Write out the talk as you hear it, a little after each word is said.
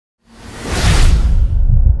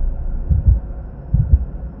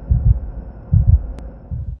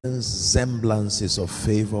semblances of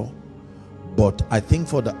favor, but I think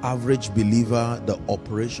for the average believer, the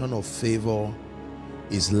operation of favor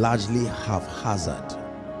is largely haphazard.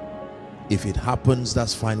 If it happens,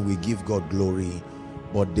 that's fine, we give God glory,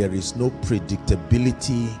 but there is no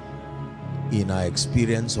predictability in our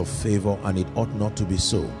experience of favor, and it ought not to be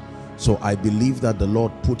so. So I believe that the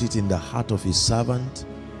Lord put it in the heart of his servant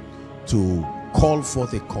to call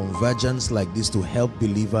forth a convergence like this to help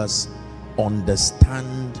believers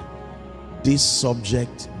understand this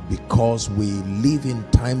subject, because we live in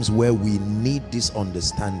times where we need this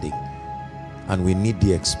understanding and we need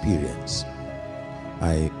the experience.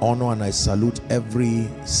 I honor and I salute every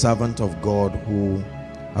servant of God who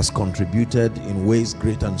has contributed in ways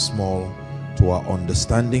great and small to our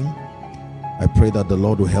understanding. I pray that the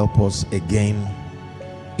Lord will help us again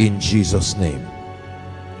in Jesus' name.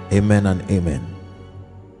 Amen and amen.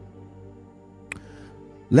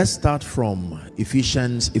 Let's start from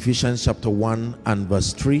Ephesians chapter 1 and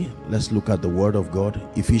verse 3. Let's look at the word of God.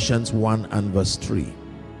 Ephesians 1 and verse 3.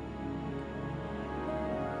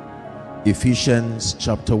 Ephesians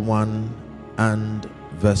chapter 1 and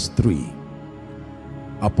verse 3.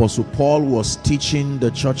 Apostle Paul was teaching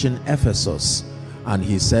the church in Ephesus, and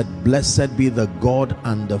he said, "Blessed be the God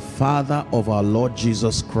and the Father of our Lord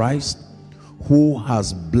Jesus Christ, who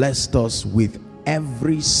has blessed us with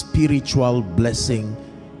every spiritual blessing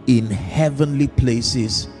in heavenly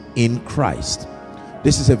places in Christ."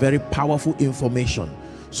 This is a very powerful information.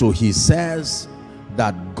 So he says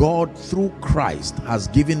that God through Christ has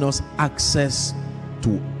given us access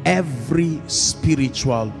to every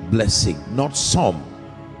spiritual blessing, not some.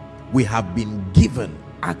 We have been given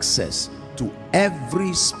access to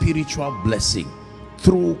every spiritual blessing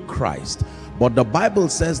through Christ. But the Bible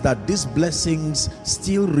says that these blessings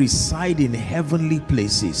still reside in heavenly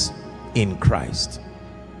places in Christ.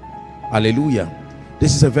 Hallelujah.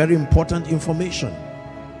 This is a very important information.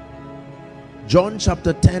 John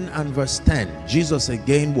chapter 10 and verse 10, Jesus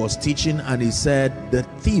again was teaching, and he said, "The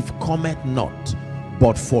thief cometh not,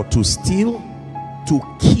 but for to steal, to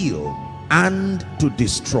kill, and to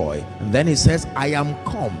destroy." And then he says, "I am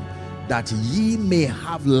come that ye may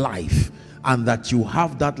have life, and that you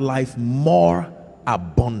have that life more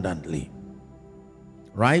abundantly."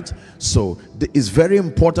 Right? So it's very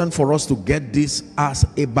important for us to get this as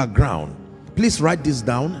a background. Please write this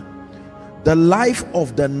down. The life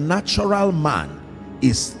of the natural man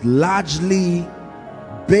is largely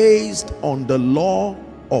based on the law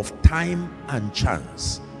of time and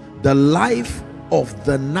chance. The life of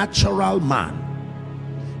the natural man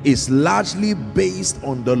is largely based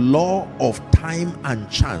on the law of time and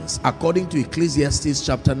chance, according to Ecclesiastes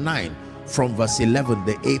chapter 9 from verse 11,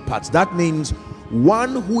 the A part. That means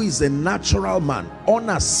one who is a natural man,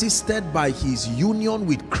 unassisted by his union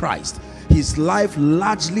with Christ, his life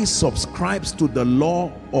largely subscribes to the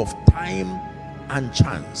law of time and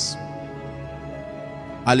chance.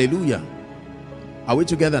 Hallelujah. Are we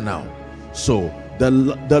together now? So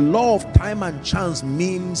the law of time and chance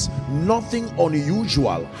means nothing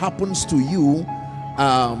unusual happens to you.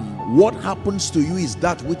 What happens to you is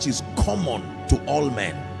that which is common to all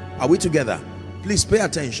men. Are we together? Please pay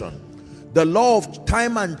attention. The law of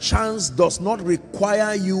time and chance does not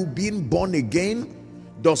require you being born again,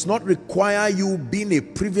 does not require you being a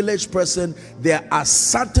privileged person. There are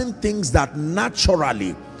certain things that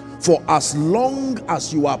naturally, for as long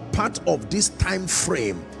as you are part of this time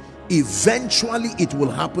frame, eventually it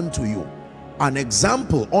will happen to you. An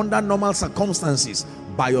example, under normal circumstances,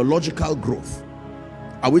 biological growth.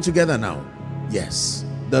 Are we together now? Yes.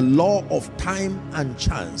 The law of time and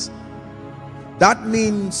chance. That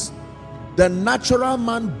means the natural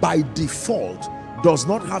man by default does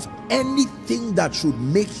not have anything that should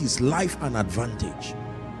make his life an advantage.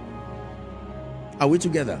 Are we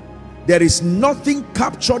together? There is nothing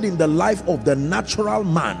captured in the life of the natural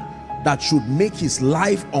man that should make his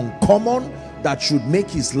life uncommon, that should make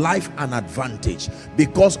his life an advantage,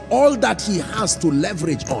 because all that he has to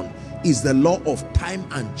leverage on is the law of time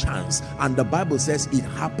and chance, and the Bible says it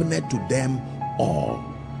happened to them all.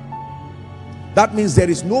 That means there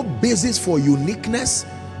is no basis for uniqueness.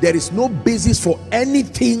 There is no basis for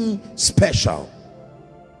anything special.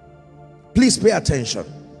 Please pay attention.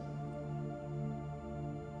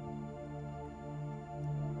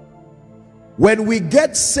 When we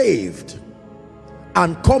get saved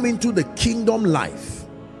and come into the kingdom life,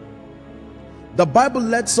 the Bible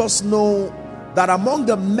lets us know that among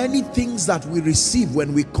the many things that we receive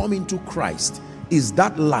when we come into Christ is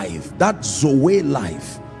that life, that Zoe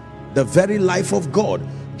life, the very life of God.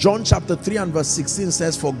 John chapter 3 and verse 16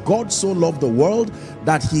 says, for God so loved the world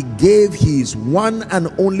that he gave his one and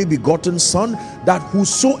only begotten son, that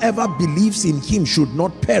whosoever believes in him should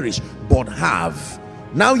not perish but have.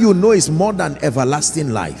 Now you know it's more than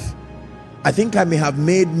everlasting life. I think I may have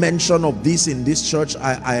made mention of this in this church,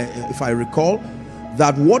 if I recall,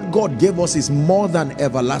 that what God gave us is more than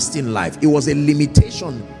everlasting life. It was a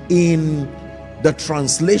limitation in the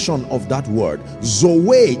translation of that word.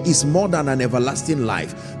 Zoe is more than an everlasting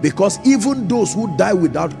life, because even those who die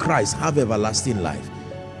without Christ have everlasting life.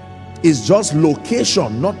 It's just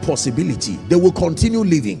location, not possibility. They will continue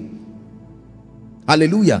living.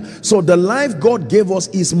 Hallelujah. So the life God gave us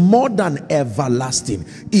is more than everlasting.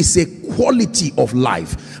 It's a quality of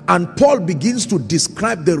life, and Paul begins to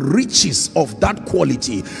describe the riches of that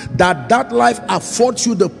quality, that life affords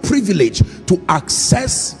you the privilege to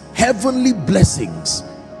access heavenly blessings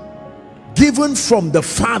given from the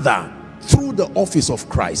Father through the office of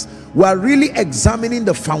Christ. We are really examining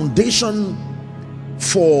the foundation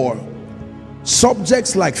for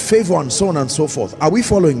subjects like favor and so on and so forth. Are we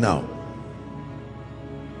following now?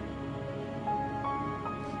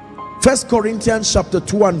 1 Corinthians chapter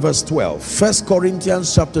 2 and verse 12. 1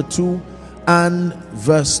 Corinthians chapter 2 and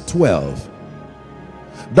verse 12.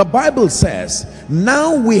 The Bible says,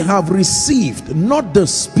 now we have received not the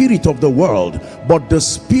spirit of the world, but the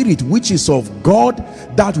Spirit which is of God,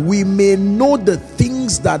 that we may know the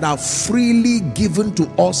things that are freely given to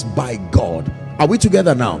us by God. Are we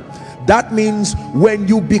together now? That means when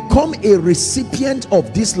you become a recipient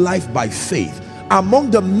of this life by faith,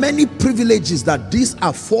 among the many privileges that this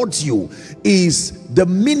affords you is the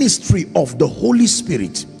ministry of the Holy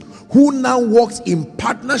Spirit, who now works in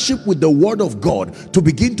partnership with the Word of God to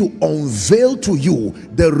begin to unveil to you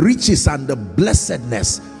the riches and the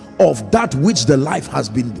blessedness of that which the life has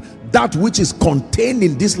been, that which is contained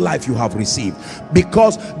in this life you have received.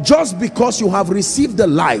 Because just because you have received the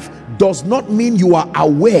life does not mean you are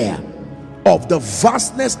aware of the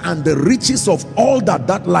vastness and the riches of all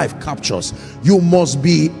that life captures. You must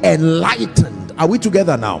be enlightened. Are we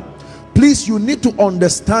together now? Please, you need to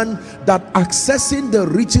understand that accessing the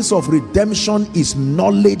riches of redemption is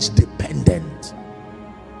knowledge dependent,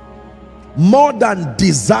 more than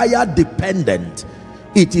desire dependent.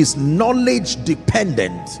 It is knowledge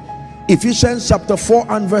dependent. Ephesians chapter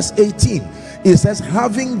 4 and verse 18, it says,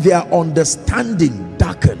 having their understanding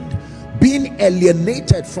darkened, being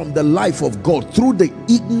alienated from the life of God through the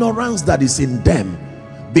ignorance that is in them,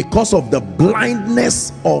 because of the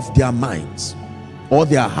blindness of their minds or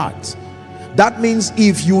their hearts. That means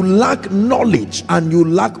if you lack knowledge and you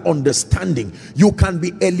lack understanding, you can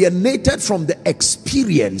be alienated from the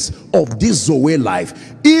experience of this Zoe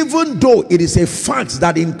life, even though it is a fact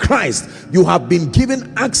that in Christ you have been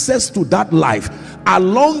given access to that life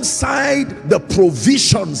alongside the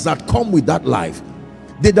provisions that come with that life.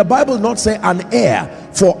 Did the Bible not say an heir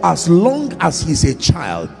for as long as he's a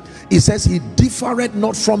child? It says he differeth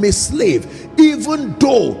not from a slave, even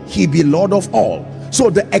though he be Lord of all. So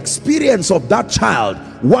the experience of that child,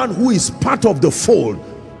 one who is part of the fold,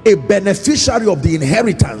 a beneficiary of the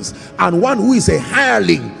inheritance, and one who is a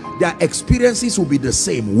hireling, their experiences will be the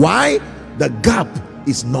same. Why? The gap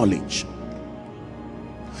is knowledge.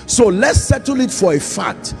 So let's settle it for a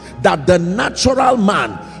fact that the natural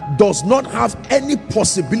man does not have any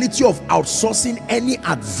possibility of outsourcing any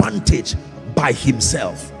advantage by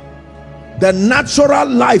himself. The natural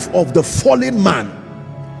life of the fallen man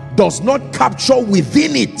does not capture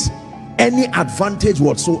within it any advantage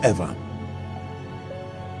whatsoever.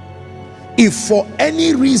 If for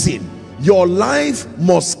any reason your life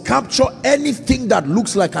must capture anything that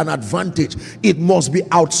looks like an advantage, it must be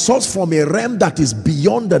outsourced from a realm that is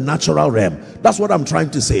beyond the natural realm. That's what I'm trying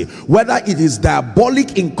to say. Whether it is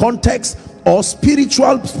diabolic in context or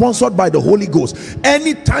spiritual, sponsored by the Holy Ghost,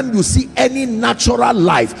 anytime you see any natural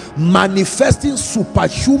life manifesting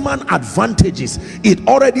superhuman advantages, it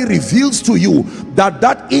already reveals to you that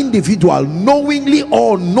that individual knowingly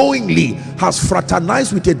or unknowingly has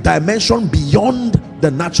fraternized with a dimension beyond the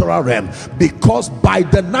natural realm, because by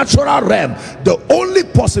the natural realm the only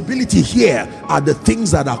possibility here are the things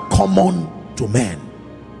that are common to men.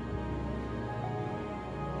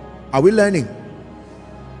 Are we learning?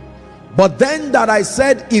 But then that I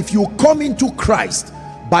said, if you come into Christ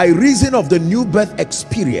by reason of the new birth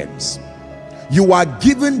experience, you are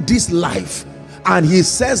given this life, and he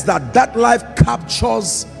says that that life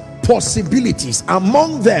captures possibilities,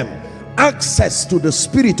 among them access to the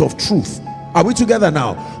Spirit of truth. Are we together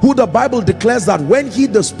now? Who the Bible declares that when he,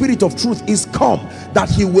 the Spirit of truth, is come, that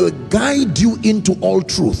he will guide you into all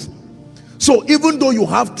truth. So even though you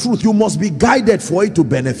have truth, you must be guided for it to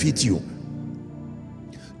benefit you.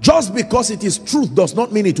 Just because it is truth does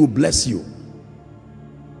not mean it will bless you.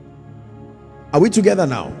 Are we together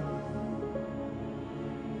now?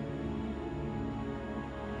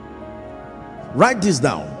 Write this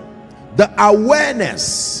down. The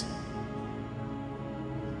awareness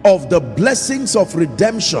of the blessings of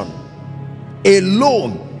redemption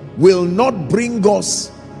alone will not bring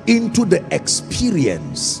us into the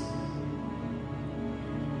experience.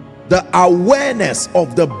 The awareness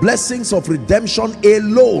of the blessings of redemption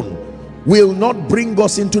alone will not bring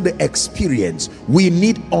us into the experience. We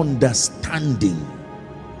need understanding.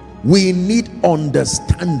 We need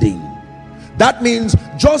understanding. That means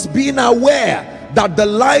just being aware that the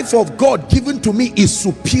life of God given to me is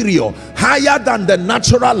superior, higher than the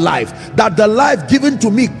natural life, that the life given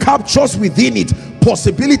to me captures within it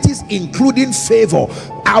possibilities including favor.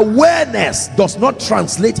 Awareness does not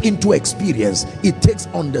translate into experience. It takes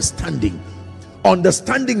understanding.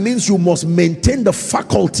 Understanding means you must maintain the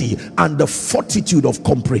faculty and the fortitude of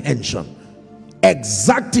comprehension.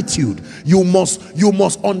 Exactitude. You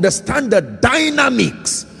must understand the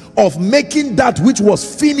dynamics of making that which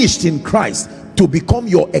was finished in Christ to become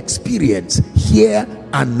your experience here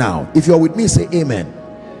and now. If you're with me, say amen.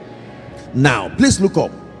 Now please look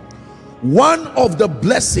up. One of the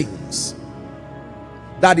blessings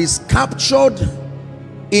that is captured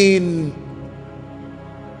in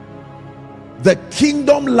the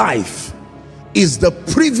kingdom life is the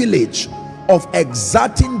privilege of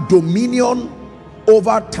exerting dominion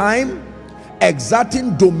over time,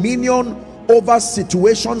 exerting dominion over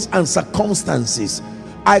situations and circumstances.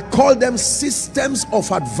 I call them systems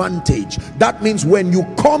of advantage. That means when you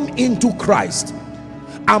come into Christ,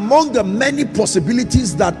 among the many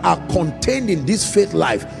possibilities that are contained in this faith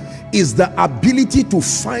life is the ability to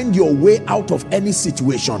find your way out of any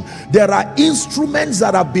situation. There are instruments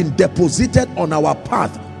that have been deposited on our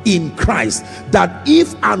path in Christ that,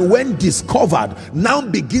 if and when discovered, now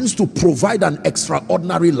begins to provide an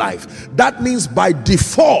extraordinary life. That means by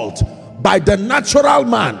default, by the natural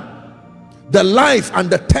man, the life and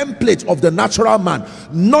the template of the natural man,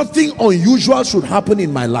 nothing unusual should happen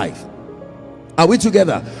in my life. Are we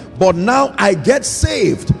together? But now I get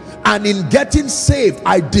saved, and in getting saved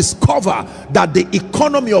I discover that the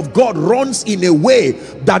economy of God runs in a way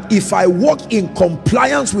that if I walk in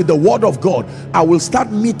compliance with the word of God, I will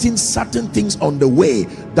start meeting certain things on the way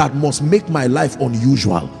that must make my life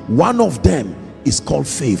unusual. One of them is called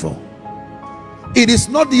favor. It is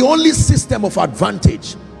not the only system of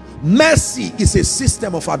advantage. Mercy is a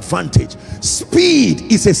system of advantage.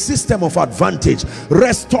 Speed is a system of advantage.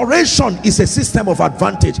 Restoration is a system of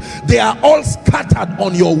advantage. They are all scattered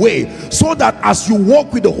on your way, so that as you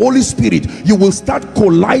walk with the Holy Spirit, you will start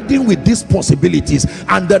colliding with these possibilities,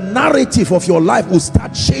 and the narrative of your life will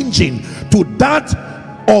start changing to that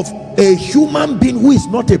of a human being who is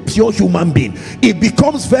not a pure human being. It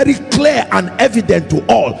becomes very clear and evident to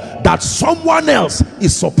all that someone else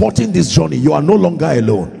is supporting this journey. You are no longer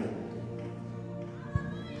alone.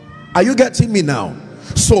 Are you getting me now?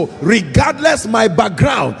 So regardless my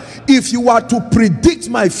background, if you are to predict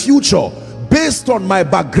my future based on my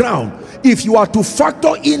background, if you are to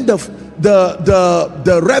factor in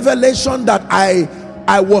the revelation that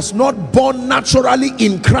I was not born naturally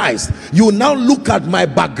in Christ, you now look at my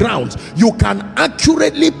background, you can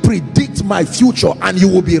accurately predict my future, and you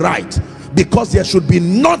will be right, because there should be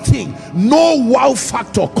nothing, no wow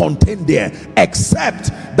factor contained there, except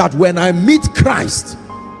that when I meet Christ,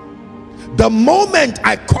 the moment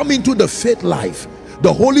I come into the faith life,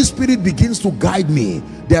 the Holy Spirit begins to guide me.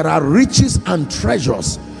 There are riches and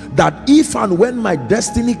treasures that if and when my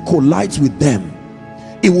destiny collides with them,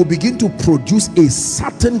 it will begin to produce a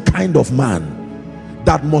certain kind of man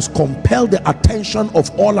that must compel the attention of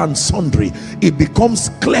all and sundry. It becomes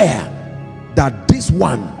clear that this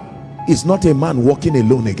one is not a man walking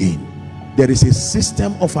alone again. There is a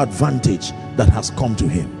system of advantage that has come to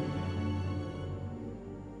him.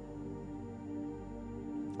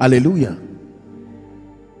 Hallelujah.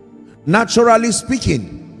 Naturally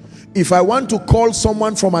speaking, if I want to call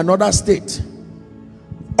someone from another state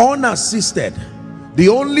unassisted, the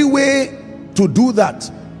only way to do that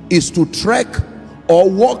is to trek or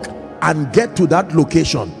walk and get to that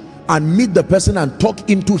location and meet the person and talk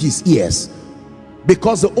into his ears,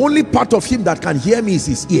 because the only part of him that can hear me is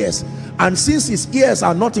his ears. And since his ears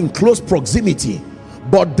are not in close proximity,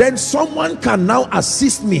 but then someone can now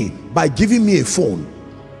assist me by giving me a phone.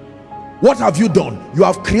 What have you done? You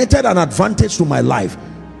have created an advantage to my life.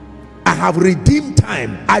 I have redeemed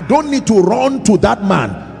time. I don't need to run to that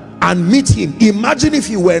man and meet him. Imagine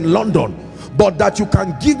if you were in London, but that you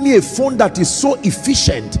can give me a phone that is so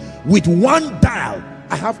efficient. With one dial,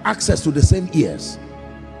 I have access to the same ears.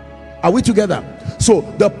 Are we together? So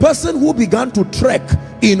the person who began to trek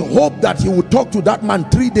in hope that he would talk to that man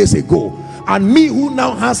 3 days ago, and me who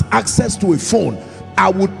now has access to a phone, I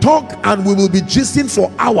would talk and we will be gisting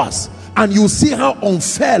for hours, and you see how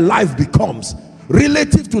unfair life becomes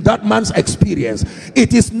relative to that man's experience.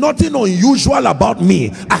 It is nothing unusual about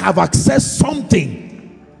me. I have accessed something.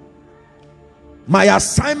 My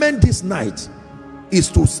assignment this night is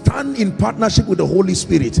to stand in partnership with the Holy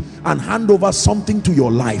Spirit and hand over something to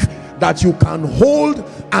your life that you can hold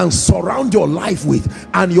and surround your life with,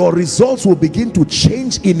 and your results will begin to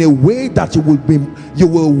change in a way that you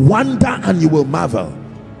will wonder and you will marvel.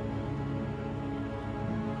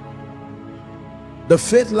 The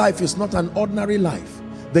faith life is not an ordinary life.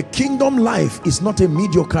 The kingdom life is not a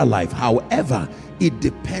mediocre life. However, it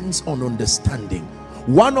depends on understanding.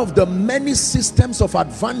 One of the many systems of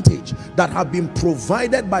advantage that have been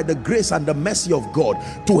provided by the grace and the mercy of God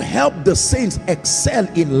to help the saints excel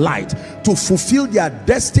in light, to fulfill their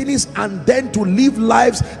destinies, and then to live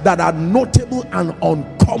lives that are notable and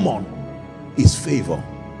uncommon, is favor.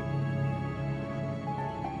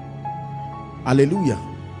 Hallelujah.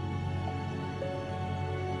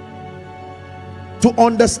 To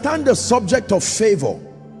understand the subject of favor,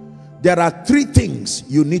 there are 3 things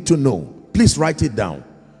you need to know. Please write it down.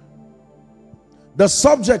 The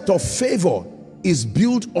subject of favor is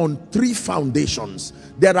built on 3 foundations.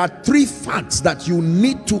 There are 3 facts that you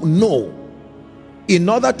need to know in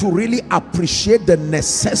order to really appreciate the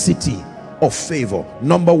necessity of favor.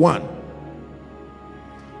 Number 1,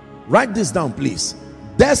 write this down please.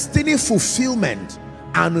 Destiny fulfillment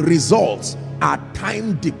and results are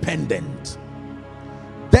time dependent.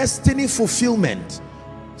 Destiny fulfillment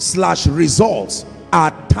 / results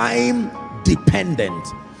are time dependent.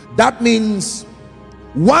 That means,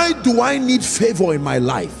 why do I need favor in my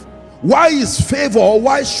life? Why is favor, or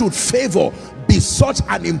why should favor be such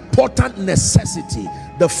an important necessity?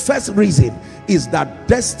 The first reason is that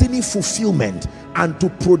destiny fulfillment and to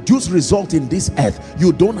produce result in this earth,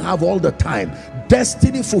 you don't have all the time.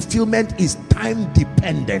 Destiny fulfillment is time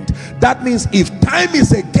dependent. That means if time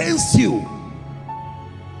is against you,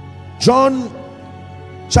 John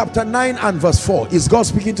chapter 9 and verse 4. Is God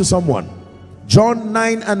speaking to someone? John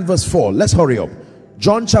 9 and verse 4. Let's hurry up.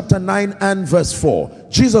 John chapter 9 and verse 4.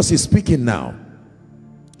 Jesus is speaking now.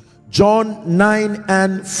 John 9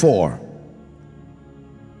 and 4.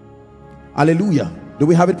 Hallelujah. Do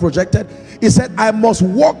we have it projected? He said, I must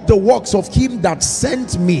walk the works of him that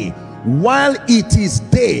sent me while it is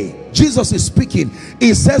day. Jesus is speaking.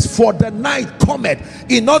 He says, for the night cometh.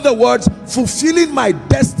 In other words, fulfilling my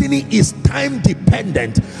destiny is time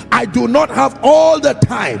dependent. I do not have all the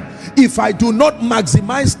time. If I do not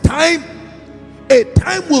maximize time, a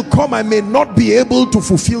time will come I may not be able to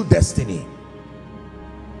fulfill destiny.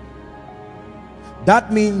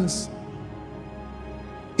 That means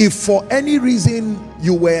if for any reason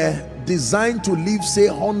you were designed to live, say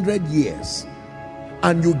 100 years,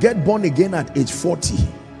 and you get born again at age 40,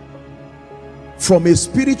 from a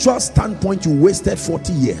spiritual standpoint you wasted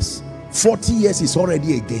 40 years. 40 years is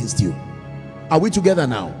already against you. Are we together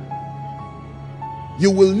now? You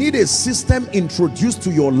will need a system introduced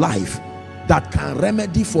to your life that can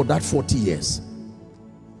remedy for that 40 years.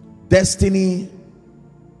 Destiny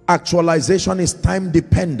actualization is time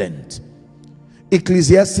dependent.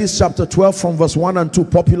 Ecclesiastes chapter 12 from verse 1 and 2,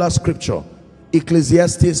 popular scripture.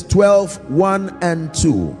 Ecclesiastes 12, 1 and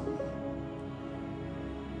 2.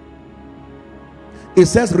 It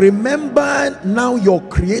says, remember now your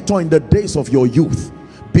creator in the days of your youth,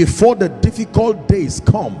 before the difficult days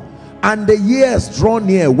come and the years draw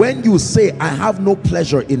near, when you say I have no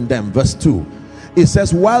pleasure in them. Verse 2, it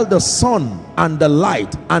says, while the sun and the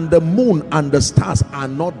light and the moon and the stars are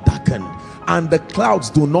not darkened, and the clouds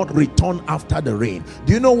do not return after the rain.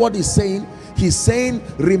 Do you know what he's saying? He's saying,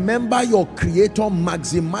 remember your creator,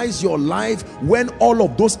 maximize your life when all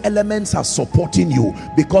of those elements are supporting you,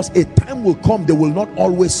 because a time will come they will not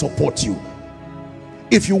always support you.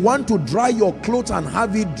 If you want to dry your clothes and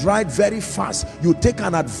have it dried very fast, you take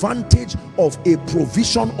an advantage of a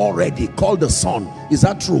provision already called the sun. Is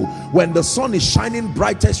that true? When the sun is shining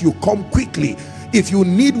brightest, you come quickly. If you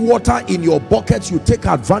need water in your buckets, you take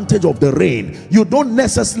advantage of the rain. You don't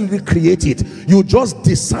necessarily create it. You just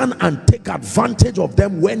discern and take advantage of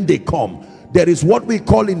them when they come. There is what we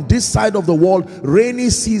call in this side of the world rainy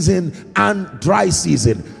season and dry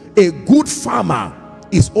season. A good farmer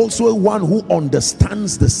is also one who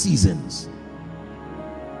understands the seasons.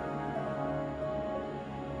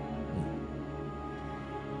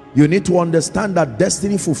 You need to understand that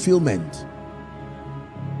destiny fulfillment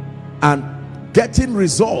and getting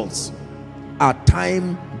results are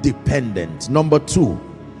time dependent. Number two,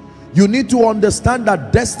 You need to understand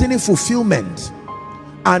that destiny fulfillment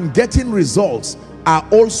and getting results are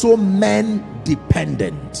also men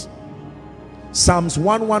dependent. Psalms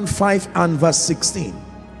 115 and verse 16.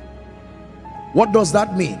 What does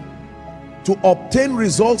that mean? To obtain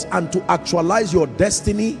results and to actualize your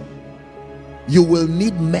destiny, you will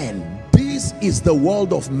need men. This is the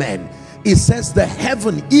world of men. It says the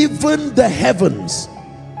heaven, even the heavens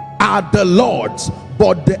are the Lord's,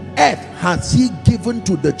 but the earth has he given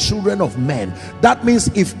to the children of men. That means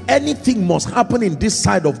if anything must happen in this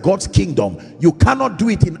side of God's kingdom, you cannot do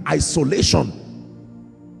it in isolation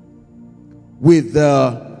with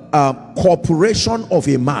the corporation of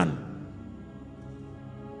a man.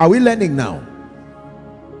 Are we learning now?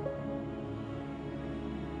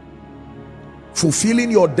 Fulfilling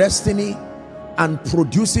your destiny and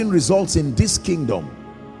producing results in this kingdom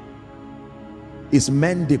is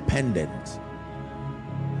men dependent.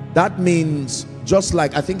 That means, just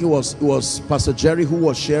like I think it was Pastor Jerry who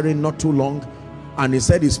was sharing not too long, and he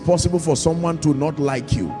said it's possible for someone to not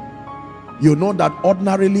like you. You know that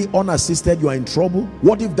ordinarily unassisted you are in trouble.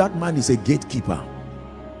 What if that man is a gatekeeper?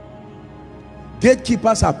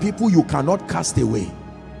 Gatekeepers are people you cannot cast away.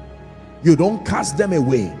 You don't cast them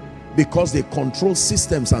away because they control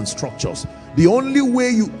systems and structures. The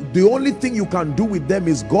only thing you can do with them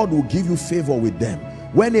is God will give you favor with them.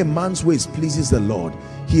 When a man's ways pleases the Lord,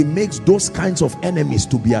 he makes those kinds of enemies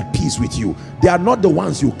to be at peace with you. They are not the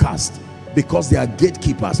ones you cast because they are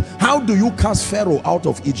gatekeepers. How do you cast Pharaoh out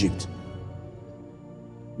of Egypt?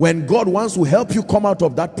 When God wants to help you come out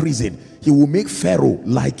of that prison, he will make Pharaoh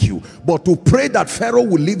like you. But to pray that Pharaoh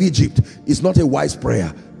will leave Egypt is not a wise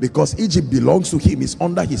prayer, because Egypt belongs to him, is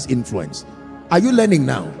under his influence. Are you learning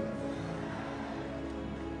now?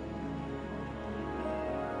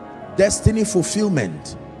 Destiny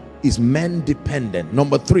fulfillment is men dependent.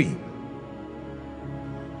 Number 3.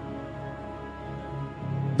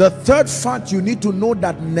 The third fact you need to know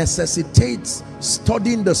that necessitates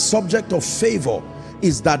studying the subject of favor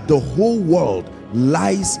is that the whole world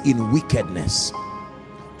lies in wickedness,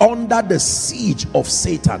 under the siege of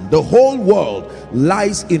Satan. The whole world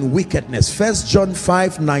lies in wickedness. 1 John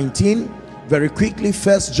 5:19. Very quickly,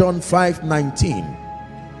 1 John 5:19.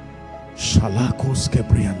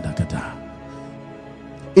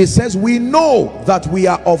 It says, we know that we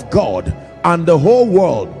are of God, and the whole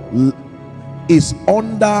world is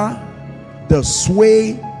under the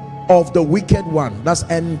sway of the wicked one. That's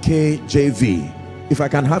NKJV. If I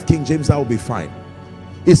can have King James, that will be fine.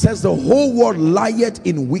 It says the whole world lieth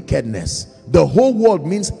in wickedness. The whole world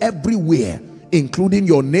means everywhere, including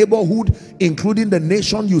your neighborhood, including the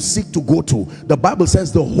nation you seek to go to. The Bible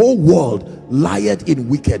says the whole world lieth in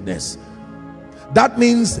wickedness. That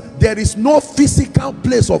means there is no physical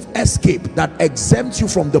place of escape that exempts you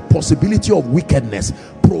from the possibility of wickedness,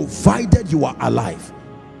 provided you are alive.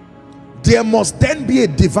 There must then be a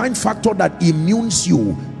divine factor that immunes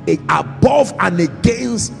you above and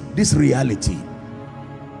against this reality.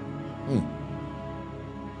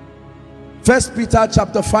 1 Peter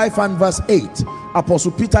chapter 5 and verse 8.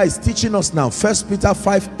 Apostle Peter is teaching us now. 1 Peter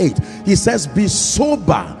 5:8. He says, be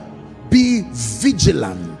sober, be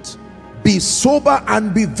vigilant. Be sober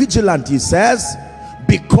and be vigilant, he says,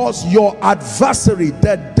 because your adversary,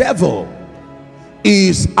 the devil,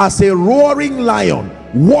 is as a roaring lion,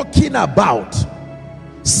 walking about,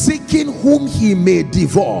 seeking whom he may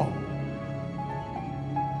devour.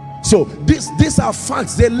 So these are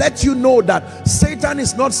facts. They let you know that Satan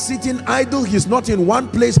is not sitting idle. He's not in one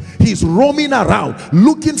place. He's roaming around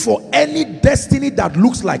looking for any destiny that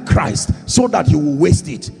looks like Christ, so that he will waste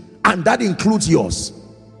it, and that includes yours.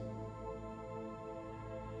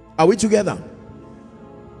 Are we together?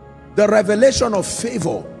 The revelation of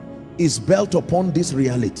favor is built upon these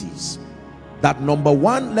realities. That number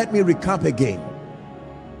 1, let me recap again.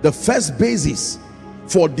 The first basis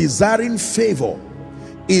for desiring favor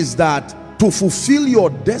is that to fulfill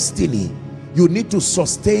your destiny, you need to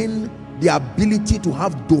sustain the ability to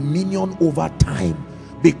have dominion over time,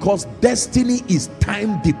 because destiny is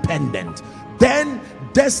time dependent. Then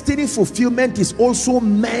destiny fulfillment is also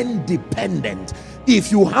man dependent.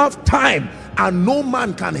 If you have time and no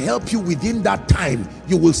man can help you within that time,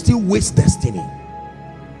 you will still waste destiny.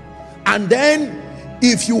 And then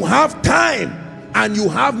if you have time and you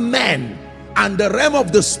have men and the realm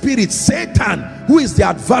of the spirit, Satan, who is the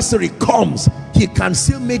adversary, comes, he can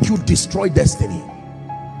still make you destroy destiny.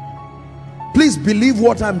 Please believe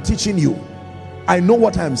what I'm teaching you. I know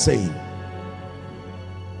what I'm saying.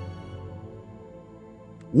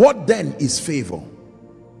 What then is favor?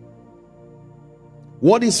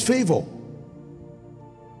 What is favor?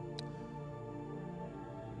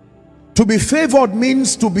 To be favored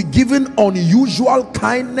means to be given unusual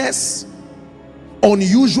kindness,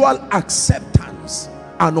 unusual acceptance,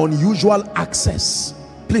 and unusual access.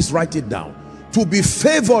 Please write it down. To be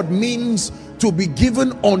favored means to be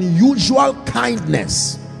given unusual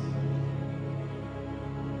kindness,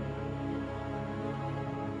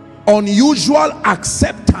 unusual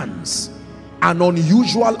acceptance, and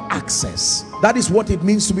unusual access. That is what it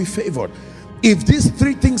means to be favored. If these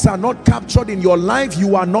three things are not captured in your life,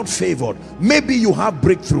 you are not favored. Maybe you have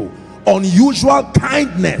breakthrough. Unusual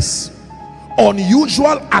kindness,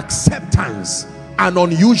 unusual acceptance, and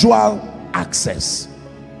unusual access.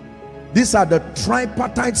 These are the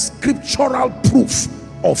tripartite scriptural proof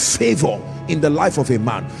of favor in the life of a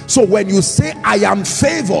man. So when you say I am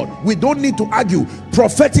favored, we don't need to argue.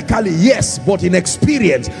 Prophetically, yes, but in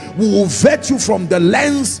experience, we will vet you from the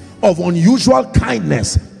lens of unusual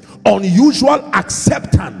kindness, unusual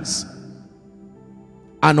acceptance,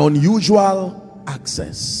 and unusual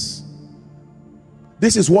access.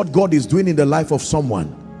 This is what God is doing in the life of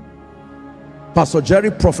someone. Pastor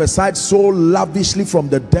Jerry prophesied so lavishly from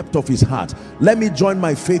the depth of his heart. Let me join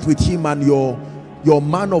my faith with him and your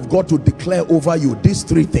man of God to declare over you these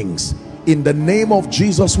three things in the name of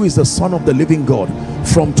Jesus, who is the Son of the living God.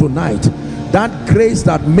 From tonight, that grace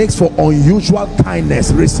that makes for unusual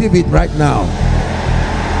kindness, receive it right now.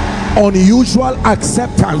 Unusual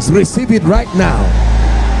acceptance, receive it right now.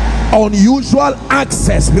 Unusual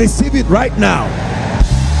access, receive it right now.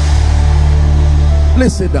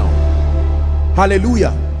 Please sit down.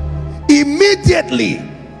 Hallelujah. Immediately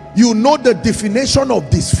you know the definition of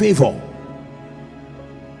disfavor.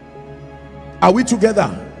 Are we together?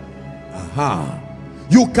 Aha.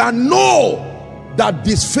 You can know that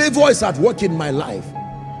disfavor is at work in my life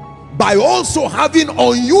by also having an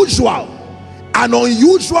unusual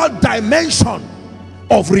dimension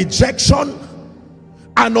of rejection,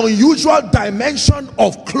 an unusual dimension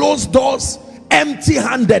of closed doors,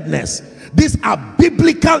 empty-handedness. These are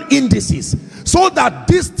biblical indices, so that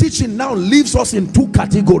this teaching now leaves us in two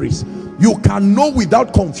categories. You can know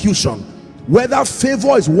without confusion whether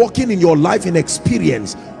favor is working in your life in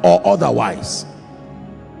experience or otherwise.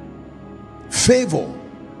 Favor,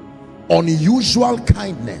 unusual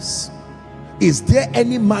kindness. Is there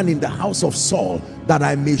any man in the house of Saul that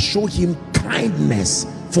I may show him kindness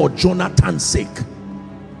for Jonathan's sake?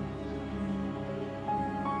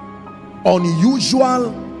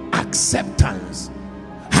 Unusual acceptance.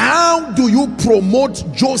 How do you promote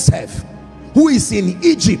Joseph, who is in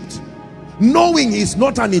Egypt, knowing he's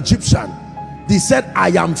not an Egyptian? He said, I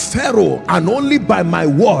am Pharaoh, and only by my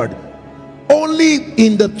word, only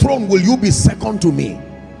in the throne will you be second to me.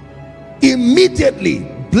 Immediately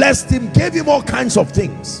blessed him, gave him all kinds of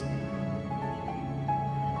things.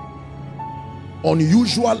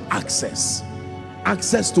 Unusual access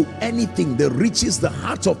to anything, the riches, the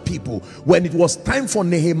hearts of people. When it was time for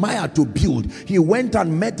Nehemiah to build, he went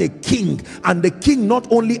and met a king, and the king not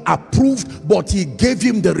only approved, but he gave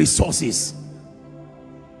him the resources.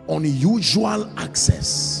 Unusual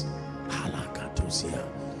access.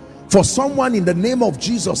 For someone, in the name of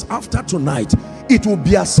Jesus, after tonight, it will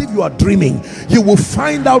be as if you are dreaming. You will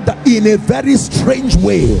find out that in a very strange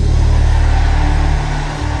way.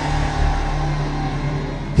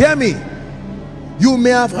 Hear me. You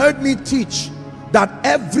may have heard me teach that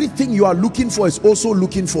everything you are looking for is also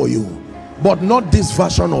looking for you, but not this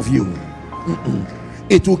version of you.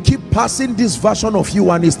 It will keep passing this version of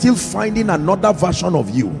you and is still finding another version of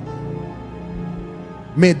you.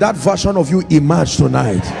 May that version of you emerge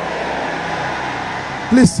tonight.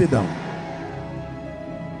 Please sit down.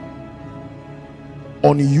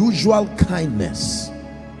 Unusual kindness,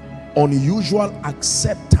 unusual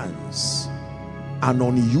acceptance, and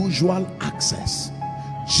unusual access.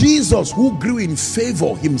 Jesus, who grew in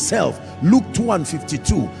favor himself, Luke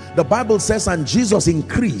 2:52, the Bible says, and Jesus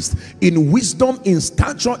increased in wisdom, in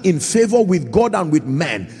stature, in favor with God and with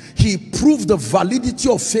men. He proved the validity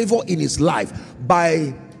of favor in his life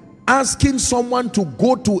by asking someone to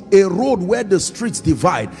go to a road where the streets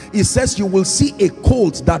divide. He says, you will see a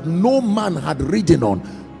colt that no man had ridden on.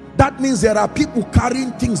 That means there are people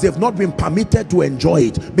carrying things they've not been permitted to enjoy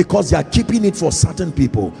it, because they are keeping it for certain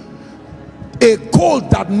people. A colt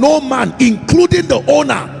that no man, including the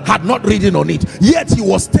owner, had not ridden on it, yet he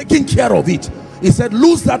was taking care of it. He said,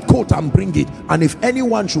 lose that colt and bring it, and if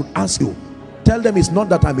anyone should ask you, tell them it's not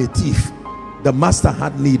that I'm a thief, the master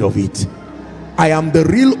had need of it. I am the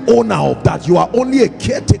real owner of that. You are only a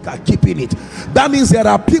caretaker keeping it. That means there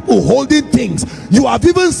are people holding things. You have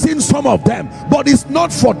even seen some of them, but it's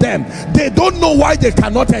not for them. They don't know why they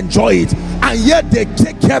cannot enjoy it, and yet they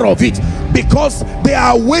take care of it, because they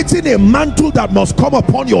are waiting a mantle that must come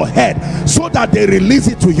upon your head so that they release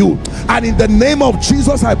it to you. And in the name of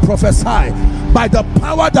Jesus, I prophesy, by the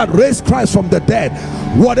power that raised Christ from the dead,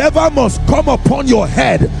 whatever must come upon your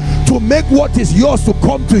head to make what is yours to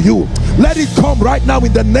come to you, let it come right now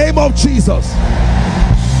in the name of Jesus.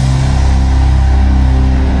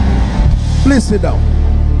 Please sit down.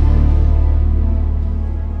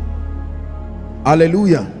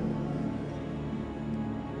 Hallelujah.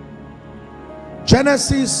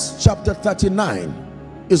 Genesis chapter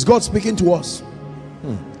 39. Is God speaking to us?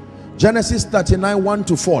 Genesis 39, 1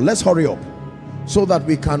 to 4. Let's hurry up so that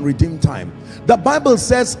we can redeem time. The Bible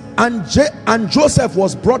says, and Joseph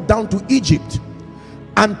was brought down to Egypt,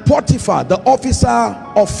 and Potiphar, the officer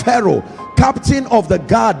of Pharaoh, captain of the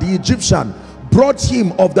guard, the Egyptian, brought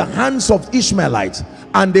him of the hands of Ishmaelites,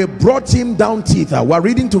 and they brought him down thither. We're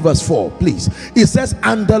reading to verse 4, please. It says,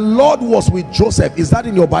 and the Lord was with Joseph. Is that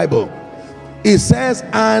in your Bible? It says,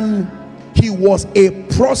 and he was a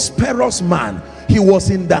prosperous man. He was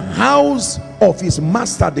in the house of his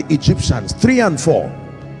master the Egyptians. 3 and 4.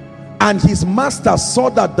 And his master saw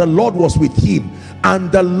that the Lord was with him,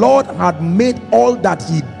 and the Lord had made all that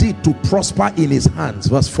he did to prosper in his hands.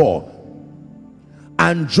 Verse 4.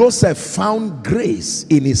 And Joseph found grace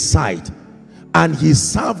in his sight, and he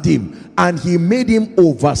served him, and he made him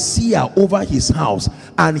overseer over his house,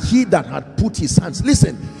 and he that had put his hands.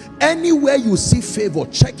 Listen, anywhere you see favor,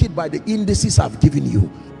 check it by the indices I've given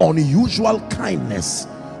you. Unusual kindness,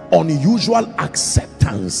 unusual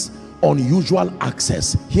acceptance, unusual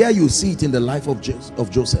access. Here you see it in the life of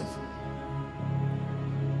Joseph.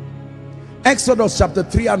 Exodus chapter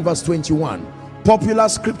 3 and verse 21, popular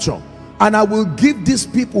scripture. And I will give these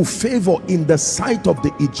people favor in the sight of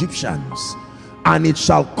the Egyptians, and it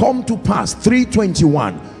shall come to pass,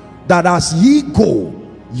 3:21, that as ye go,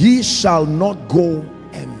 ye shall not go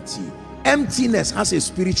empty. Emptiness has a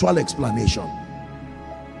spiritual explanation.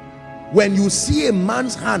 When you see a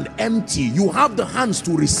man's hand empty, you have the hands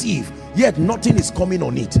to receive, yet nothing is coming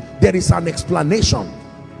on it. There is an explanation.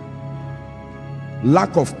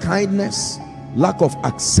 Lack of kindness, lack of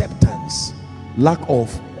acceptance, lack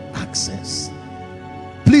of access.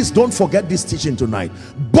 Please don't forget this teaching tonight.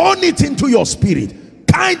 Burn it into your spirit.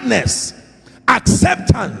 Kindness,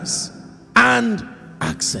 acceptance, and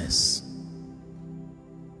access.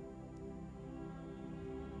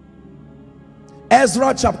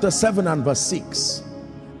 Ezra chapter 7 and verse 6.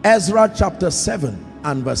 Ezra chapter 7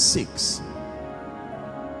 and verse 6.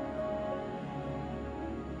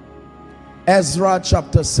 Ezra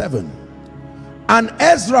chapter 7. And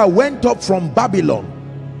Ezra went up from Babylon,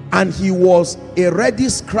 and he was a ready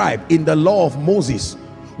scribe in the law of Moses,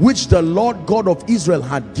 which the Lord God of Israel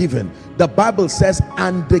had given. The Bible says,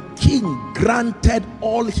 and the king granted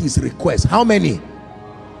all his requests. How many?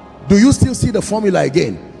 Do you still see the formula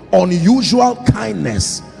again? Unusual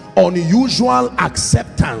kindness, unusual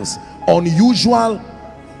acceptance, unusual.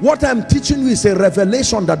 What I'm teaching you is a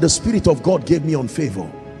revelation that the Spirit of God gave me on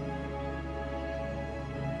favor.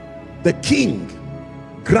 The king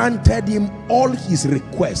granted him all his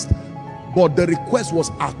requests, but the request was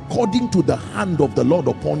according to the hand of the Lord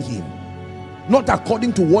upon him, not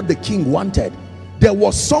according to what the king wanted. There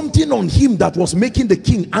was something on him that was making the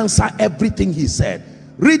king answer everything he said.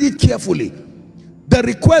 Read it carefully. The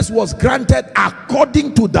request was granted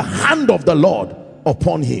according to the hand of the Lord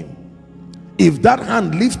upon him. If that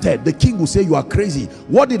hand lifted, the king will say, you are crazy.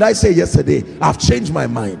 What did I say yesterday? I've changed my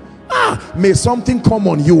mind. May something come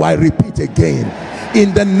on you. I repeat again,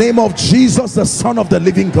 in the name of Jesus, the Son of the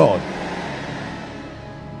living God.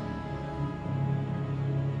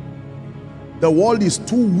 The world is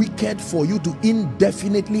too wicked for you to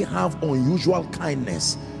indefinitely have unusual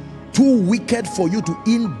kindness, too wicked for you to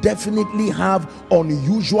indefinitely have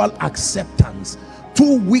unusual acceptance,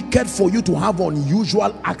 too wicked for you to have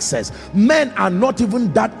unusual access. Men are not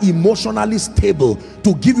even that emotionally stable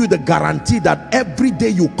to give you the guarantee that every day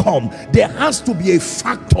you come, there has to be a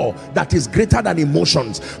factor that is greater than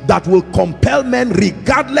emotions that will compel men,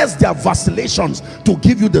 regardless their vacillations, to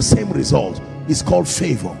give you the same result. It's called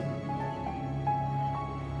favor.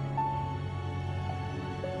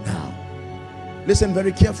 Listen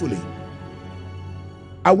very carefully.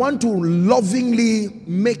 I want to lovingly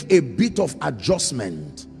make a bit of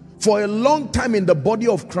adjustment. For a long time in the body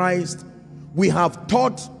of Christ, we have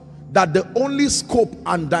taught that the only scope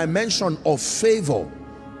and dimension of favor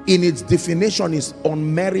in its definition is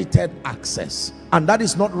unmerited access. And that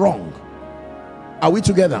is not wrong. Are we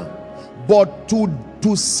together? But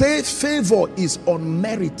to say favor is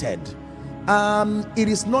unmerited, it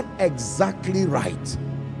is not exactly right.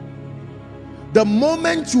 The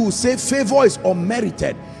moment you say favor is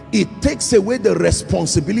unmerited, it takes away the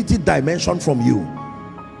responsibility dimension from you.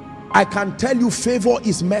 I can tell you favor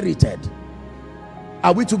is merited.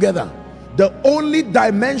 Are we together? The only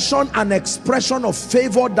dimension and expression of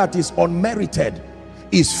favor that is unmerited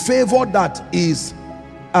is favor that is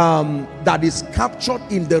captured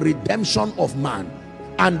in the redemption of man,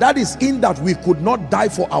 and that is in that we could not die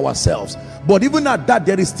for ourselves, but even at that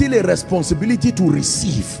there is still a responsibility to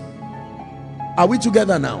receive. Are we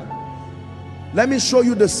together now? Let me show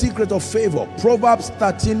you the secret of favor. Proverbs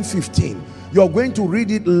 13:15. You're going to read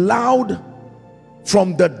it loud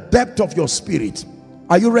from the depth of your spirit.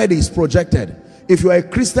 Are you ready? It's projected. If you are a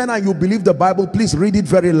Christian and you believe the Bible, please read it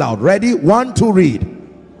very loud. Ready? 1, 2, read.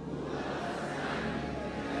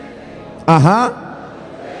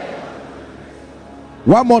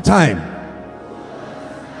 One more time.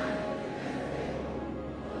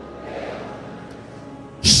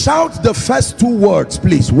 Shout the first 2 words,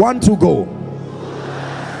 please. 1, 2, go.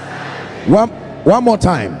 One more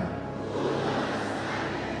time.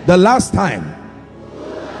 The last time.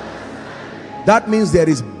 That means there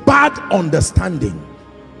is bad understanding.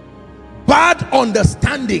 Bad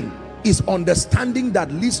understanding is understanding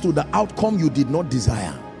that leads to the outcome you did not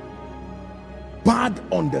desire. Bad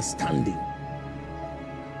understanding.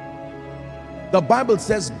 The Bible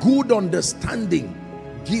says good understanding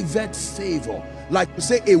giveth favor. Like you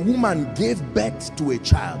say, a woman gave birth to a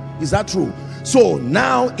child. Is that true? So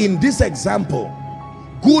now in this example,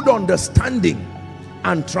 good understanding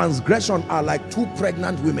and transgression are like 2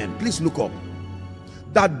 pregnant women. Please look up.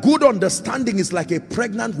 That good understanding is like a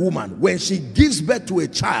pregnant woman. When she gives birth to a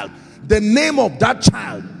child, the name of that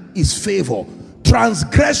child is favor.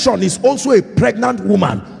 Transgression is also a pregnant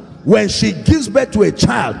woman. When she gives birth to a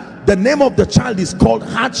child, the name of the child is called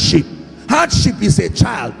hardship. Hardship is a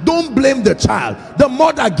child. Don't blame the child. The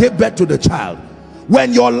mother gave birth to the child.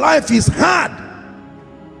 When your life is hard,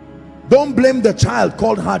 don't blame the child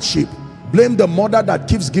called hardship. Blame the mother that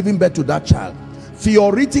keeps giving birth to that child.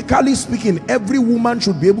 Theoretically speaking, every woman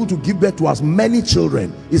should be able to give birth to as many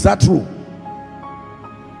children. Is that true?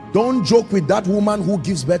 Don't joke with that woman who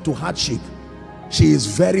gives birth to hardship. She is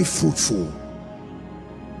very fruitful.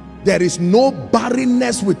 There is no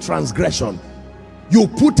barrenness with transgression. You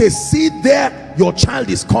put a seed there, your child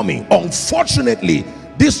is coming. Unfortunately,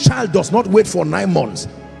 this child does not wait for 9 months.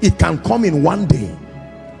 It can come in 1 day.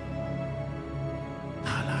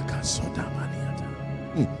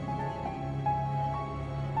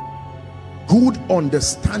 Good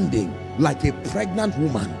understanding, like a pregnant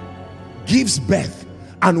woman, gives birth.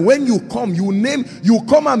 And when you come, you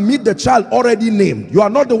come and meet the child already named. You are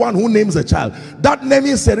not the one who names the child. That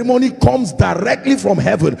naming ceremony comes directly from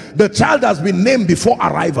heaven. The child has been named before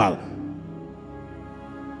arrival.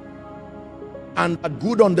 And a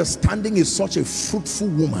good understanding is such a fruitful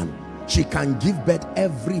woman. She can give birth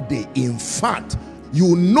every day. In fact,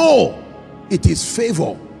 you know it is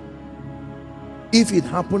favor if it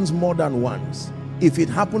happens more than once. If it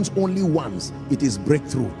happens only once, it is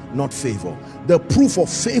breakthrough, not favor. The proof of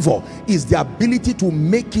favor is the ability to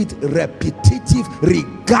make it repetitive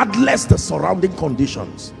regardless the surrounding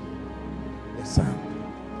conditions. Listen.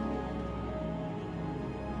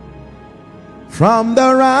 From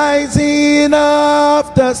the rising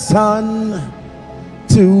of the sun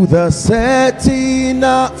to the setting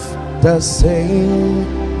of the same,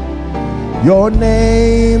 your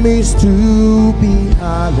name is to be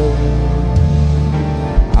hallowed.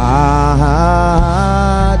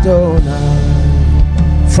 Adonai.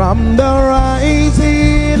 From the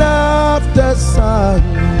rising of the sun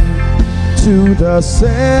to the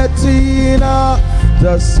setting of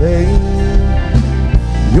the same,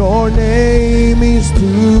 your name is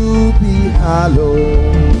to be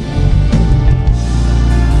hallowed.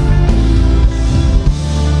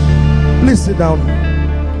 Please sit down.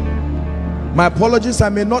 My apologies, I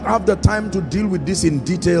may not have the time to deal with this in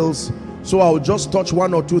details, so I'll just touch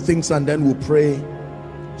 1 or 2 things and then we'll pray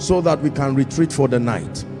so that we can retreat for the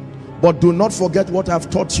night. But do not forget what I've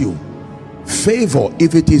taught you. Favor,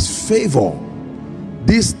 if it is favor,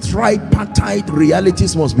 these tripartite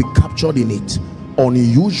realities must be captured in it.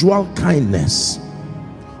 Unusual kindness,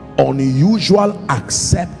 unusual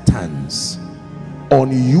acceptance,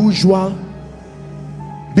 unusual,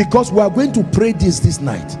 because we are going to pray this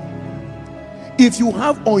night. If you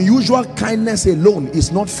have unusual kindness alone,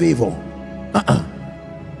 it's not favor.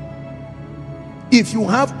 If you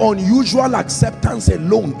have unusual acceptance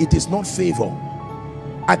alone, it is not favor.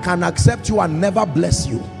 I can accept you and never bless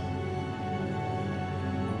you.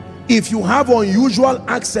 If you have unusual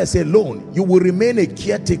access alone, you will remain a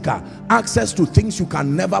caretaker. Access to things you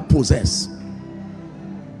can never possess.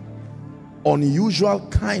 Unusual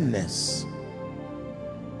kindness,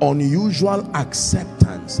 unusual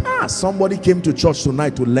acceptance. Somebody came to church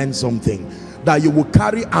tonight to learn something that you will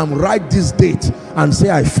carry and write this date and say,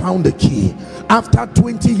 I found the key. After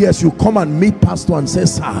 20 years, you come and meet pastor and say,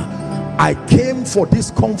 sir, I came for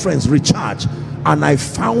this conference, Recharge, and I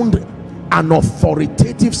found an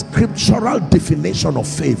authoritative scriptural definition of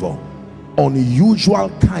favor. Unusual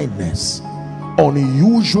kindness,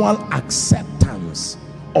 unusual acceptance,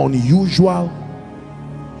 unusual.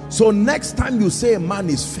 So next time you say a man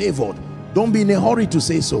is favored, don't be in a hurry to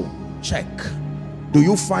say so. Check. Do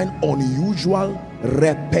you find unusual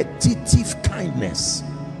repetitive kindness,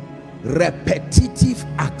 repetitive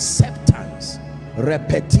acceptance,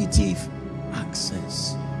 repetitive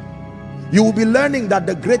access? You will be learning that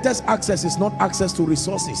the greatest access is not access to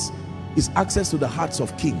resources, it's access to the hearts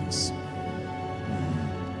of kings.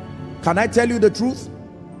 Can I tell you the truth?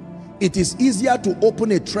 It is easier to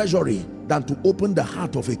open a treasury than to open the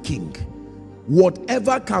heart of a king.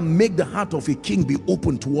 Whatever can make the heart of a king be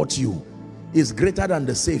open towards you is greater than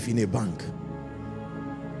the safe in a bank.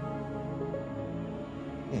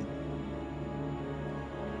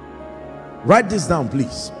 Write this down,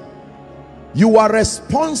 please. You are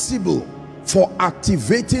responsible for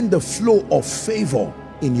activating the flow of favor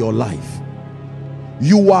in your life.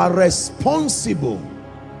 You are responsible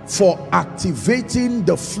for activating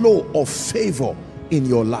the flow of favor in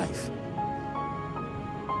your life.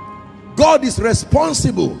 God is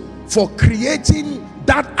responsible for creating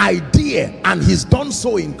that idea, and he's done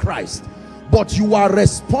so in Christ. But you are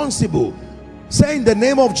responsible. Say in the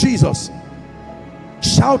name of Jesus.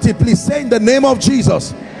 Shout it, please. Say in the name of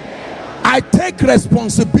Jesus. I take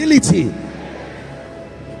responsibility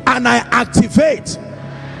and I activate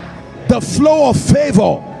the flow of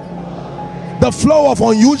favor, the flow of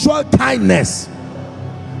unusual kindness,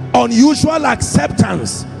 unusual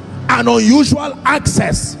acceptance, and unusual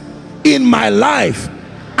access in my life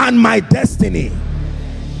and my destiny.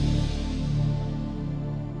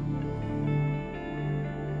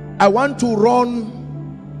 I want to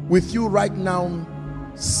run with you right now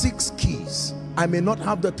 6 keys. I may not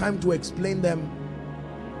have the time to explain them.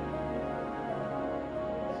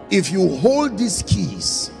 If you hold these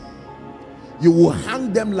keys, you will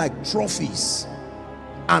hang them like trophies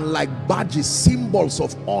and like badges, symbols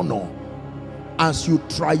of honor, as you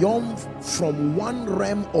triumph from one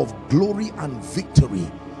realm of glory and victory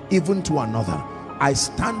even to another. I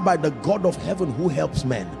stand by the God of heaven who helps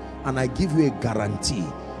men, and I give you a guarantee.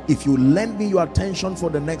 If you lend me your attention for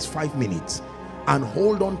the next 5 minutes and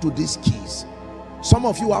hold on to these keys, some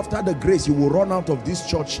of you, after the grace, you will run out of this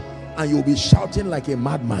church and you'll be shouting like a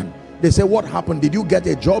madman. They say, what happened? Did you get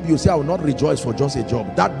a job? You say, I will not rejoice for just a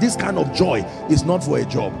job. This kind of joy is not for a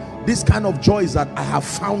job. This kind of joy is that I have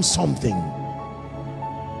found something.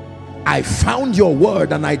 I found your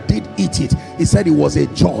word and I did eat it. He said it was a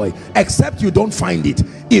joy. Except you don't find it.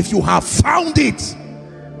 If you have found it,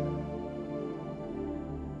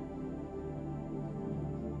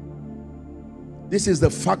 this is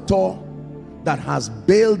the factor that has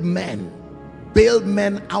bailed men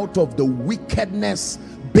out of the wickedness,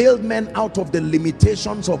 bailed men out of the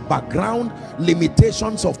limitations of background,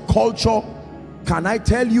 limitations of culture. Can I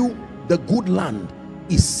tell you, the good land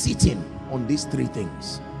is sitting on these 3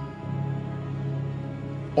 things.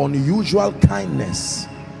 Unusual kindness,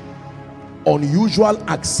 unusual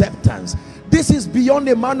acceptance. This is beyond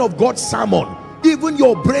a man of God's sermon. Even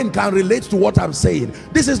your brain can relate to what I'm saying.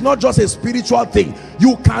 This is not just a spiritual thing.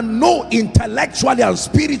 You can know intellectually and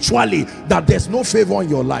spiritually that there's no favor in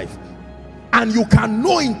your life, and you can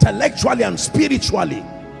know intellectually and spiritually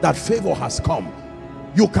that favor has come.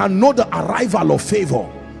 You can know the arrival of favor.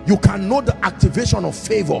 You can know the activation of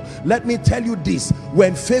favor. Let me tell you this: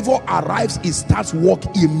 when favor arrives, it starts work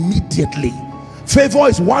immediately. Favor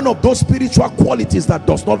is one of those spiritual qualities that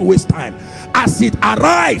does not waste time. As it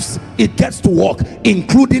arrives, it gets to work,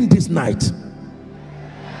 including this night.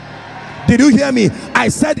 Did you hear me? I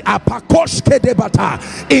said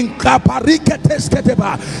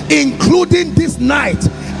including this night.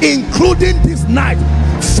 Including this night.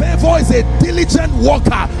 Favor is a diligent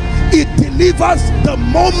worker. It delivers the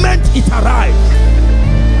moment it arrives.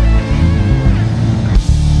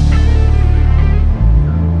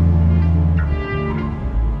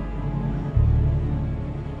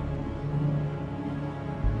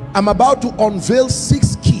 I'm about to unveil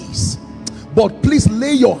 6 keys, but please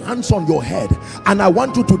lay your hands on your head and I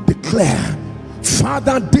want you to declare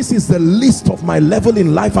Father, this is the list of my level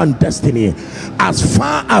in life and destiny. As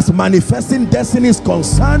far as manifesting destiny is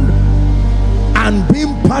concerned and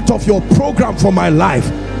being part of your program for my life,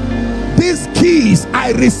 these keys,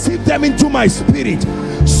 I receive them into my spirit.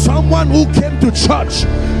 Someone who came to church,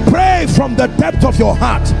 pray from the depth of your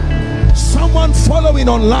heart. Someone following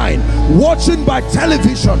online, watching by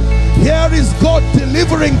television, here is God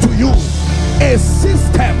delivering to you a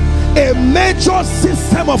system, a major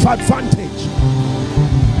system of advantage.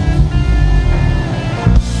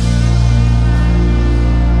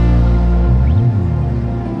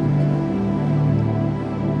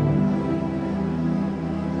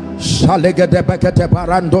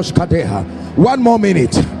 One more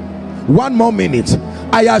minute. One more minute.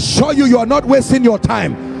 I assure you, you are not wasting your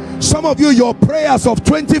time. Some of you, your prayers of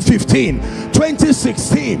 2015,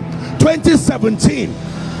 2016, 2017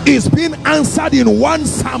 is being answered in one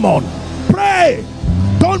sermon. Pray.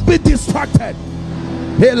 Don't be distracted.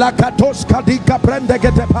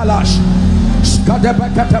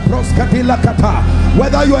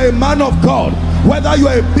 Whether you are a man of God, whether you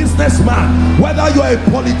are a businessman, whether you are a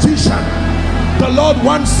politician, the Lord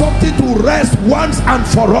wants something to rest once and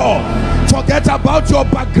for all. Forget about your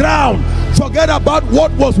background. Forget about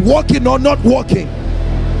what was working or not working.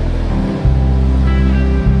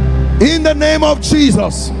 In the name of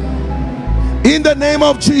Jesus. In the name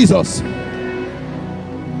of Jesus.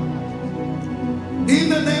 In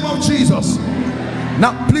the name of Jesus.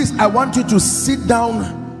 Now please, I want you to sit down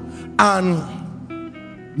and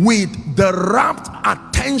with the rapt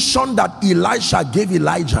attention that Elisha gave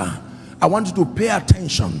Elijah, I want you to pay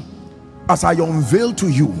attention as I unveil to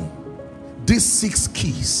you these 6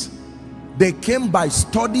 keys. They came by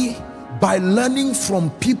study, by learning from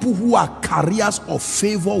people who are carriers of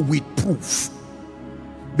favor with proof.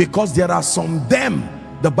 Because there are some them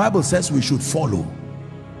the Bible says we should follow.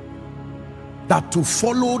 That to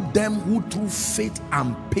follow them who through faith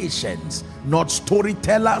and patience, not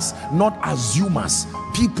storytellers, not assumers,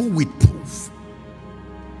 people with proof.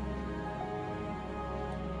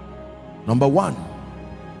 Number 1,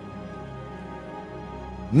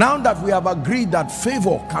 now that we have agreed that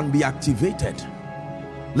favor can be activated,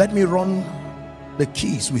 let me run the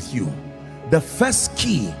keys with you. The first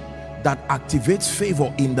key that activates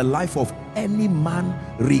favor in the life of any man,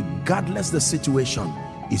 regardless the situation,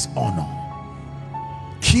 is honor.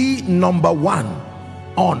 Key number 1,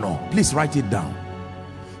 honor. Please write it down.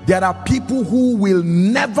 There are people who will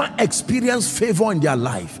never experience favor in their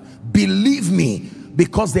life, believe me,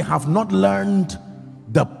 because they have not learned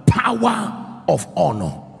the power of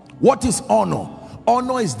honor. What is honor?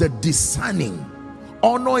 Honor is the discerning,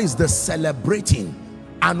 honor is the celebrating,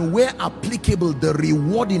 and where applicable, the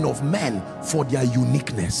rewarding of men for their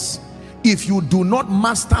uniqueness. If you do not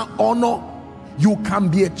master honor, you can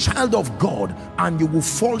be a child of God and you will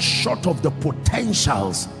fall short of the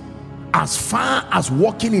potentials as far as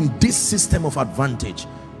walking in this system of advantage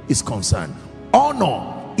is concerned.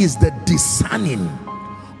 Honor is the discerning,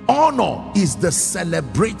 honor is the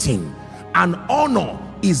celebrating, and honor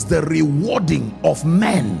is the rewarding of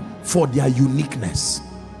men for their uniqueness.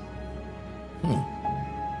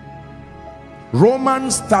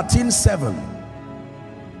 Romans 13:7.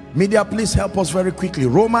 Media, please help us very quickly.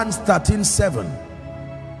 Romans 13:7.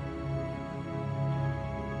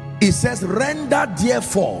 It says, render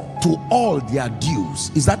therefore to all their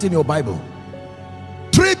dues. Is that in your Bible?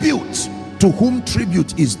 Tribute to whom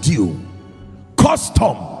tribute is due,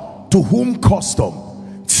 custom to whom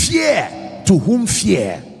custom, fear to whom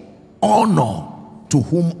fear, honor to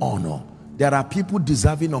whom honor. There are people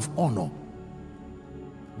deserving of honor.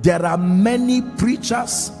 There are many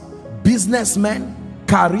preachers, businessmen,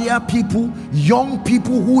 career people, young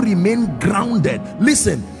people who remain grounded.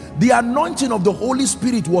 Listen, the anointing of the Holy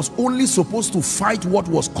Spirit was only supposed to fight what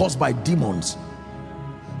was caused by demons.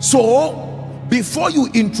 So before you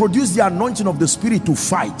introduce the anointing of the Spirit to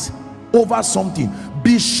fight over something,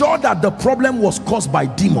 be sure that the problem was caused by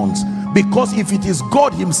demons, because if it is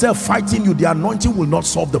God himself fighting you, the anointing will not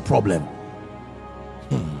solve the problem.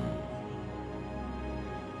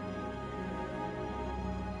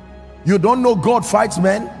 You don't know God fights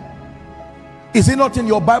men? Is it not in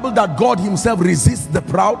your Bible that God himself resists the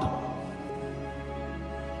proud?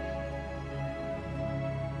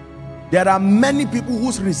 There are many people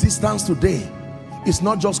whose resistance today is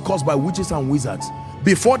not just caused by witches and wizards.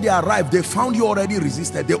 Before they arrived, they found you already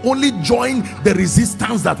resisted. They only joined the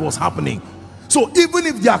resistance that was happening. So even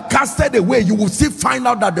if they are casted away, you will still find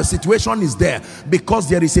out that the situation is there, because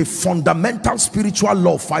there is a fundamental spiritual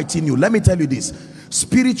law fighting you. Let me tell you this: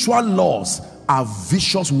 spiritual laws are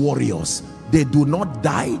vicious warriors. They do not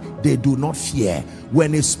die, they do not fear.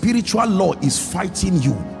 When a spiritual law is fighting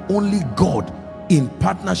you, only God in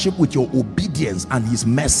partnership with your obedience and his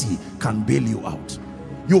mercy can bail you out.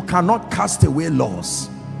 You cannot cast away laws.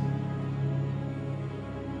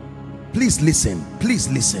 Please listen, please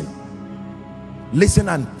listen. Listen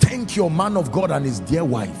and thank your man of God and his dear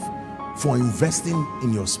wife for investing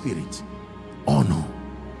in your spirit. Honor.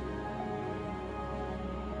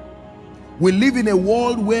 We live in a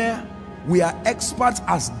world where we are experts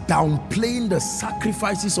as downplaying the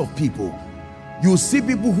sacrifices of people. You see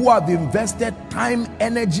people who have invested time,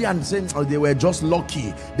 energy, and saying, oh, they were just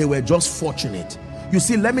lucky, they were just fortunate. You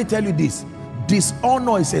see, let me tell you this.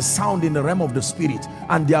 Dishonor is a sound in the realm of the spirit,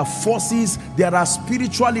 and there are forces, there are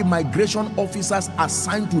spiritual immigration officers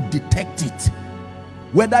assigned to detect it,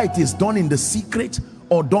 whether it is done in the secret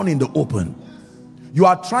or done in the open. You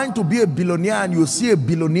are trying to be a billionaire and you see a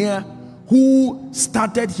billionaire who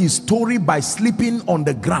started his story by sleeping on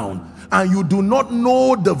the ground, and you do not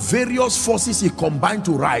know the various forces he combined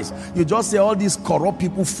to rise. You just say all these corrupt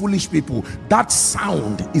people, foolish people. That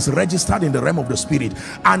sound is registered in the realm of the spirit,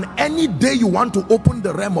 and any day you want to open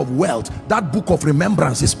the realm of wealth, that book of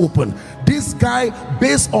remembrance is open. This guy,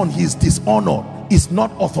 based on his dishonor, is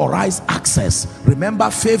not authorized access. Remember,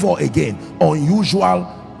 favor again, unusual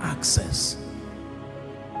access.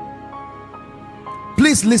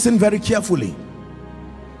 Please listen very carefully.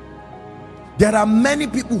 There are many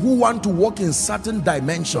people who want to walk in certain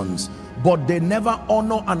dimensions, but they never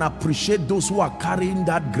honor and appreciate those who are carrying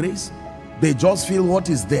that grace. They just feel what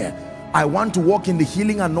is there. I want to walk in the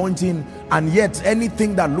healing anointing, and yet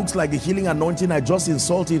anything that looks like the healing anointing, I just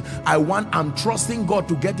insult it. I'm trusting God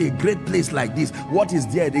to get a great place like this. What is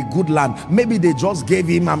there? A good land. Maybe they just gave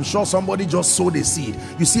him. I'm sure somebody just sowed a seed.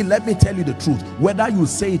 You see, let me tell you the truth. Whether you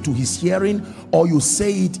say it to his hearing or you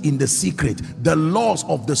say it in the secret, the laws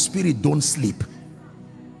of the spirit don't sleep.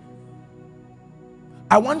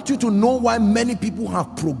 I want you to know why many people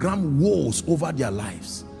have programmed woes over their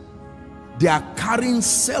lives. They are carrying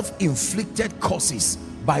self-inflicted curses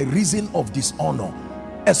by reason of dishonor.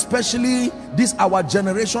 Especially this our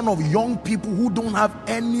generation of young people who don't have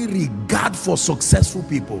any regard for successful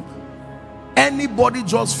people. Anybody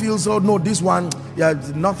just feels, oh no, this one, yeah,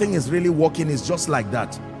 nothing is really working, it's just like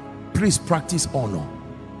that. Please practice honor.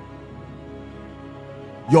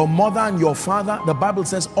 Your mother and your father, the Bible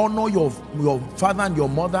says, honor your father and your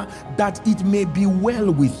mother, that it may be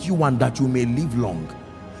well with you and that you may live long.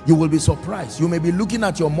 You will be surprised. You may be looking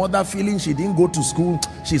at your mother feeling she didn't go to school,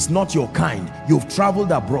 she's not your kind, you've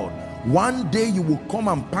traveled abroad. One day you will come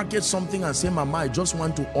and package something and say, Mama, I just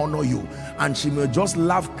want to honor you. And she may just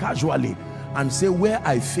laugh casually and say, where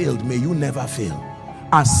I failed, may you never fail.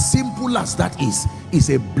 As simple as that is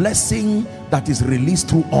a blessing that is released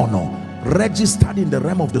through honor, registered in the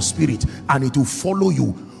realm of the spirit, and it will follow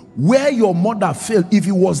you. Where your mother failed, if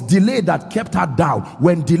it was delay that kept her down,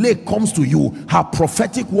 when delay comes to you, her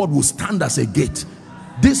prophetic word will stand as a gate.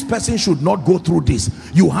 This person should not go through this.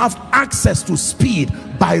 You have access to speed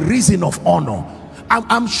by reason of honor.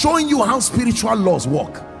 I'm showing you how spiritual laws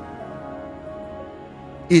work.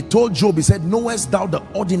 He told Job, he said, knowest thou the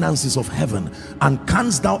ordinances of heaven, and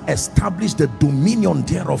canst thou establish the dominion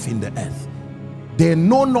thereof in the earth? They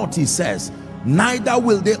know not, he says, neither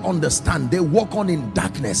will they understand. They walk on in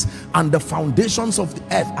darkness, and the foundations of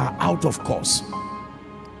the earth are out of course.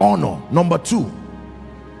 Honor. Number two,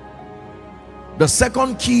 the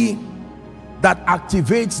second key that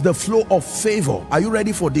activates the flow of favor. Are you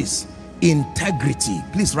ready for this? Integrity.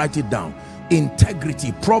 Please write it down.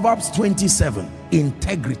 Integrity. Proverbs 27.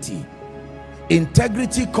 Integrity.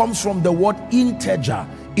 Integrity comes from the word integer.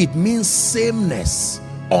 It means sameness,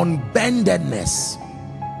 unbendedness.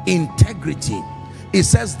 Integrity. It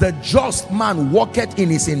says the just man walketh in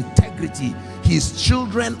his integrity, his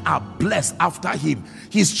children are blessed after him.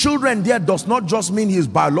 His children there does not just mean his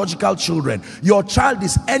biological children. Your child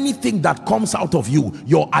is anything that comes out of you,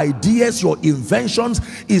 your ideas, your inventions.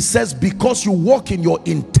 It says because you walk in your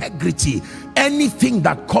integrity, anything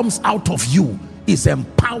that comes out of you is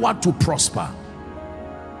empowered to prosper.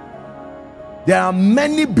 There are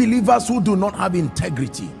many believers who do not have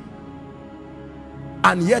integrity,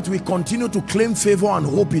 and yet we continue to claim favor and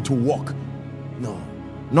hope it will work. No.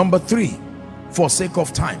 Number three, for sake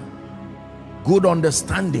of time, good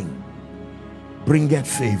understanding bringeth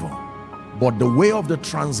favor, but the way of the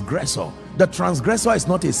transgressor is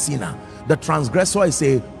not a sinner. The transgressor is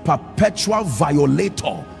a perpetual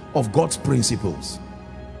violator of God's principles.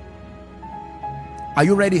 Are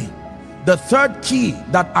you ready? The third key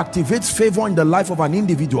that activates favor in the life of an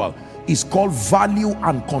individual is called value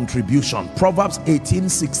and contribution. Proverbs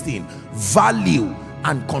 18:16. Value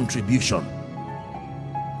and contribution.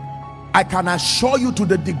 I can assure you, to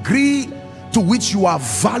the degree to which you are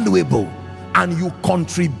valuable and you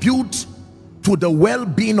contribute to the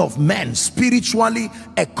well-being of men spiritually,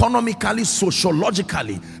 economically,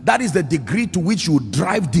 sociologically, that is the degree to which you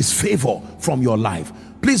drive disfavor from your life.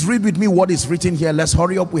 Please read with me what is written here. Let's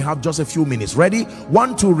hurry up, we have just a few minutes. Ready?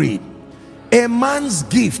 1, 2, read. A man's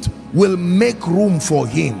gift will make room for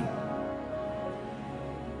him.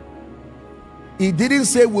 He didn't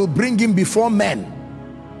say will bring him before men.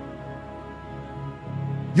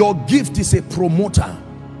 Your gift is a promoter.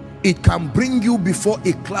 It can bring you before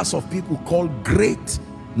a class of people called great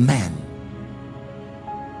men.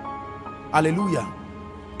 Hallelujah.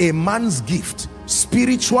 A man's gift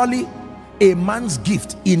spiritually, a man's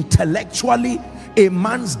gift intellectually, a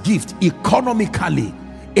man's gift economically,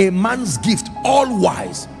 a man's gift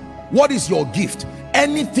all-wise. What is your gift?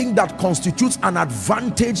 Anything that constitutes an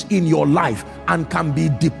advantage in your life and can be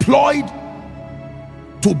deployed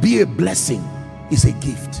to be a blessing is a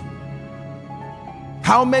gift.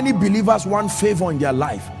 How many believers want favor in their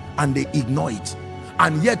life and they ignore it?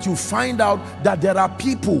 And yet you find out that there are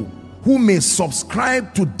people who may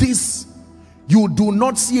subscribe to this. You do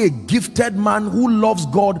not see a gifted man who loves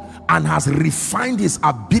God and has refined his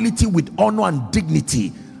ability with honor and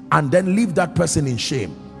dignity and then leave that person in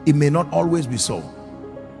shame. It may not always be so.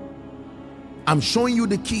 I'm showing you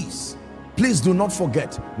the keys. Please do not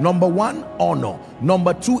forget. Number 1, honor.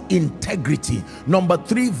 Number 2, integrity. Number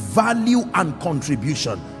 3, value and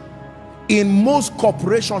contribution. In most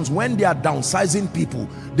corporations, when they are downsizing people,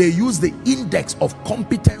 they use the index of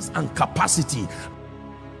competence and capacity,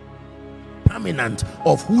 determinant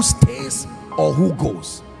of who stays or who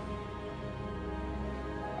goes.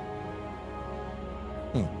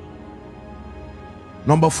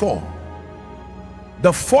 Number 4, the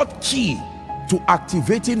 4th key to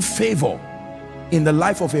activating favor in the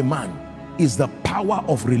life of a man is the power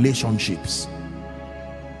of relationships.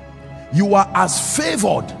 You are as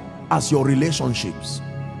favored as your relationships.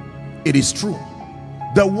 It is true.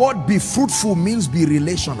 The word be fruitful means be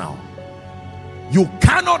relational. You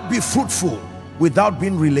cannot be fruitful without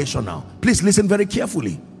being relational. Please listen very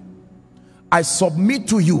carefully. I submit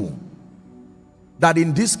to you that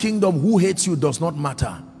in this kingdom, who hates you does not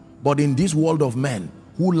matter, but in this world of men,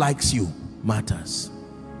 who likes you matters.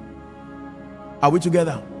 Are we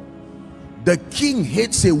together? The king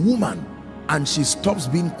hates a woman and she stops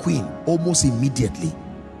being queen almost immediately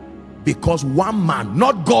because one man,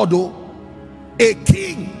 not God, a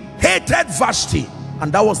king hated Vashti,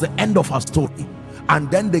 and that was the end of her story. And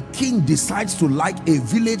then the king decides to like a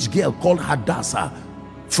village girl called Hadassah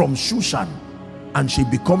from Shushan, and she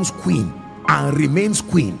becomes queen and remains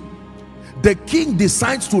queen. The king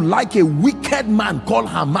decides to like a wicked man called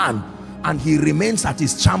Haman, and he remains at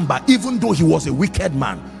his chamber even though he was a wicked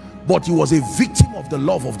man, but he was a victim of the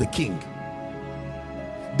love of the king.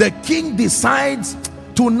 The king decides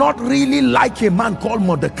to not really like a man called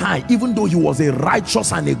Mordecai even though he was a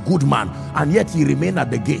righteous and a good man, and yet he remained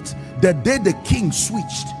at the gate. The day the king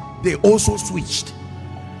switched, they also switched.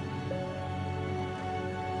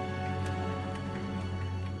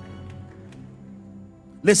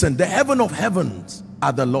 Listen, the heaven of heavens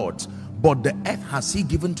are the Lord's, but the earth has he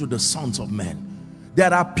given to the sons of men.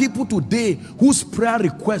 There are people today whose prayer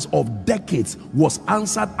request of decades was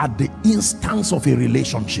answered at the instance of a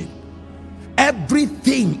relationship.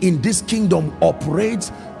 Everything in this kingdom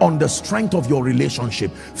operates on the strength of your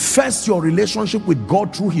relationship. First, your relationship with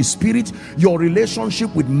God through his spirit, your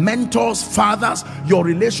relationship with mentors, fathers, your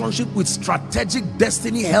relationship with strategic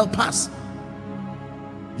destiny helpers.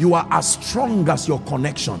 You are as strong as your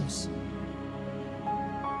connections.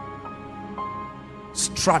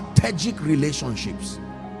 Strategic relationships.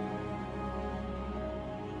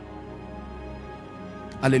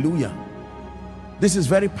 Hallelujah. This is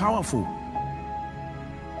very powerful.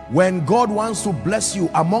 When God wants to bless you,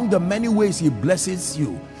 among the many ways he blesses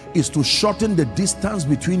you is to shorten the distance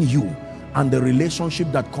between you and the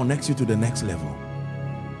relationship that connects you to the next level.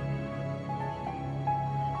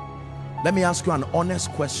 Let me ask you an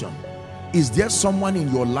honest question. Is there someone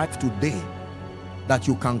in your life today that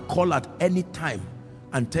you can call at any time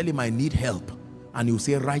and tell him I need help, and you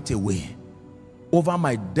say right away, over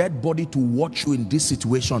my dead body to watch you in this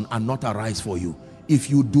situation and not arise for you? If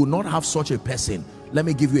you do not have such a person, let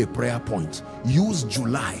me give you a prayer point. Use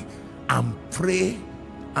July and pray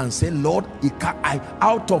and say, Lord,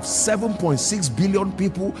 out of 7.6 billion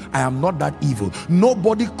people, I am not that evil.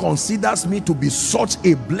 Nobody considers me to be such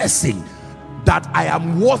a blessing that I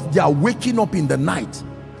am worth their waking up in the night.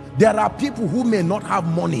 There are people who may not have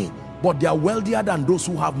money, but they are wealthier than those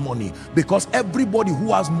who have money, because everybody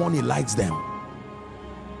who has money likes them.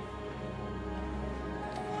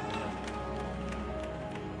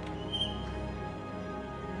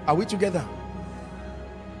 Are we together?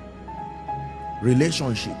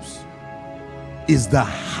 Relationships is the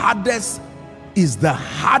hardest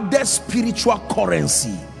spiritual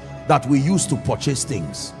currency that we use to purchase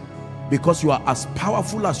things, because you are as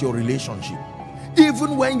powerful as your relationship.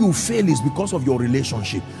 Even when you fail, is because of your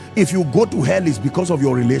relationship. If you go to hell, is because of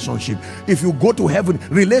your relationship. If you go to heaven,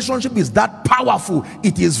 relationship is that powerful.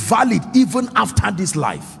 It is valid even after this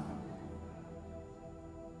life.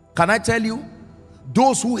 Can I tell you,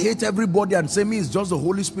 those who hate everybody and say, me, it's just the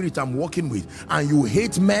Holy Spirit I'm working with, and you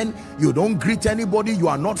hate men, you don't greet anybody, you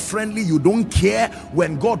are not friendly, you don't care.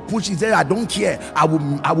 When God pushes there, I don't care, I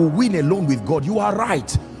will win alone with God. You are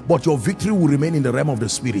right, but your victory will remain in the realm of the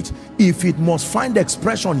Spirit. If it must find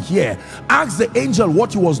expression here, ask the angel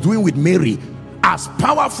what he was doing with Mary. As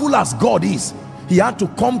powerful as God is, he had to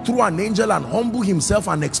come through an angel and humble himself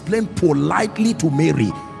and explain politely to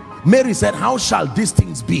Mary. Mary said, how shall these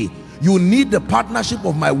things be? You need the partnership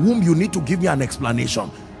of my womb, you need to give me an explanation.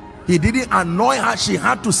 He didn't annoy her, she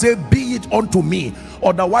had to say, be it unto me.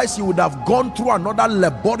 Otherwise he would have gone through another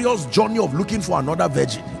laborious journey of looking for another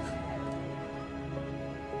virgin.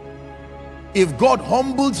 If God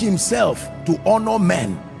humbled himself to honor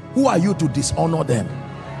men, who are you to dishonor them?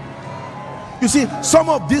 You see, some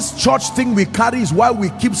of this church thing we carry is why we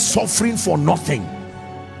keep suffering for nothing.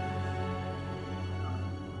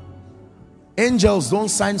 Angels don't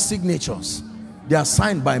sign signatures, they are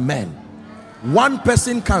signed by men. One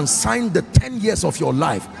person can sign the 10 years of your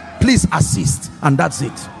life. Please assist, and that's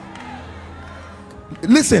it.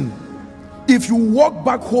 Listen, if you walk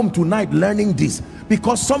back home tonight learning this,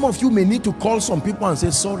 because some of you may need to call some people and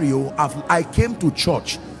say, sorry, I came to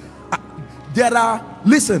church.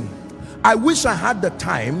 Listen, I wish I had the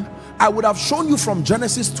time. I would have shown you from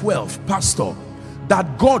Genesis 12, Pastor,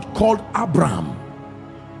 that God called Abraham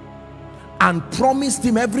and promised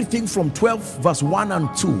him everything from 12 verse 1 and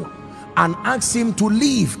 2, and asked him to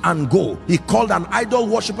leave and go. He called an idol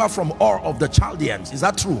worshiper from Ur of the Chaldeans. Is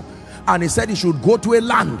that true? And he said he should go to a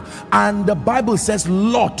land, and the Bible says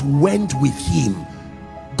Lot went with him.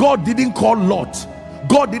 God didn't call Lot.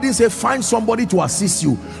 God didn't say find somebody to assist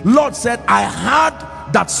you. Lot said, I heard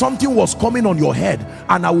that something was coming on your head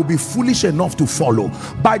and I will be foolish enough to follow.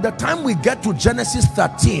 By the time we get to Genesis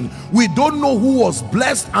 13, we don't know who was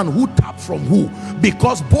blessed and who tapped from who,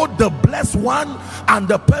 because both the blessed one and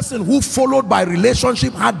the person who followed by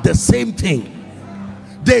relationship had the same thing.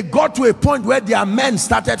 They got to a point where their men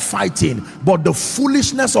started fighting, but the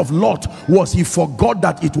foolishness of Lot was he forgot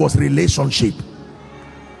that it was relationship.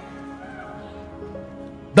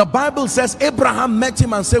 The Bible says Abraham met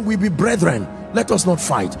him and said, we be brethren, let us not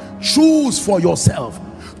fight. Choose for yourself,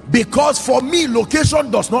 because for me location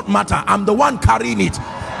does not matter. I'm the one carrying it,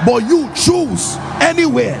 but you choose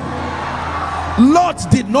anywhere. Lot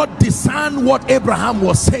did not discern what Abraham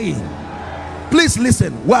was saying. Please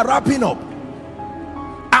listen, we're wrapping up.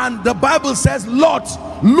 And the Bible says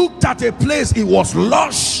Lot looked at a place, it was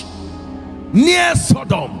lush near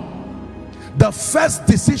Sodom. The first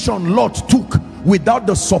decision Lot took without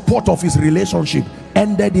the support of his relationship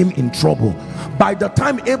ended him in trouble. By the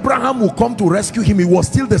time Abraham will come to rescue him, it was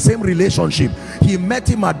still the same relationship. He met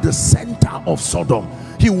him at the center of Sodom.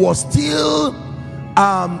 He was still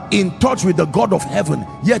in touch with the God of heaven,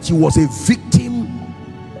 yet he was a victim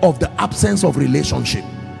of the absence of relationship.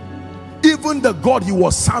 Even the God he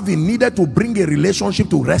was serving needed to bring a relationship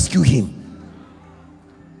to rescue him.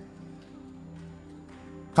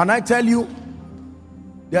 Can I tell you,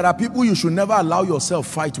 there are people you should never allow yourself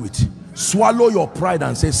fight with. Swallow your pride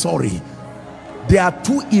and say sorry. They are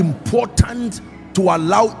too important to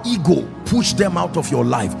allow ego push them out of your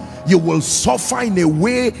life. You will suffer in a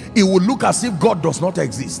way it will look as if God does not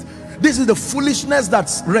exist. This is the foolishness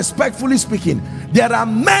that's, respectfully speaking, there are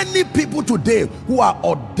many people today who are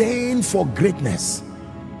ordained for greatness,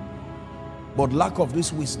 but lack of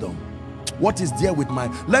this wisdom. What is there with my,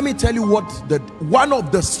 let me tell you what one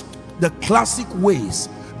of the classic ways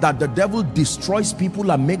that the devil destroys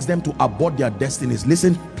people and makes them to abort their destinies.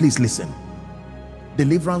 Listen, please listen.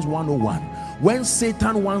 Deliverance 101. When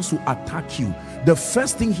Satan wants to attack you, the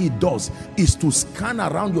first thing he does is to scan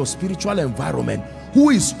around your spiritual environment. Who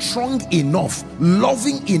is strong enough,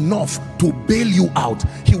 loving enough to bail you out?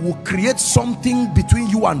 He will create something between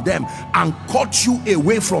you and them and cut you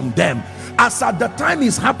away from them. As at the time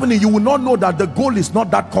is happening, you will not know that the goal is not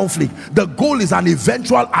that conflict. The goal is an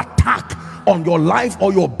eventual attack on your life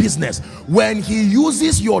or your business. When he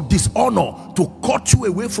uses your dishonor to cut you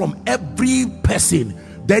away from every person,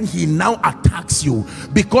 then he now attacks you,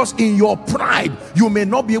 because in your pride you may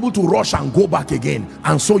not be able to rush and go back again,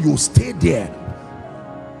 and so you stay there.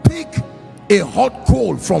 Pick a hot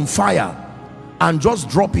coal from fire and just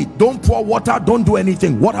drop it. Don't pour water, don't do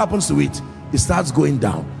anything. What happens to it? It starts going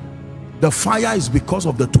down. The fire is because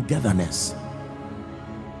of the togetherness.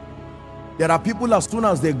 There are people, as soon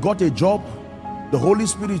as they got a job, the Holy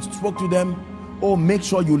Spirit spoke to them, oh, make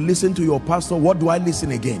sure you listen to your pastor. What do I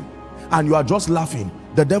listen again? And you are just laughing.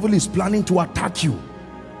 The devil is planning to attack you,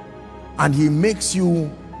 and he makes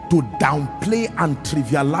you to downplay and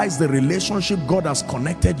trivialize the relationship God has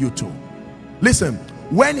connected you to. Listen,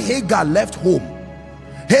 when Hagar left home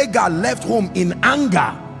in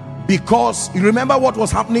anger, because you remember what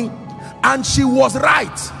was happening, and she was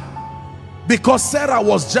right, because Sarah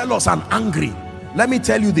was jealous and angry. Let me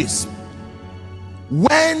tell you this: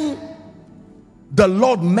 when the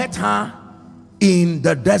Lord met her in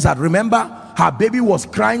the desert, remember, her baby was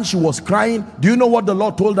crying, she was crying. Do you know what the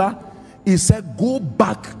Lord told her? He said, go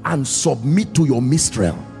back and submit to your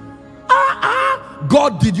mistress.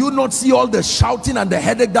 God, did you not see all the shouting and the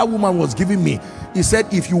headache that woman was giving me? He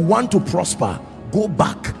said, if you want to prosper, go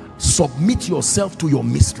back, submit yourself to your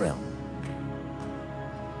mistress.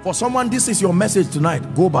 For someone, this is your message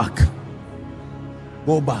tonight. Go back.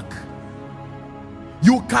 Go back.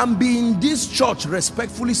 You can be in this church,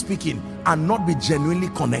 respectfully speaking, and not be genuinely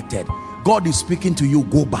connected. God is speaking to you.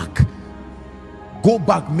 Go back. Go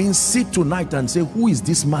back means sit tonight and say, who is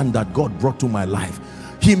this man that God brought to my life?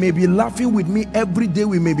 He may be laughing with me every day.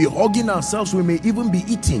 We may be hugging ourselves. We may even be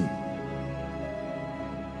eating.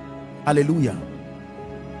 Hallelujah.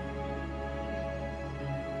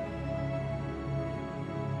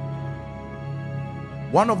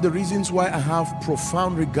 One of the reasons why I have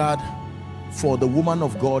profound regard for the woman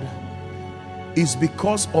of God is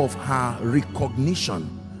because of her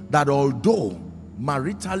recognition that although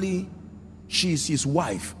maritally she is his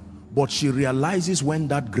wife, but she realizes when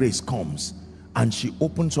that grace comes and she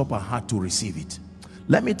opens up her heart to receive it.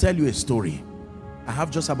 Let me tell you a story. I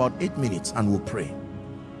have just about 8 minutes and we'll pray.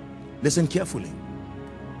 Listen carefully.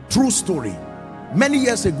 True story. Many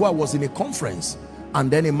years ago I was in a conference,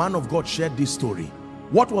 and then a man of God shared this story.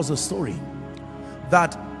 What was the story?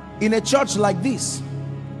 That in a church like this,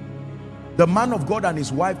 the man of God and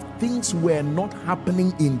his wife, things were not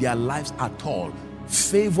happening in their lives at all.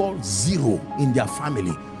 Favor zero in their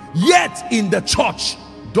family. Yet in the church,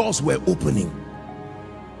 doors were opening.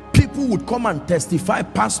 People would come and testify,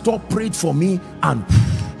 pastor prayed for me, and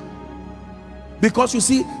because you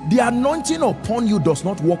see, the anointing upon you does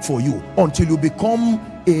not work for you until you become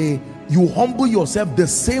you humble yourself the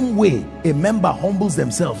same way a member humbles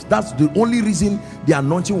themselves. That's the only reason the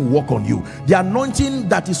anointing will work on you. The anointing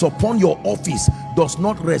that is upon your office does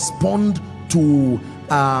not respond to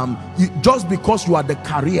just because you are the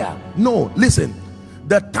carrier. No, listen,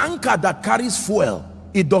 the tanker that carries fuel,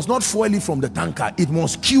 it does not fuel it from the tanker. It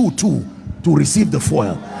must queue too to receive the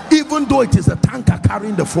fuel, even though it is the tanker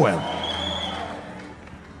carrying the fuel.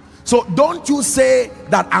 So don't you say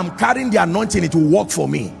that I'm carrying the anointing, it will work for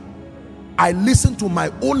me. I listen to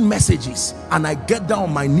my own messages and I get down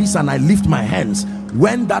on my knees and I lift my hands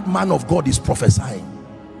when that man of God is prophesying.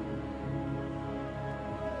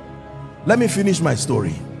 Let me finish my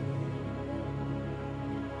story.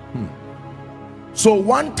 So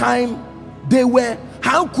one time they were,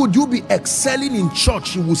 how could you be excelling in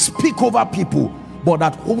church? You would speak over people, but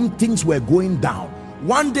at home things were going down.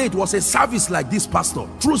 One day it was a service like this, pastor,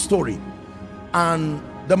 true story, and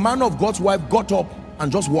the man of God's wife got up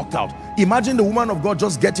and just walked out. Imagine the woman of God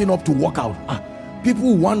just getting up to walk out.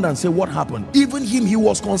 People wonder and say, what happened? Even him, he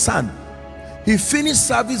was concerned. He finished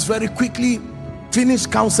service very quickly,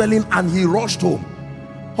 finished counseling, and he rushed home.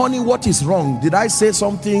 Honey, what is wrong? Did I say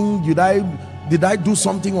something? Did I do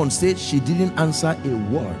something on stage? She didn't answer a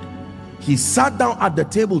word. He sat down at the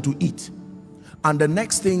table to eat, and the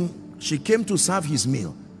next thing, she came to serve his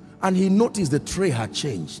meal, and he noticed the tray had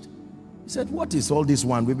changed. He said, what is all this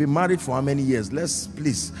one? We've been married for how many years? Let's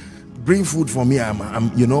please bring food for me.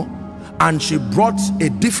 You know. And she brought a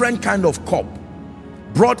different kind of cup,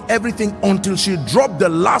 brought everything until she dropped the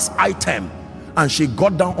last item, and she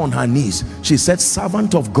got down on her knees. She said,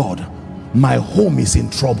 servant of God, my home is in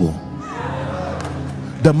trouble.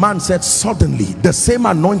 The man said, suddenly the same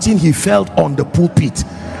anointing he felt on the pulpit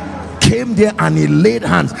came there, and he laid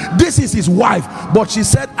hands. This is his wife, but she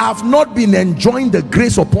said, I've not been enjoying the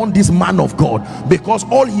grace upon this man of God because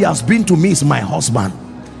all he has been to me is my husband.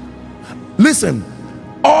 Listen,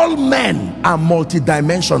 all men are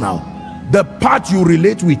multidimensional. The part you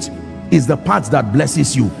relate with is the part that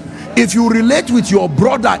blesses you. If you relate with your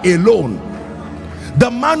brother alone, the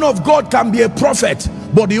man of God can be a prophet,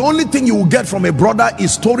 but the only thing you will get from a brother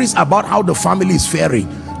is stories about how the family is faring.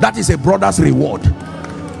 That is a brother's reward.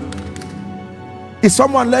 Is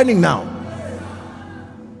someone learning now?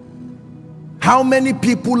 How many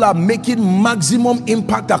people are making maximum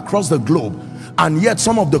impact across the globe, and yet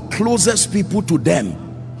some of the closest people to them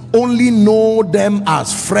only know them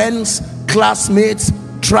as friends, classmates,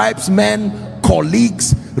 tribesmen,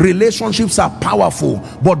 colleagues. Relationships are powerful,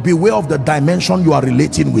 but beware of the dimension you are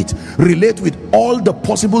relating with. Relate with all the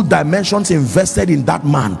possible dimensions invested in that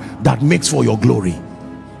man that makes for your glory.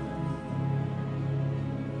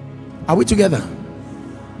 Are we together?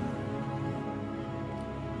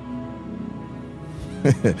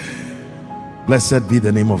 Blessed be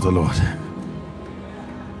the name of the Lord.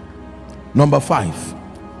 Number 5.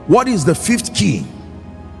 What is the 5th key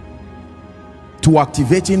to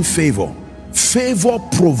activating favor? Favor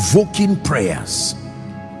provoking prayers.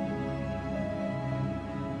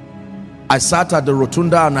 I sat at the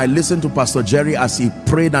rotunda and I listened to Pastor Jerry as he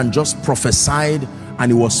prayed and just prophesied,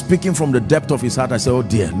 and he was speaking from the depth of his heart. I said, oh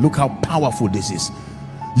dear, look how powerful this is.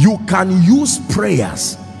 You can use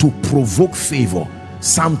prayers to provoke favor.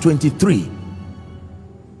 Psalm 23.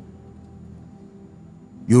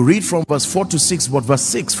 You read from verse 4 to 6, but verse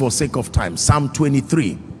 6 for sake of time. Psalm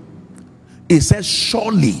 23. It says,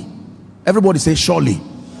 surely. Everybody say surely.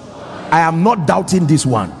 I am not doubting this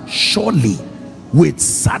one. Surely, with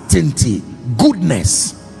certainty,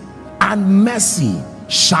 goodness and mercy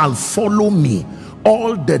shall follow me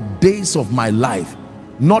all the days of my life.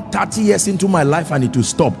 Not 30 years into my life and it will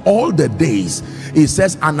stop. All the days. It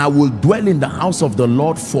says, and I will dwell in the house of the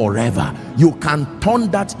Lord forever. You can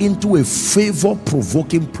turn that into a favor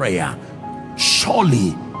provoking prayer.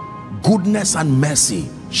 Surely goodness and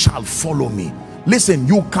mercy shall follow me. Listen,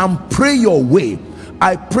 you can pray your way.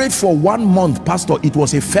 I prayed for 1 month, Pastor. It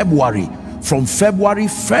was a February. From February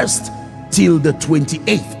 1st till the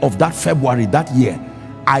 28th of that February that year,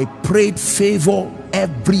 I prayed favor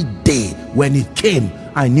every day. When it came,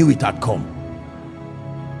 I knew it had come.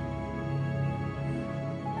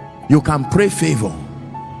 You can pray favor.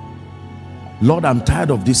 Lord, I'm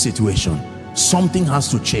tired of this situation. Something has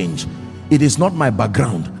to change. It is not my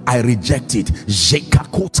background. I reject it.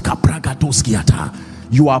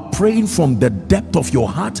 You are praying from the depth of your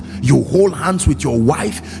heart. You hold hands with your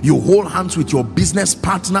wife. You hold hands with your business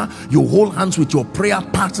partner. You hold hands with your prayer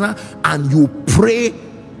partner, and you pray.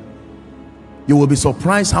 You will be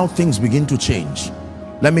surprised how things begin to change.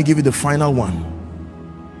 Let me give you the final one.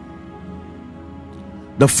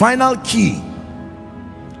 The final key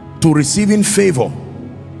to receiving favor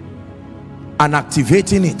and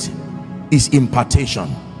activating it is impartation.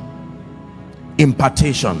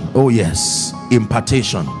 Impartation. Oh yes,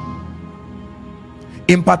 impartation.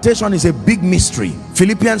 Impartation is a big mystery.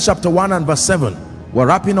 Philippians chapter 1 and verse 7. We're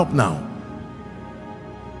wrapping up now.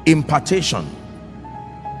 Impartation.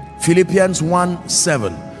 Philippians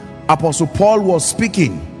 1:7. Apostle Paul was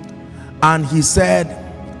speaking and he said,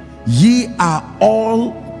 ye are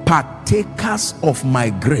all partakers of my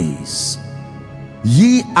grace.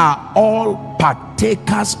 Ye are all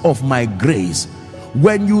partakers of my grace.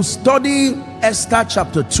 When you study Esther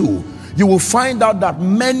chapter 2, you will find out that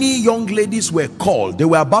many young ladies were called. They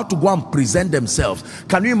were about to go and present themselves.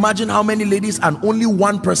 Can you imagine how many ladies, and only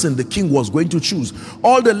one person the king was going to choose?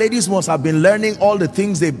 All the ladies must have been learning all the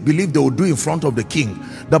things they believed they would do in front of the king.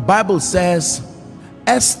 The Bible says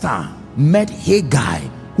Esther met Haggai,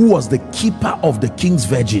 who was the keeper of the king's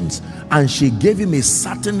virgins, and she gave him a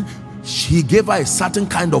certain, he gave her a certain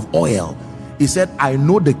kind of oil. He said, I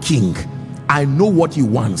know the king, I know what he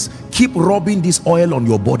wants. Keep rubbing this oil on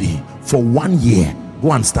your body for 1 year.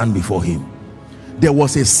 Go and stand before him. There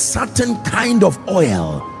was a certain kind of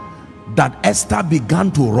oil that Esther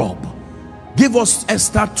began to rub. Give us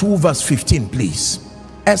Esther 2 verse 15, please.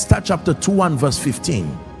 Esther chapter 2 and verse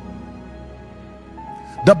 15.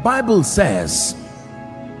 The Bible says,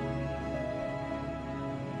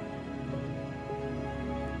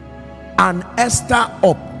 and Esther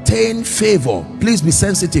obtained favor. Please be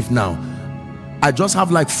sensitive now. I just have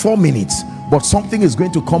like 4 minutes, but something is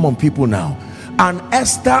going to come on people now. And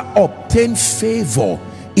Esther obtained favor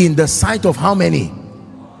in the sight of how many?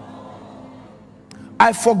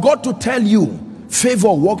 I forgot to tell you,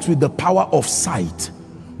 favor works with the power of sight.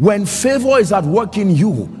 When favor is at work in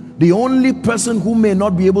you, the only person who may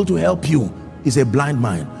not be able to help you is a blind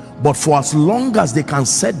man. But for as long as they can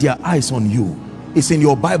set their eyes on you, it's in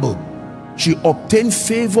your Bible. She obtained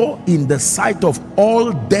favor in the sight of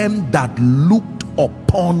all them that looked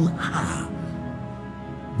upon her.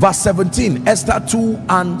 Verse 17, Esther 2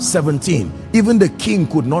 and 17. Even the king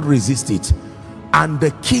could not resist it. And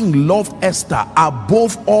the king loved Esther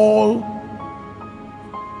above all.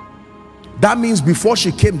 That means before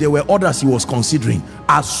she came, there were others he was considering.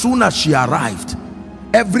 As soon as she arrived,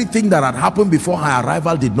 Everything that had happened before her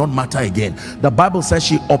arrival did not matter again. The Bible says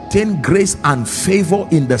she obtained grace and favor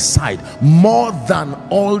in the sight more than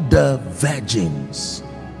all the virgins.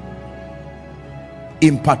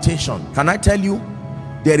 Impartation. Can I tell you,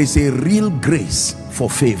 there is a real grace for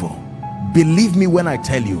favor. Believe me when I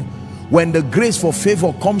tell you, when the grace for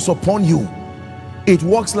favor comes upon you, it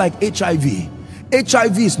works like HIV.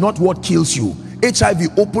 HIV is not what kills you.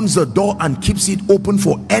 HIV opens the door and keeps it open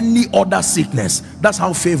for any other sickness. That's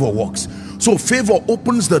how favor works. So favor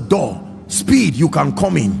opens the door. Speed, you can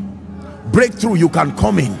come in. Breakthrough, you can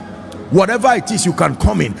come in. Whatever it is, you can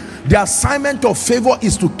come in. The assignment of favor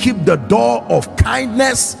is to keep the door of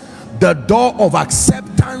kindness, the door of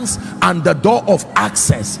acceptance, and the door of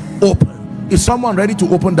access open. Is someone ready to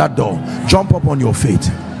open that door? Jump up on your feet.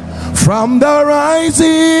 From the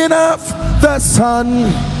rising of the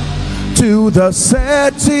sun to the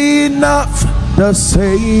setting of the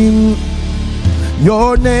same,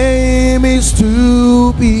 your name is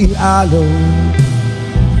to be hallowed,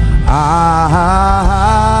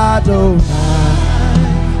 Adonai.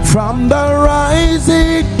 From the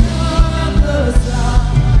rising of the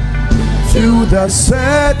sun to the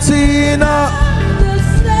setting of the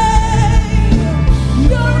same,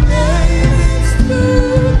 your name is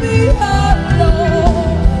to be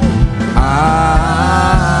hallowed, Adonai.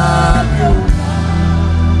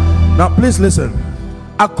 Now please listen.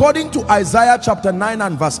 According to Isaiah chapter 9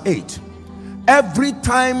 and verse 8, every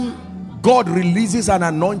time God releases an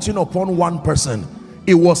anointing upon one person,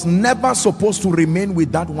 it was never supposed to remain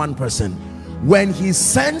with that one person. When he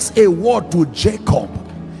sends a word to Jacob,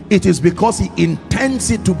 it is because he intends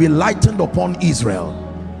it to be lightened upon Israel.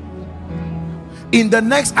 In the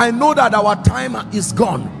next, I know that our time is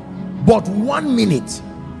gone, but 1 minute,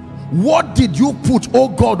 what did you put, oh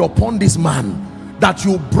God, upon this man, that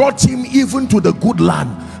you brought him even to the good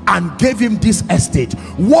land and gave him this estate?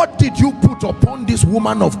 What did you put upon this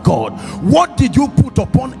woman of God? What did you put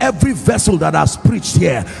upon every vessel that has preached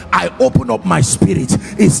here? I open up my spirit.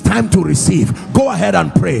 It's time to receive. Go ahead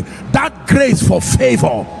and pray that grace for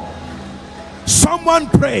favor. Someone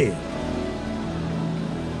pray.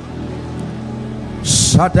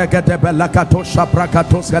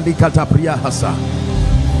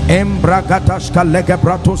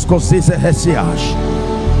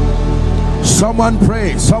 Someone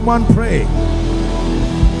pray, someone pray.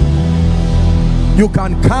 You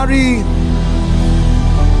can carry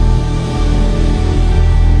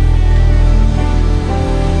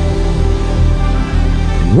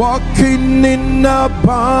walking in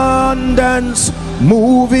abundance,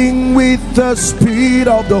 moving with the speed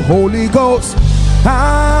of the Holy Ghost.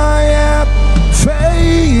 I am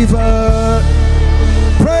favored.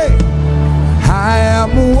 Pray. I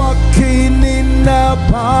am walking in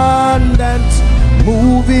abundance,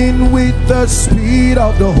 moving with the speed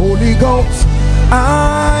of the Holy Ghost.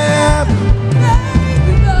 I am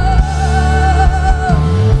favored.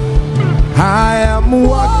 I am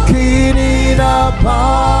walking in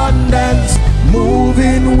abundance,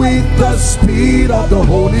 moving with the speed of the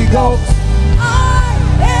Holy Ghost. I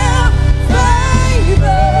am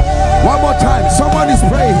favored. One more time, someone is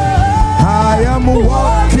praying. I am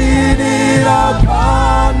walking in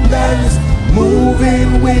abundance,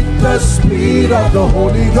 moving with the speed of the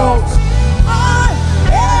Holy Ghost. I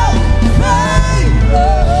am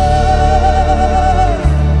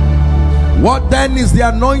favored. What then is the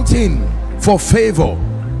anointing for favor?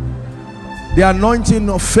 The anointing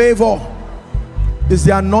of favor is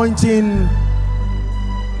the anointing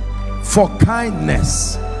for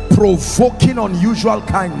kindness, provoking unusual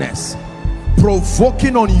kindness,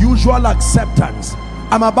 provoking unusual acceptance.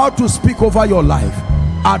 I'm about to speak over your life.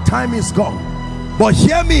 Our time is gone, but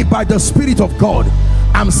hear me by the Spirit of God.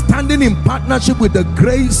 I'm standing in partnership with the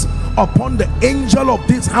grace upon the angel of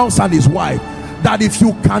this house and his wife, that if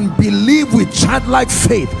you can believe with childlike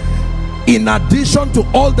faith, in addition to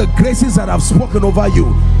all the graces that I've spoken over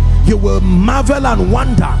you, you will marvel and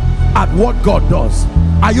wonder at what God does.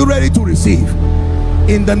 Are you ready to receive?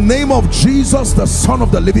 In the name of Jesus, the Son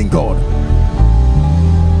of the living God.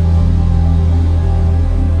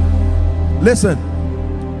 Listen,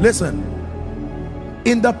 listen.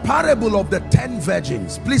 In the parable of the 10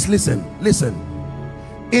 virgins, please listen, listen.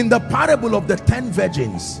 In the parable of the 10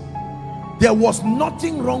 virgins, there was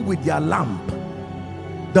nothing wrong with their lamp.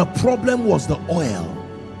 The problem was the oil.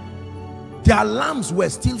 Their lamps were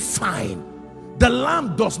still fine. The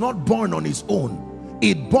lamp does not burn on its own.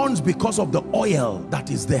 It burns because of the oil that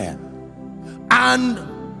is there. And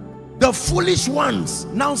the foolish ones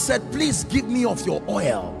now said, please give me of your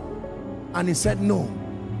oil. And he said, no,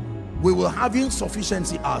 we will have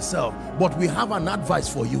insufficiency ourselves, but we have an advice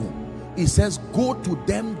for you. It says, go to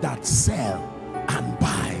them that sell and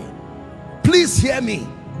buy. Please hear me.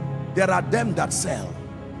 There are them that sell.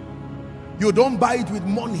 You don't buy it with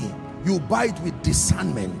money. You buy it with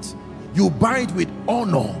discernment. You buy it with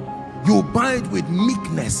honor. You buy it with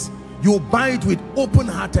meekness. You buy it with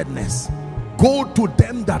open-heartedness. Go to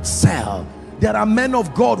them that sell. There are men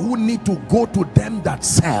of God who need to go to them that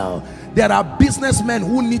sell. There are businessmen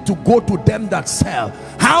who need to go to them that sell.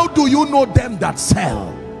 How do you know them that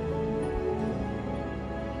sell?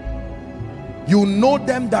 You know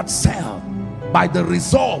them that sell by the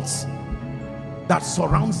results that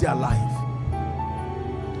surrounds their life.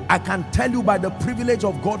 I can tell you by the privilege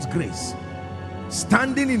of God's grace,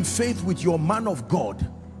 standing in faith with your man of God,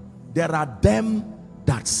 there are them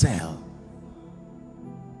that sell.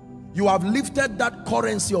 You have lifted that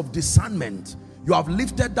currency of discernment. You have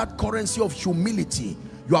lifted that currency of humility.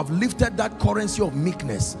 You have lifted that currency of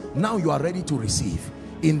meekness. Now you are ready to receive.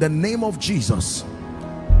 In the name of Jesus,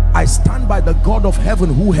 I stand by the God of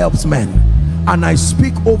heaven who helps men, and I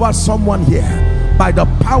speak over someone here by the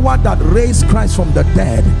power that raised Christ from the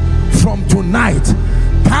dead. From tonight,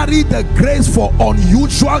 carry the grace for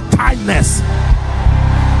unusual kindness.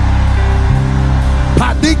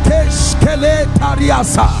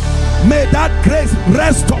 May that grace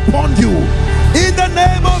rest upon you in the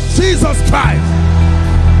name of Jesus Christ.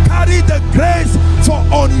 Carry the grace for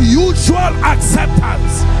unusual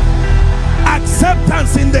acceptance.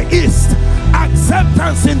 Acceptance in the east,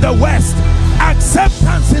 acceptance in the west,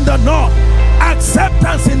 acceptance in the north,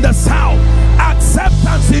 acceptance in the south,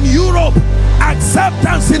 acceptance in Europe,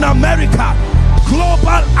 acceptance in America,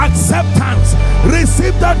 global acceptance.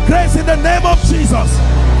 Receive that grace in the name of Jesus.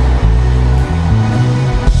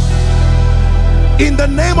 In the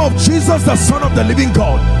name of Jesus, the Son of the living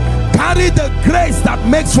God, carry the grace that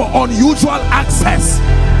makes for unusual access.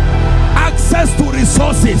 Access to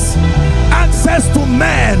resources, access to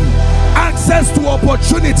men, access to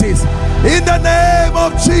opportunities. In the name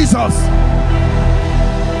of Jesus.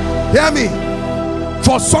 Hear me.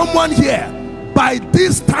 For someone here, by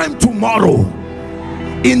this time tomorrow,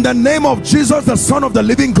 in the name of Jesus, the Son of the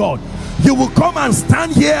living God, you will come and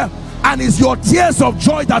stand here, and it's your tears of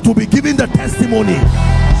joy that will be giving the testimony.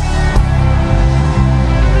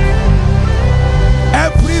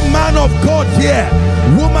 Every man of God here,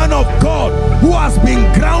 woman of God who has been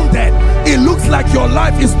grounded, it looks like your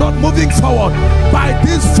life is not moving forward. By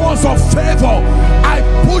this force of favor, I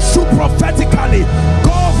push you prophetically.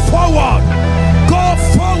 Go forward. Go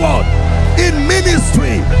forward in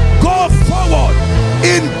ministry. Go forward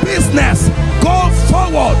in business. Go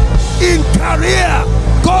forward in career.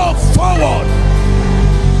 Go forward.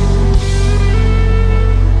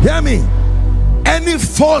 Hear me. Any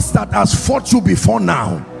force that has fought you before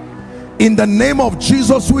now, in the name of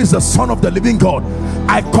Jesus, who is the Son of the living God,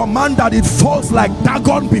 I command that it falls like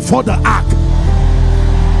Dagon before the ark.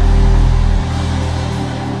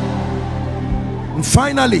 And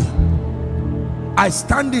finally, I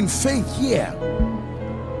stand in faith here,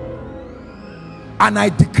 and I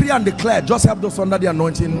decree and declare, just help those under the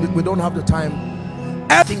anointing, we don't have the time.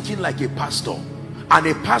 Thinking like a pastor, and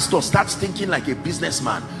a pastor starts thinking like a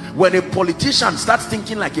businessman. When a politician starts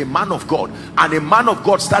thinking like a man of God, and a man of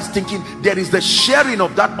God starts thinking, there is the sharing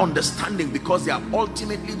of that understanding, because they are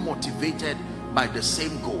ultimately motivated by the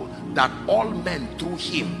same goal, that all men through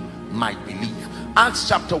him might believe. Acts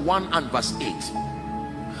chapter 1 and verse 8.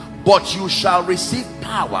 But you shall receive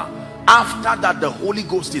power after that the Holy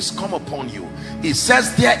Ghost is come upon you. It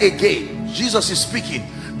says there again, Jesus is speaking,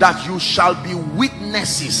 that you shall be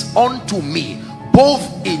witnesses unto me,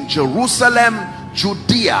 both in Jerusalem,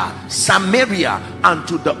 Judea, Samaria, and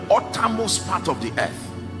to the uttermost part of the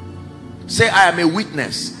earth. Say, I am a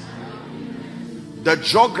witness. The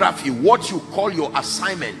geography, what you call your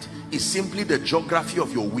assignment, is simply the geography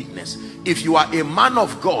of your witness. If you are a man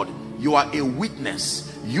of God, you are a witness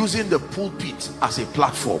using the pulpit as a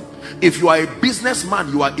platform. If you are a businessman,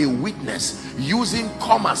 you are a witness using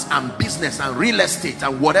commerce and business and real estate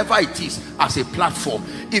and whatever it is as a platform.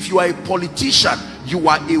 If you are a politician, you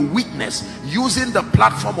are a witness using the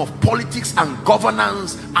platform of politics and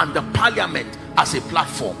governance and the parliament as a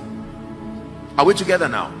platform. Are we together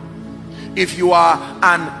now? If you are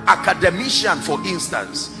an academician, for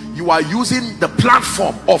instance, you are using the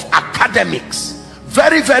platform of academics.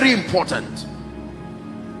 Very, very important.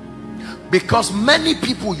 Because many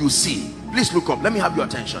people you see, please look up, let me have your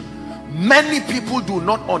attention. Many people do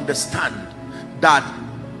not understand that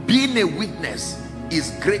being a witness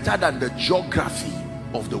is greater than the geography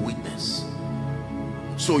of the witness.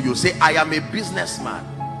 So you say, I am a businessman.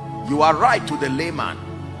 You are right to the layman.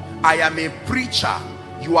 I am a preacher.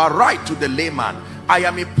 You are right to the layman. I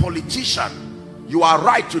am a politician. You are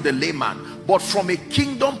right to the layman. But from a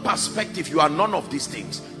kingdom perspective, you are none of these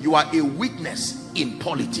things. You are a witness in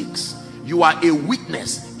politics. You are a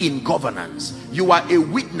witness in governance. You are a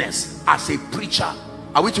witness as a preacher.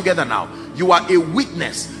 Are we together now? You are a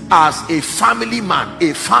witness as a family man,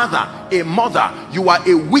 a father, a mother. You are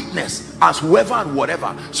a witness as whoever and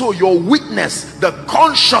whatever. So your witness, the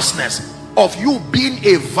consciousness of you being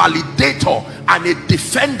a validator and a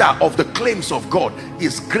defender of the claims of God,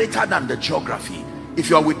 is greater than the geography. If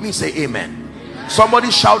you are with me, say amen. Somebody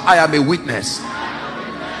shout, I am a witness.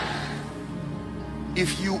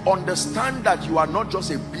 If you understand that you are not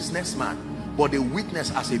just a businessman, but a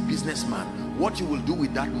witness as a businessman, what you will do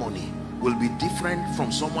with that money will be different from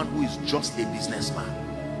someone who is just a businessman.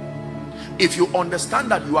 If you understand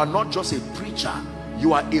that you are not just a preacher,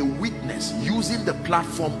 you are a witness using the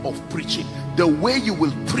platform of preaching, the way you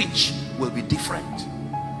will preach will be different.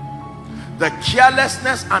 The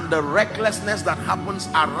carelessness and the recklessness that happens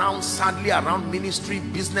around, sadly, around ministry,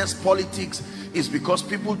 business, politics, is because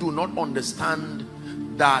people do not understand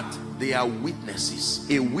that they are witnesses.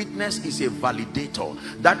 A witness is a validator.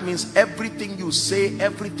 That means everything you say,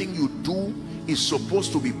 everything you do is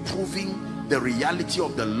supposed to be proving the reality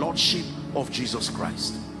of the lordship of Jesus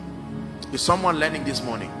Christ. Is someone learning this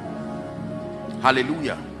morning?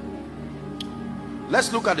 Hallelujah.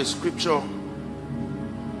 Let's look at the scripture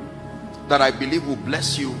that I believe will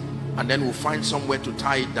bless you, and then we'll find somewhere to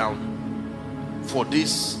tie it down for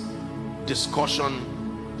this discussion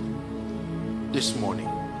this morning.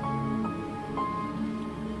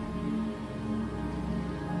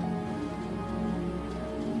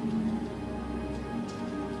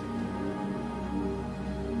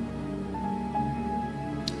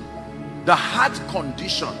 The heart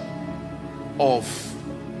condition of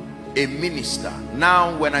a minister.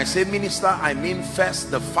 Now, when I say minister, I mean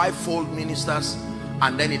first the fivefold ministers,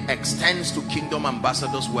 and then it extends to kingdom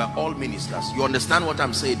ambassadors. We're all ministers. You understand what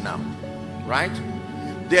I'm saying now, right?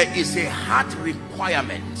 There is a heart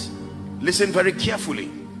requirement. Listen very carefully.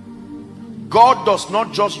 God does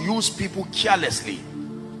not just use people carelessly.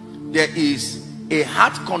 There is a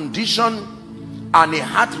heart condition and a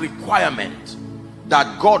heart requirement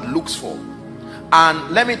that God looks for.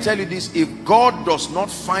 And let me tell you this, if God does not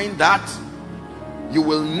find that, you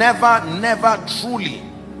will never truly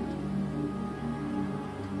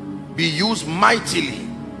be used mightily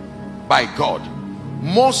by God.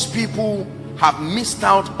 Most people have missed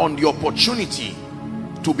out on the opportunity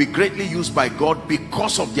to be greatly used by God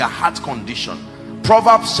because of their heart condition.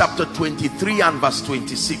 Proverbs chapter 23 and verse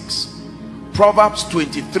 26. Proverbs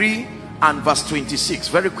 23 and verse 26.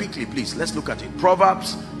 Very quickly, please, let's look at it.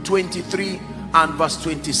 Proverbs 23 and verse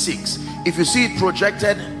 26. If you see it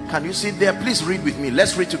projected, can you see it there? Please read with me.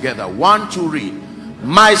 Let's read together. 1, 2, read.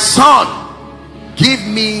 My son, give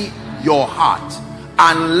me your heart,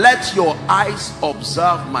 and let your eyes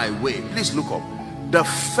observe my way. Please look up. The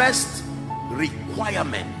first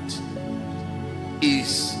requirement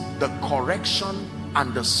is the correction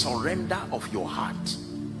and the surrender of your heart.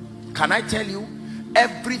 Can I tell you,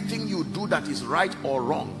 everything you do that is right or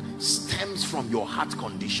wrong stems from your heart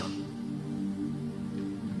condition.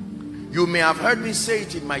 You may have heard me say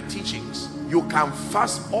it in my teachings. You can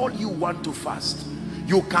fast all you want to fast.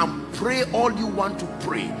 You can pray all you want to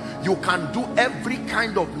pray. You can do every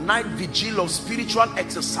kind of night vigil or spiritual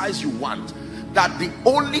exercise you want. That the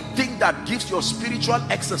only thing that gives your spiritual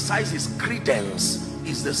exercises credence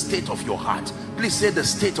is the state of your heart. Please say, the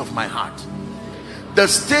state of my heart. The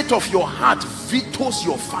state of your heart vetoes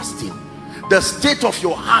your fasting. The state of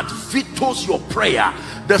your heart vetoes your prayer.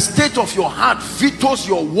 The state of your heart vetoes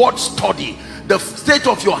your word study. The state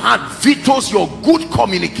of your heart vetoes your good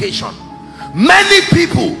communication. Many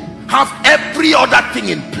people have every other thing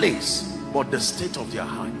in place, but the state of their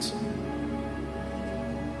heart,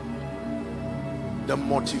 the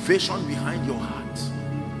motivation behind your heart,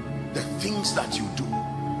 the things that you do.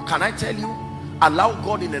 Can I tell you, allow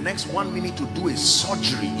God in the next 1 minute to do a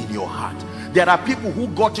surgery in your heart. There are people who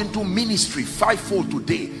got into ministry fivefold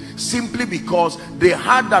today simply because they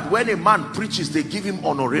heard that when a man preaches, they give him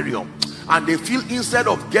honorarium, and they feel instead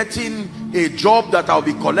of getting a job that I'll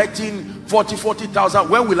be collecting 40,000,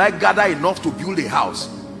 when will I gather enough to build a house?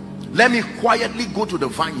 Let me quietly go to the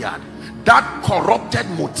vineyard. That corrupted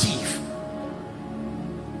motive.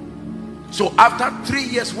 So after 3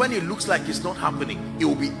 years, when it looks like it's not happening, it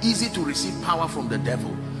will be easy to receive power from the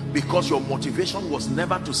devil, because your motivation was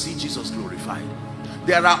never to see Jesus glorified.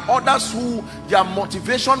 There are others who their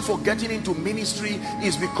motivation for getting into ministry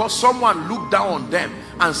is because someone looked down on them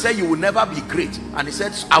and said, you will never be great. And he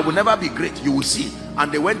said, I will never be great, you will see.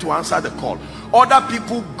 And they went to answer the call. Other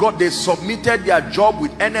people they submitted their job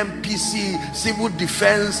with NMPC, civil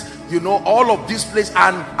defense, you know, all of this place.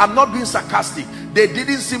 And I'm not being sarcastic. They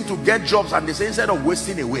didn't seem to get jobs, and they say, instead of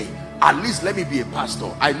wasting away, at least let me be a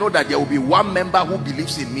pastor. I know that there will be one member who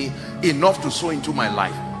believes in me enough to sow into my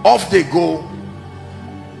life. Off they go.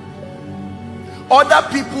 Other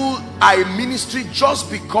people are in ministry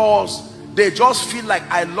just because they just feel like,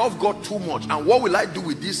 I love God too much, and what will I do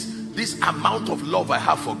with this amount of love I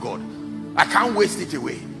have for God? I can't waste it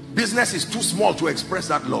away. Business is too small to express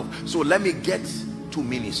that love, so let me get to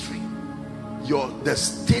ministry. The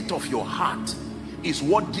state of your heart is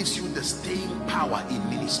what gives you the staying power in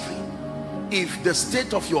ministry. If the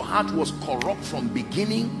state of your heart was corrupt from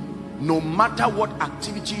beginning, no matter what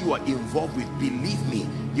activity you are involved with, believe me,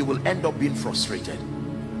 you will end up being frustrated.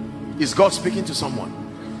 Is God speaking to someone?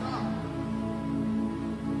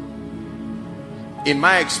 In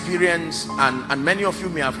my experience, and many of you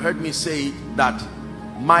may have heard me say that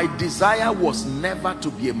my desire was never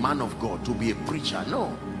to be a man of God, to be a preacher.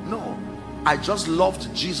 No. I just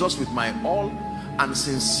loved Jesus with my all, and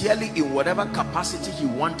sincerely, in whatever capacity he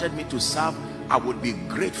wanted me to serve, I would be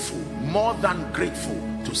grateful, more than grateful,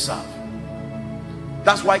 to serve.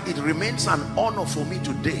 That's why it remains an honor for me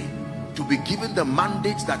today to be given the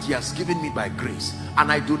mandate that he has given me by grace,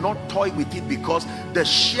 and I do not toy with it, because the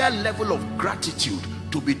sheer level of gratitude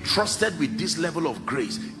to be trusted with this level of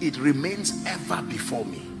grace, it remains ever before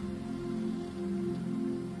me.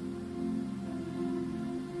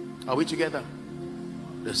 Are we together?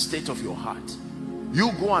 The state of your heart.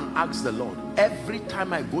 You go and ask the Lord. Every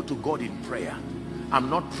time I go to God in prayer, I'm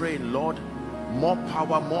not praying, Lord, more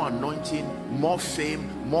power, more anointing, more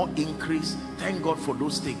fame, more increase. Thank God for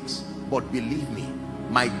those things. But believe me,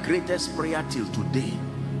 my greatest prayer till today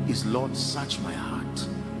is, Lord, search my heart,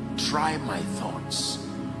 try my thoughts,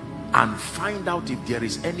 and find out if there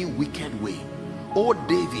is any wicked way. Oh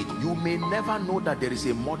David, you may never know that there is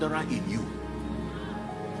a murderer in you.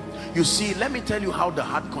 You see, let me tell you how the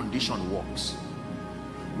heart condition works.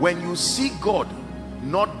 When you see God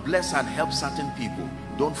not bless and help certain people,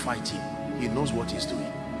 don't fight him. He knows what he's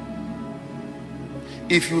doing.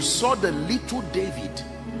 If you saw the little David,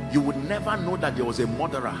 you would never know that there was a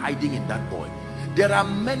murderer hiding in that boy. There are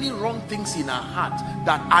many wrong things in our heart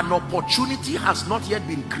that an opportunity has not yet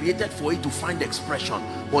been created for it to find expression,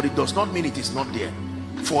 but it does not mean it is not there.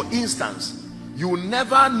 For instance, you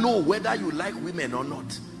never know whether you like women or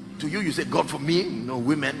not. To you, you say, God, for me, no,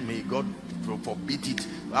 women, may God forbid it.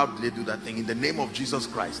 How do they do that thing? In the name of Jesus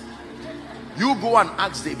Christ. You go and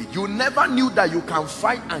ask David. You never knew that you can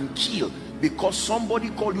fight and kill because somebody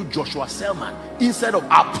called you Joshua Selman instead of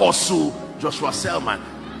Apostle Joshua Selman.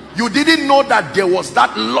 You didn't know that there was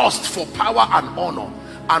that lust for power and honor.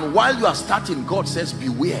 And while you are starting, God says,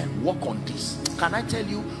 beware, walk on this. Can I tell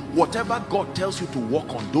you, whatever God tells you to walk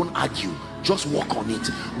on, don't argue, just walk on it,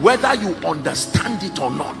 whether you understand it or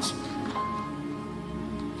not.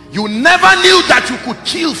 You never knew that you could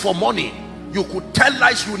kill for money. You could tell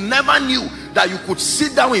lies. You never knew that you could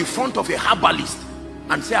sit down in front of a herbalist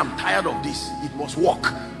and say, I'm tired of this. It must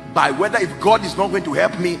work. By whether if God is not going to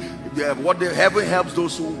help me, what the heaven helps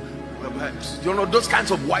those who, you know, those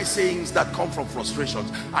kinds of wise sayings that come from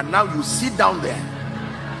frustrations. And now you sit down there.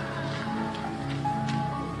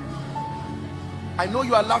 I know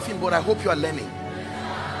you are laughing, but I hope you are learning.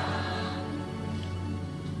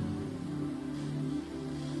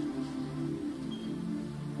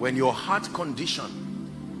 When your heart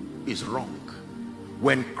condition is wrong,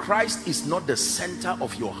 when Christ is not the center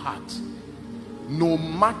of your heart, no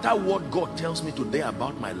matter what God tells me today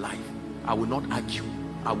about my life, I will not argue.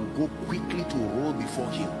 I will go quickly to roll before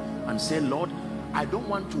him and say, Lord, I don't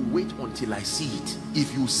want to wait until I see it.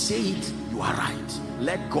 If you say it, you are right.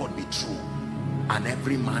 Let God be true and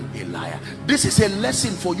every man a liar. This is a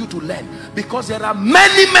lesson for you to learn, because there are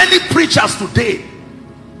many preachers today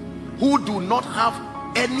who do not have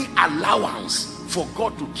any allowance for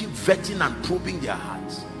God to keep vetting and probing their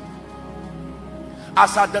hearts.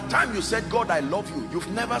 As at the time you said, God, I love you,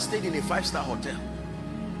 you've never stayed in a 5-star hotel.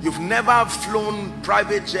 You've never flown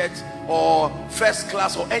private jet or first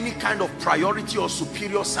class or any kind of priority or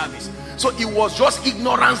superior service. So it was just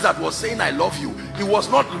ignorance that was saying I love you. It was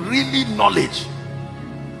not really knowledge.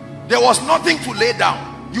 There was nothing to lay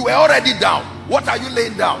down. You were already down. What are you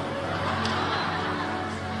laying down?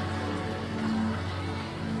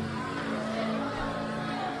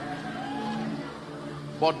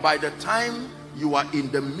 But by the time you are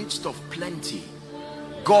in the midst of plenty,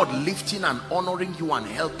 God lifting and honoring you and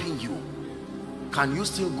helping you, can you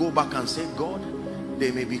still go back and say, God,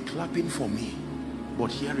 they may be clapping for me,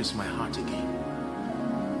 but here is my heart again?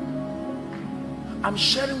 I'm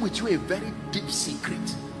sharing with you a very deep secret.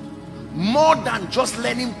 More than just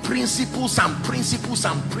learning principles and principles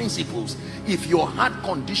and principles. If your heart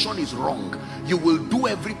condition is wrong, you will do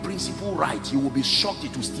every principle right. You will be shocked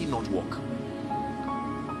it will still not work.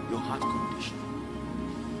 Your heart condition.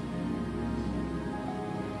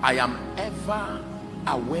 I am ever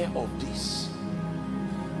aware of this.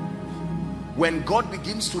 When God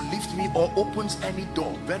begins to lift me or opens any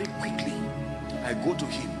door, very quickly I go to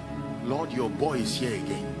him. Lord, your boy is here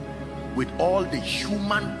again. With all the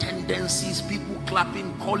human tendencies, people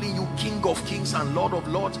clapping, calling you King of Kings and Lord of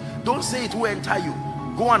Lords. Don't say it will enter you.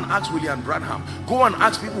 Go and ask William Branham. Go and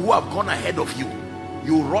ask people who have gone ahead of you.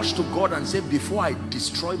 You rush to God and say, before I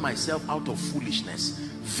destroy myself out of foolishness,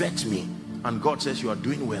 vet me. And God says, you are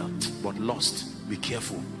doing well, but lost. Be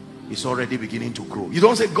careful. It's already beginning to grow. You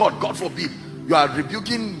don't say, God, God forbid. You are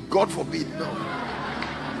rebuking, God forbid. No.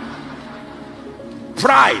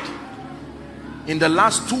 Pride. In the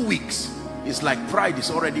last 2 weeks, it's like pride is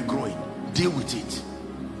already growing. Deal with it.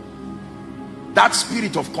 That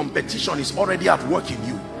spirit of competition is already at work in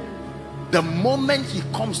you. The moment he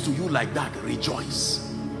comes to you like that,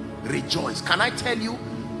 rejoice. Rejoice. Can I tell you,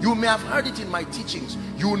 you may have heard it in my teachings.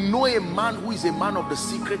 You know a man who is a man of the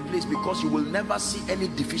secret place because you will never see any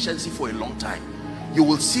deficiency for a long time. You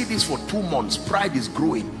will see this for 2 months. Pride is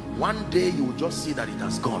growing. One day you will just see that it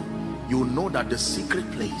has gone. You will know that the secret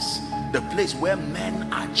place, the place where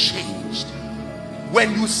men are changed.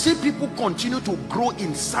 When you see people continue to grow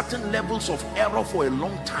in certain levels of error for a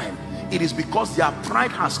long time, it is because their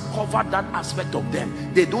pride has covered that aspect of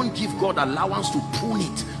them. They don't give God allowance to prune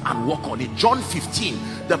it and work on it. John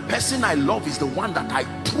 15, the person I love is the one that I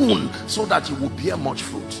prune so that he will bear much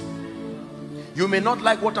fruit. You may not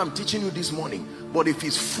like what I'm teaching you this morning, but if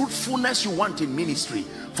it's fruitfulness you want in ministry,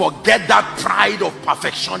 forget that pride of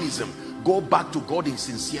perfectionism. Go back to God in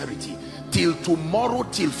sincerity. Till tomorrow,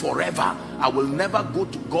 till forever, I will never go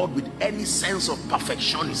to God with any sense of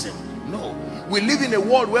perfectionism. No. We live in a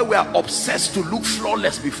world where we are obsessed to look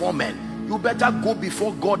flawless before men. You better go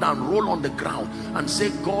before God and roll on the ground and say,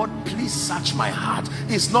 God, please search my heart.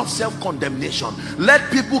 It's not self-condemnation.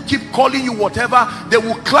 Let people keep calling you whatever. They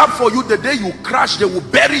will clap for you. The day you crash, they will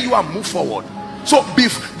bury you and move forward. So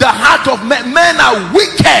the heart of men are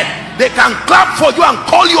wicked. They can clap for you and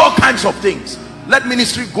call you all kinds of things. Let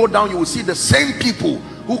ministry go down, you will see the same people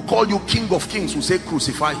who call you King of Kings who say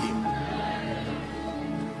crucify him.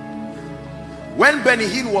 When Benny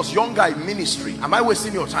Hinn was younger in ministry, am I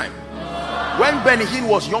wasting your time? When Benny Hinn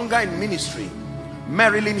was younger in ministry,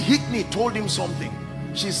 Marilyn Hickney told him something.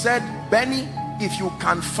 She said, Benny, if you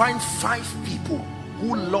can find 5 people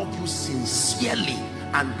who love you sincerely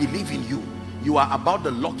and believe in you, you are about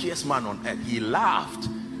the luckiest man on earth. He laughed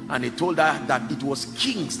and he told her that it was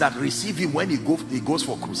kings that receive him when he goes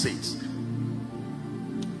for crusades.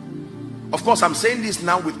 Of course, I'm saying this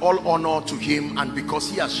now with all honor to him and because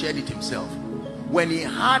he has shared it himself. When he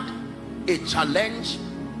had a challenge,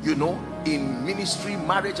 you know, in ministry,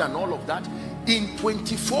 marriage and all of that, in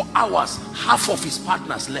 24 hours, half of his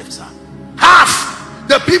partners left, sir. Half!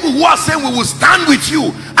 The people who are saying we will stand with you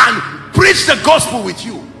and preach the gospel with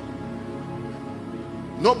you.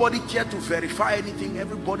 Nobody cared to verify anything.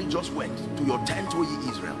 Everybody just went to your tent, O ye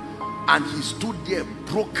Israel. And he stood there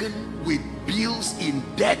broken with bills, in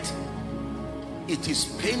debt. It is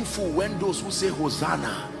painful when those who say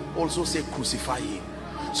Hosanna also say crucify him.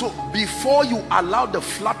 So before you allow the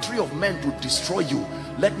flattery of men to destroy you,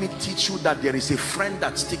 let me teach you that there is a friend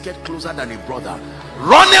that sticketh closer than a brother.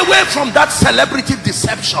 Run away from that celebrity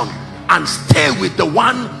deception and stay with the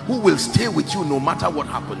one who will stay with you no matter what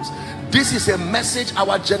happens. This is a message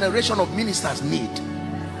our generation of ministers need.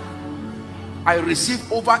 I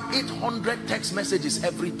receive over 800 text messages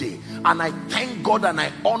every day, and I thank God and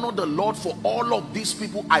I honor the Lord for all of these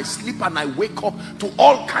people. I sleep and I wake up to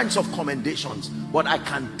all kinds of commendations, but I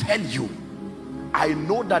can tell you, I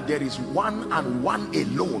know that there is one and one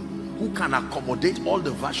alone who can accommodate all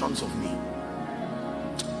the versions of me.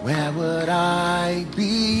 Where would I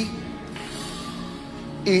be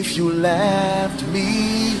if you left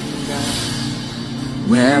me now?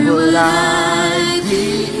 Where would I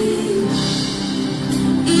be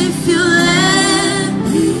if you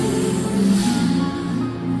left me?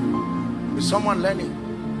 Is someone learning?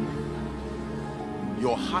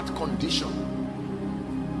 Your heart condition.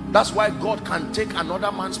 That's why God can take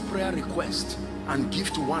another man's prayer request and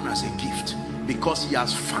give to one as a gift, because he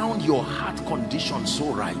has found your heart condition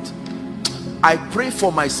so right. I pray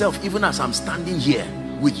for myself even as I'm standing here.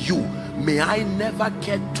 with you, may I never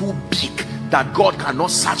get too big that God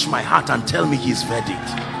cannot search my heart and tell me his verdict.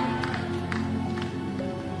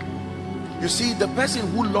 You see, the person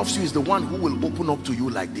who loves you is the one who will open up to you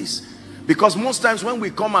like this. Because most times when we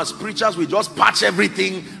come as preachers, we just patch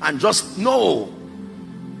everything and just, no.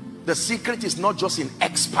 The secret is not just in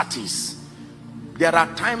expertise. There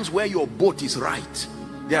are times where your boat is right.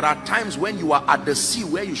 There are times when you are at the sea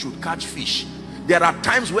where you should catch fish. There are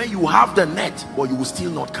times when you have the net, but you will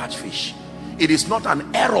still not catch fish. It is not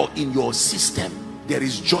an error in your system. There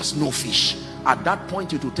is just no fish. At that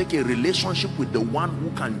point, it will take a relationship with the one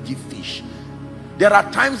who can give fish. There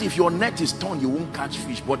are times if your net is torn, you won't catch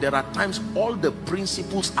fish. But there are times all the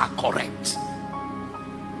principles are correct.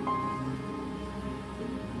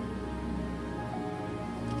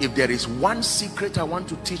 If there is one secret I want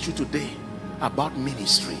to teach you today about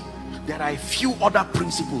ministry, there are a few other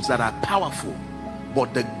principles that are powerful,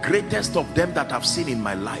 but the greatest of them that I've seen in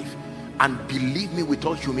my life, and believe me, with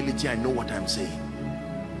all humility, I know what I'm saying.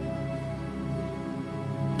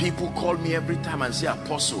 People call me every time and say,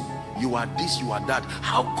 Apostle, you are this, you are that.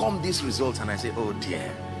 How come these results? And I say, oh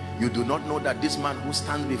dear, you do not know that this man who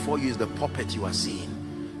stands before you is the puppet you are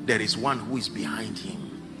seeing. There is one who is behind him.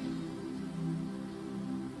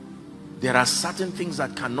 There are certain things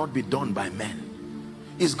that cannot be done by men.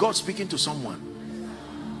 Is God speaking to someone?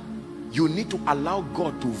 You need to allow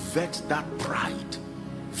God to vet that pride,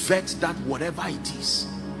 vet that whatever it is.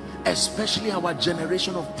 Especially our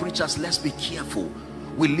generation of preachers, let's be careful.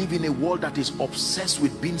 We live in a world that is obsessed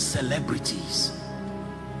with being celebrities.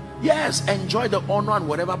 Yes, enjoy the honor and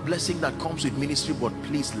whatever blessing that comes with ministry, but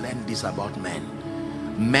please learn this about men.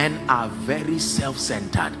 Men are very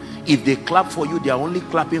self-centered. If they clap for you, they are only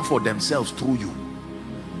clapping for themselves through you.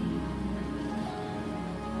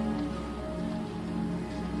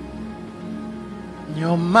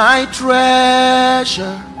 You're my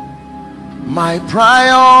treasure, my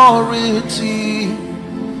priority.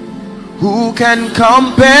 Who can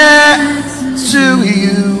compare to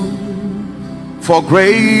you? For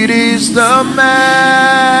great is the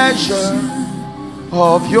measure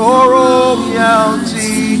of your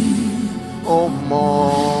royalty, O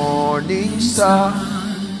morning star,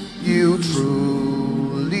 you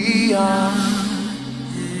truly are.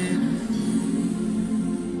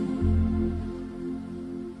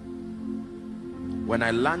 When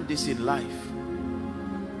I learned this in life,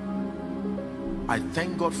 I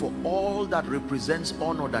thank God for all that represents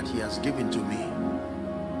honor that he has given to me.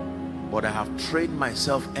 But I have trained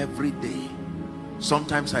myself every day.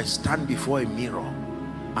 Sometimes I stand before a mirror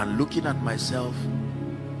and looking at myself,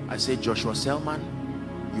 I say, Joshua Selman,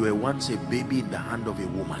 you were once a baby in the hand of a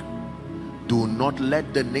woman. Do not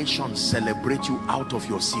let the nations celebrate you out of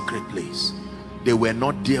your secret place. They were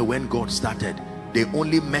not there when God started. They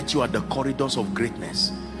only met you at the corridors of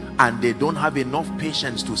greatness, and they don't have enough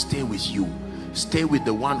patience to stay with you. Stay with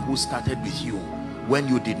the one who started with you when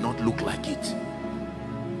you did not look like it.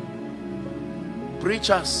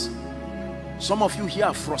 Preachers, some of you here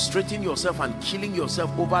are frustrating yourself and killing yourself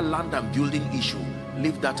over land and building issue.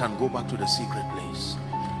 Leave that and go back to the secret place.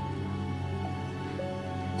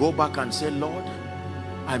 Go back and say, Lord,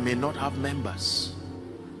 I may not have members.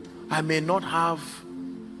 I may not have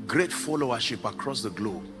great followership across the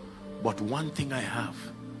globe, but one thing I have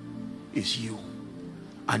is you,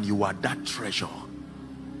 and you are that treasure.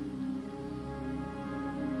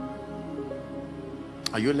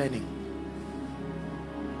 Are you learning?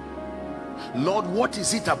 Lord, what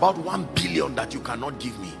is it about 1 billion that you cannot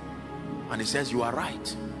give me? And he says, you are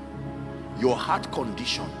right. Your heart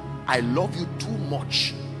condition, I love you too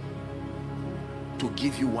much to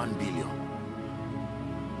give you 1 billion.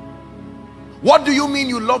 What do you mean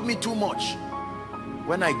you love me too much?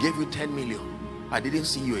 When I gave you 10 million, I didn't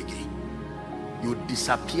see you again. You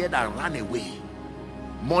disappeared and ran away.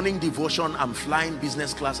 Morning devotion, I'm flying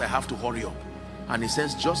business class, I have to hurry up. And he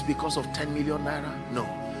says, just because of 10 million naira? No,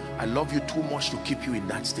 I love you too much to keep you in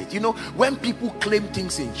that state. You know, when people claim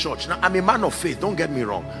things in church, now I'm a man of faith, don't get me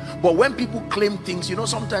wrong, but when people claim things, you know,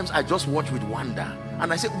 sometimes I just watch with wonder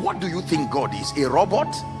and I say, what do you think God is? A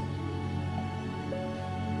robot?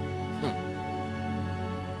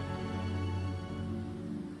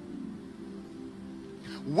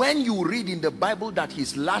 When you read in the Bible that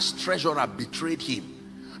his last treasurer betrayed him,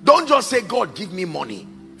 don't just say, God, give me money.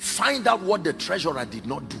 Find out what the treasurer did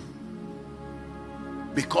not do.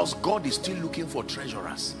 Because God is still looking for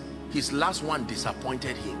treasurers. His last one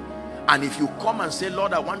disappointed him. And if you come and say,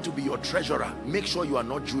 Lord, I want to be your treasurer, make sure you are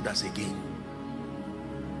not Judas again.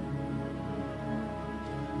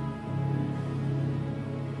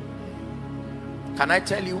 Can I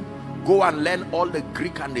tell you, go and learn all the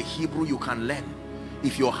Greek and the Hebrew you can learn.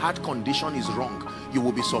 If your heart condition is wrong, you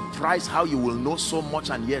will be surprised how you will know so much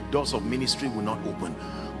and yet doors of ministry will not open.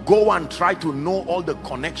 Go and try to know all the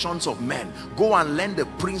connections of men. Go and learn the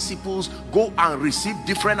principles. Go and receive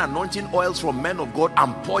different anointing oils from men of God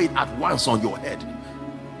and pour it at once on your head,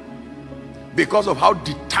 because of how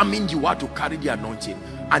determined you are to carry the anointing.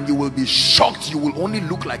 And you will be shocked. You will only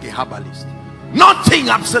look like a herbalist. Nothing,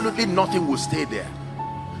 absolutely nothing will stay there,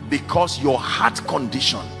 because your heart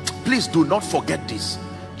condition. Please do not forget this.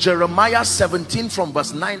 Jeremiah 17 from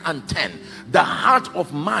verse 9 and 10. The heart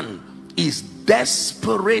of man is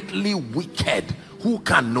desperately wicked. Who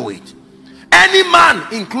can know it? Any man,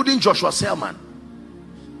 including Joshua Selman.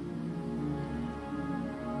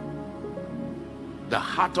 The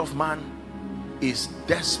heart of man is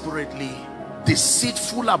desperately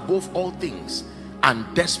deceitful above all things and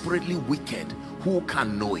desperately wicked. Who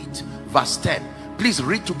can know it? Verse 10. Please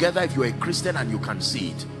read together if you're a Christian and you can see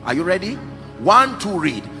it. Are you ready? 1, 2,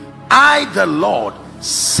 read. I, the Lord,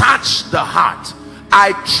 search the heart.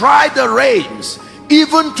 I try the reins,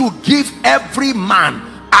 even to give every man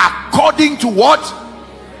according to what?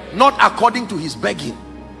 Not according to his begging,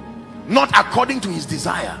 not according to his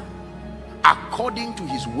desire, according to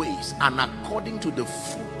his ways and according to the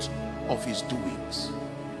fruit of his doings.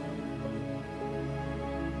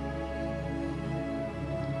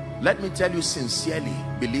 Let me tell you sincerely,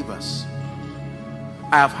 believers,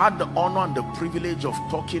 I have had the honor and the privilege of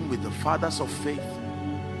talking with the fathers of faith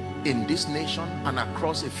in this nation and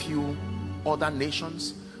across a few other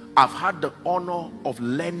nations. I've had the honor of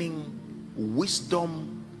learning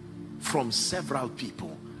wisdom from several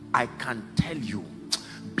people. I can tell you,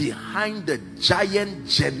 behind the giant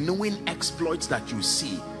genuine exploits that you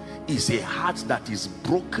see is a heart that is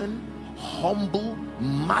broken, humble,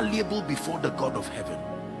 malleable before the God of heaven.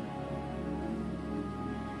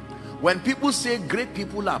 When people say great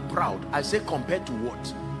people are proud, I say compared to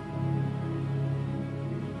what?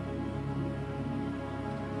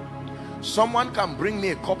 Someone can bring me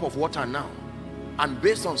a cup of water now, and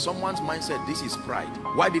based on someone's mindset, this is pride.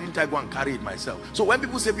 Why didn't I go and carry it myself? So when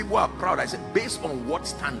people say people are proud, I say based on what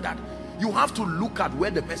standard? You have to look at where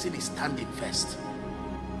the person is standing first.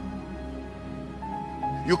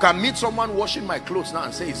 You can meet someone washing my clothes now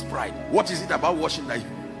and say it's pride. What is it about washing that?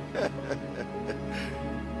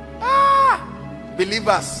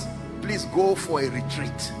 Believers, please go for a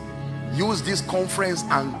retreat. Use this conference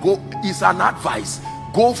and go. It's an advice.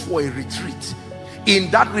 Go for a retreat.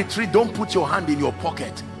 In that retreat, don't put your hand in your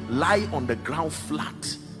pocket. Lie on the ground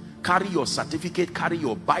flat. Carry your certificate, carry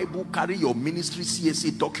your Bible, carry your ministry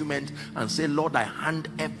CSC document, and say, Lord, I hand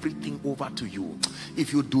everything over to you.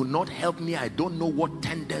 If you do not help me, I don't know what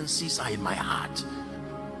tendencies are in my heart.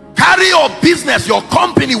 Carry your business, your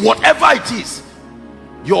company, whatever it is,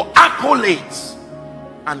 your accolades,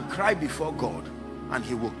 and cry before God, and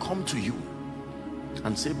he will come to you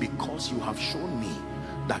and say, because you have shown me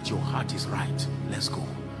that your heart is right, let's go.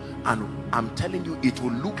 And I'm telling you, it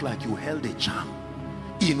will look like you held a charm.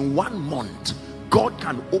 In 1 month, God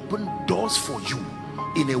can open doors for you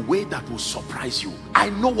in a way that will surprise you.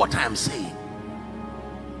 I know what I am saying.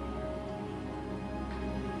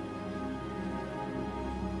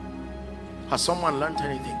 Has someone learned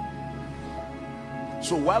anything?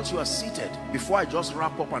 So whilst you are seated, before I just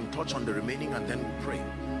wrap up and touch on the remaining and then we pray,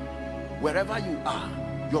 wherever you are,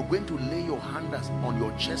 you're going to lay your hand on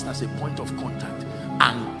your chest as a point of contact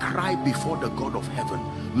and cry before the God of heaven.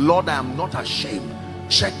 Lord, I am not ashamed.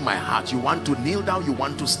 Check my heart. You want to kneel down, you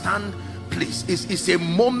want to stand, please. It's a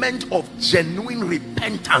moment of genuine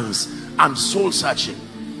repentance and soul searching.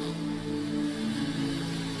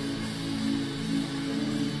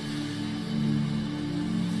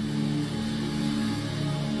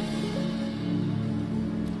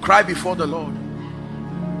 Cry before the Lord.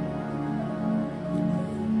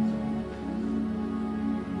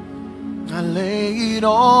 I lay it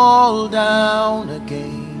all down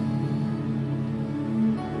again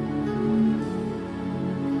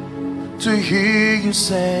to hear you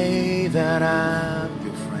say that I'm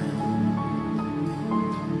your friend.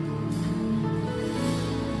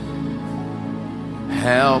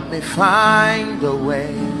 Help me find a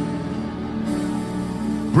way,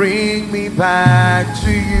 bring me back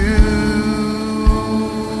to you.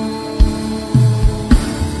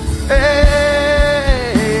 Hey.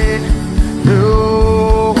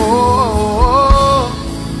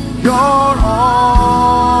 You're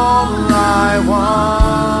all I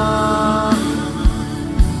want.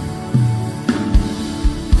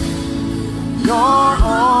 You're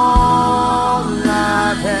all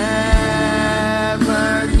I've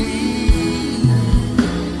ever needed.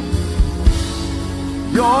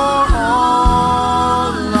 You're all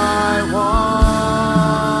I want.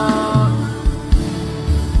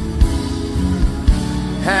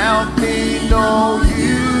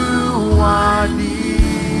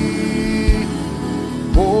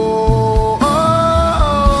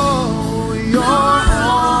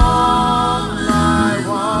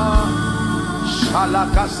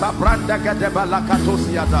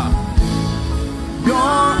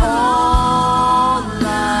 all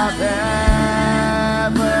I've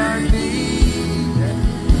ever needed.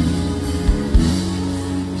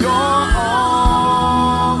 You're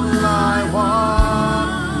all I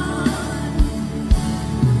want.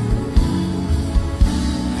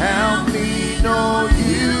 Help me know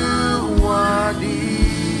you are near.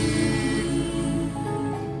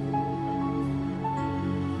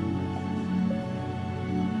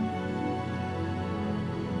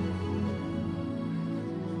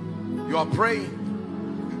 You are praying,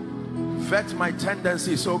 vet my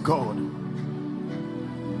tendencies, oh God.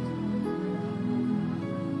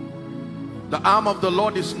 The arm of the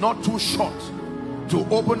Lord is not too short to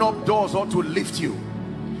open up doors or to lift you.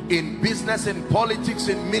 In business, in politics,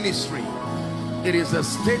 in ministry, it is the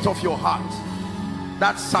state of your heart.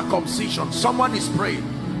 That's circumcision. Someone is praying.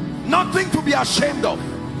 Nothing to be ashamed of.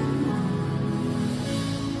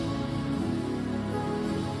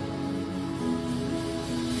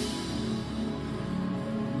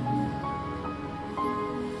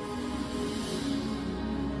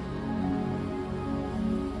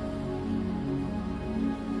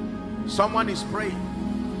 Someone is praying.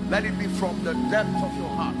 Let it be from the depth of your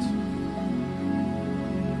heart.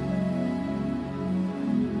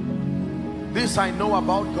 This I know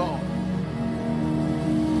about God.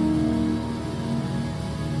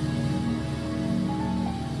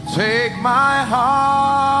 Take my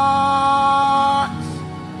heart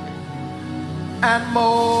and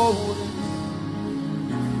mold it.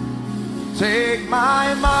 Take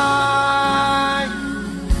my mind,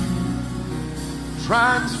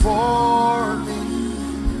 transform me.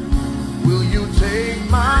 Will you take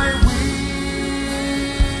my will,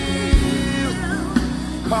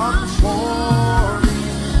 conform me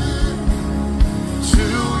to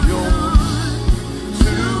yours,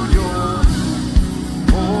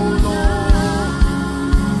 oh Lord.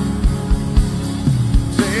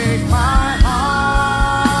 Take my heart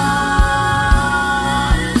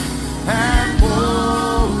and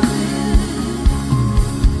mold it.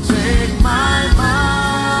 Take my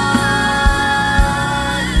mind,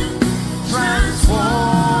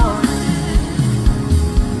 transform it.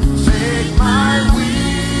 Take my will,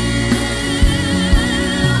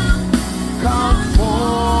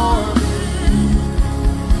 conform it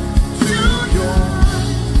to yours.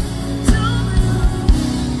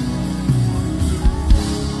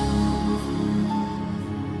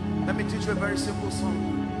 Let me teach you a very simple song.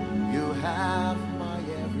 You have my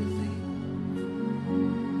everything.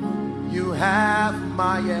 You have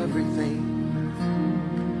my everything.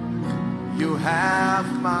 You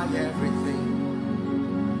have my everything.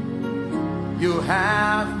 You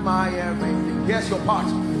have my everything. Here's your part.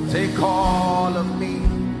 Take all of me,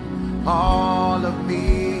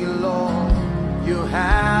 Lord. You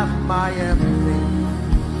have my everything.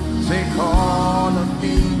 Take all of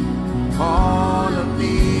me,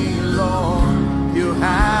 Lord. You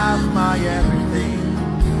have my everything.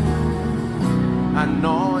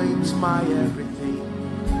 Anoint my everything.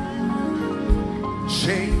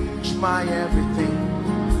 Change my everything.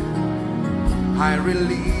 I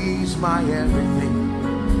release my everything.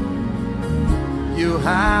 You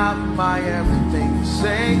have my everything.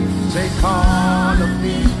 Say, take all of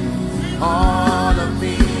me,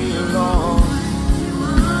 Lord.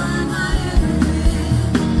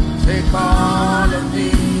 Take all of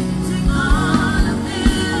me.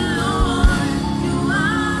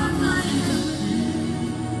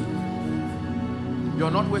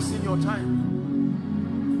 You're not wasting your time.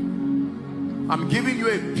 I'm giving you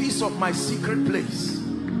a piece of my secret place.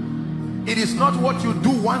 It is not what you do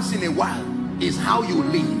once in a while, it's how you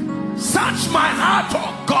live. Search my heart,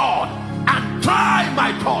 oh God, and try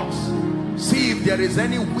my thoughts. See if there is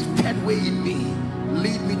any wicked way in me.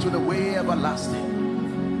 Lead me to the way everlasting.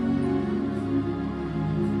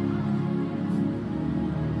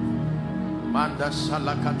 Manda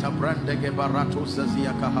salakata brandege barato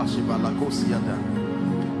zazia kahashi balakosiada.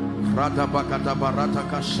 Rada bakata barata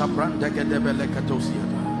kashabrandege debele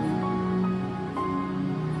katosiada.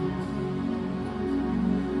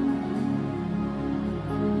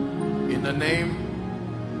 In the name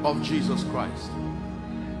of Jesus Christ.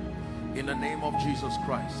 In the name of Jesus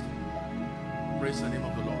Christ. Praise the name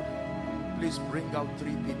of the Lord. Please bring out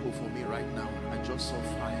 3 people for me right now. I just saw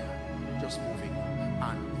fire just moving.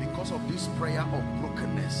 And because of this prayer of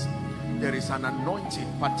brokenness, there is an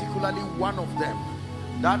anointing, particularly one of them.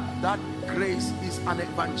 That grace is an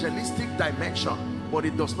evangelistic dimension, but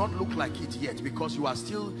it does not look like it yet because you are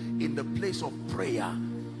still in the place of prayer.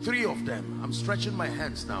 3 of them. I'm stretching my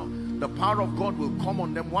hands now. The power of God will come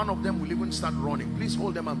on them. One of them will even start running. Please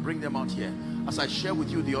hold them and bring them out here. as I share with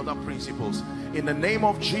you the other principles. In the name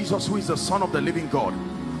of Jesus, who is the Son of the living God.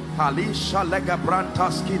 I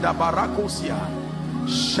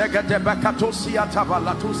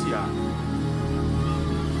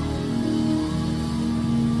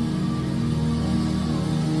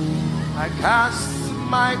cast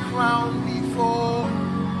my crown before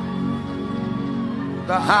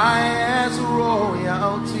the highest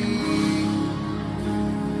royalty.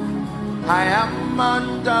 I am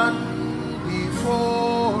undone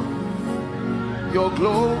before your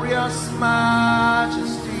glorious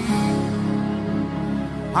majesty.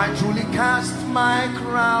 I truly cast my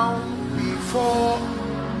crown before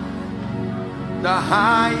the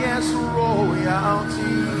highest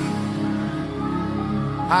royalty.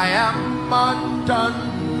 I am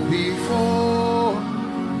undone before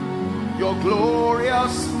your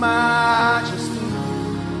glorious majesty.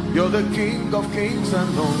 You're the King of kings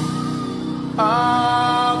and Lord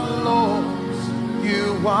of lords.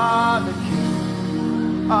 You are the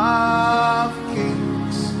King of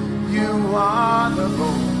kings. You are the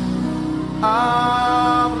Lord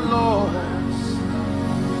of lords.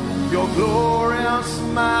 Your glorious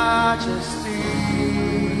majesty.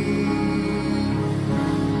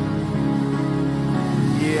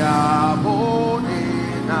 Yabonenaka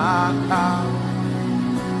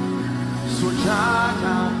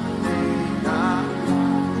Sujana Nenaka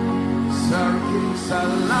Sarki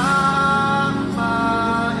Salama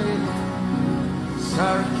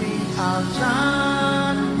Sarki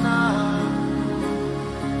Aljana.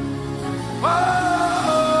 Oh,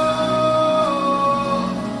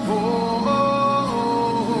 oh,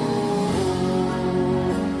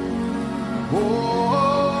 oh, oh,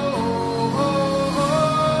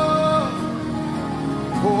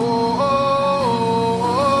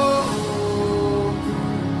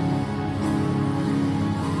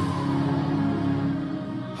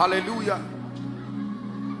 hallelujah.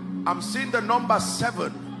 I'm seeing the number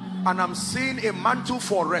 7, and I'm seeing a mantle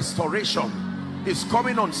for restoration is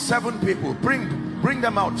coming on 7 people. Bring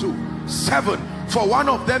them out too. 7. For one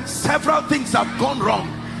of them, several things have gone wrong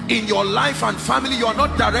in your life and family. You are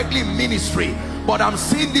not directly in ministry, but I'm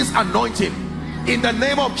seeing this anointing in the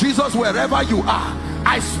name of Jesus. Wherever you are,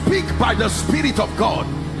 I speak by the Spirit of God.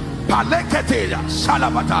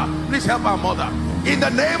 Please help our mother in the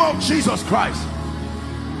name of Jesus Christ.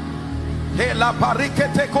 Help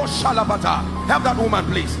that woman,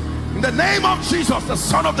 please. In the name of Jesus, the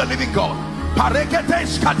Son of the living God.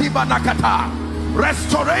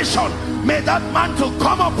 Restoration, may that mantle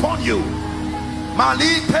come upon you.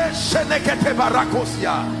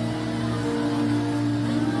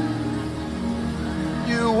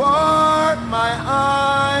 You are my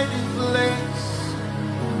hiding place.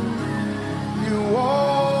 You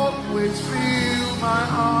always fill my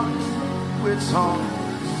heart with songs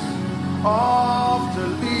of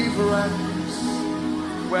deliverance.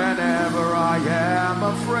 Whenever I am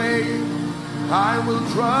afraid, I will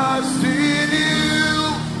trust in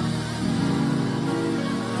you.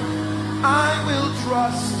 I will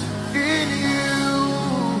trust in you.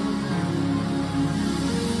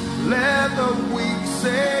 Let the weak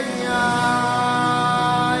say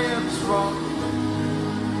I am strong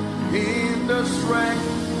in the strength.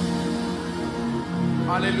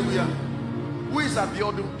 Hallelujah. Who is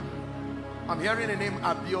Abiodun? I'm hearing the name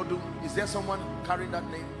Abiodun. Is there someone carrying that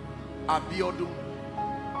name? Abiodun.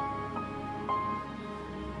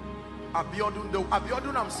 Abiodun. The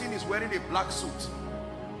Abiodun I'm seeing is wearing a black suit.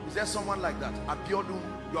 Is there someone like that? Abiodun,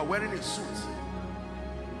 you are wearing a suit.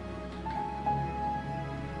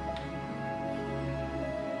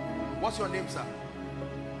 What's your name, sir?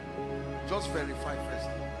 Just verify first.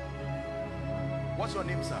 What's your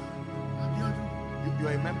name, sir? Abiodun. You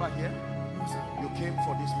are a member here? No, sir. You came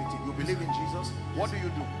for this meeting. You believe in Jesus? Yes. What do you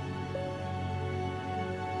do?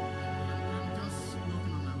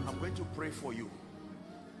 I'm going to pray for you.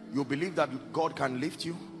 You believe that God can lift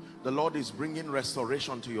you? The Lord is bringing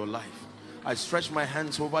restoration to your life. I stretch my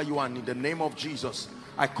hands over you, and in the name of Jesus,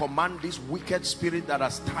 I command this wicked spirit that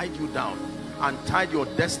has tied you down and tied your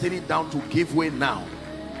destiny down to give way now,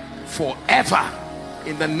 forever,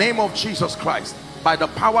 in the name of Jesus Christ, by the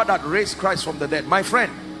power that raised Christ from the dead. My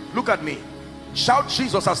friend, look at me. Shout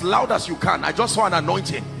Jesus as loud as you can. I just saw an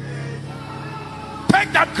anointing.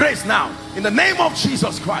 Take that grace now in the name of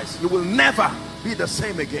Jesus Christ. You will never be the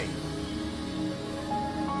same again.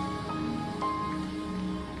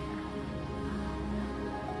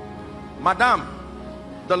 Madam,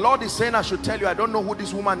 the Lord is saying I should tell you, I don't know who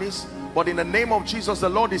this woman is, but in the name of Jesus, the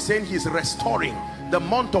Lord is saying he's restoring. The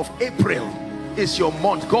month of April is your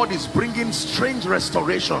month. God is bringing strange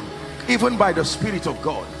restoration, even by the Spirit of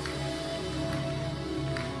God.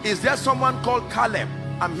 Is there someone called Caleb?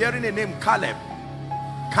 I'm hearing a name, Caleb.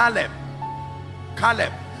 Caleb.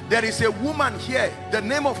 Caleb. There is a woman here. The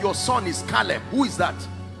name of your son is Caleb. Who is that?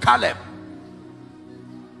 Caleb.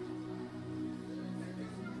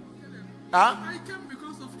 Huh? I came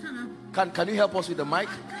because of Caleb. Can you help us with the mic?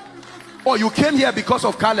 Oh, you came here because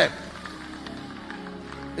of Caleb.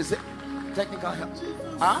 Is it technical help?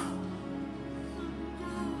 Huh?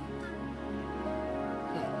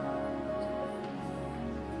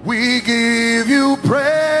 We give you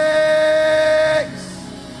praise.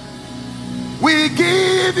 We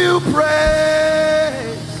give you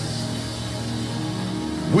praise.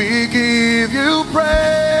 We give you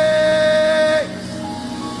praise.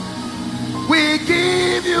 We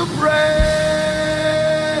give you praise.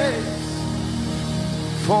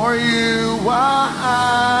 For you are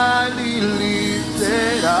highly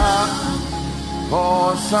lifted up.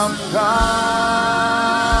 Awesome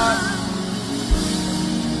God.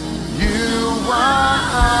 You are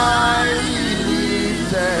highly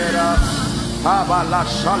lifted up.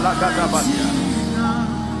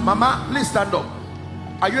 Mama, please stand up.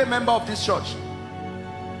 Are you a member of this church?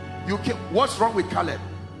 You came, what's wrong with Caleb?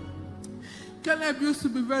 Caleb used to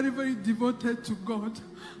be very, very devoted to God.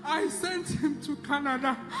 I sent him to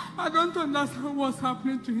Canada. I don't understand what's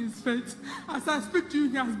happening to his faith. As I speak to you,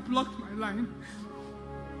 he has blocked my line.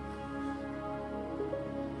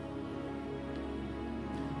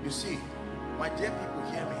 You see, my dear people,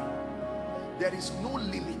 hear me. There is no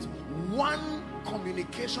limit. One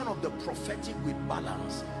communication of the prophetic with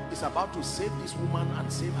balance is about to save this woman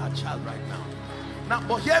and save her child right now. Now,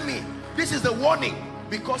 but hear me. This is the warning.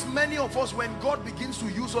 Because many of us, when God begins to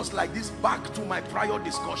use us like this, back to my prior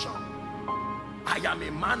discussion, I am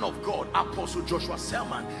a man of God, Apostle Joshua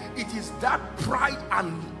Selman. It is that pride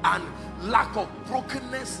and lack of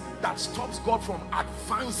brokenness that stops God from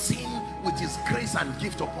advancing with his grace and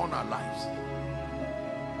gift upon our lives.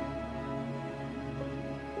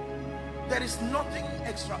 There is nothing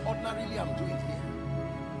extraordinarily I'm doing here.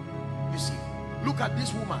 You see, look at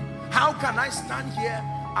this woman. How can I stand here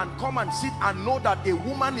and come and sit and know that a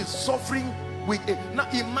woman is suffering with a... Now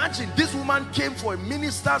imagine, this woman came for a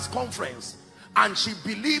minister's conference and she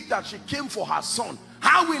believed that she came for her son.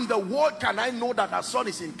 How in the world can I know that her son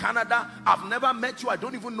is in Canada? I've never met you. I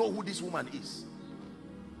don't even know who this woman is.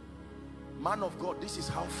 Man of God, this is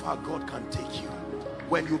how far God can take you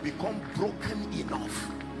when you become broken enough.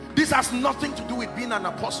 This has nothing to do with being an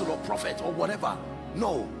apostle or prophet or whatever.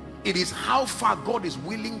 No, it is how far God is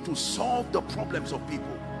willing to solve the problems of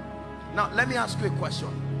people. Now, let me ask you a question.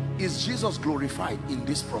 Is Jesus glorified in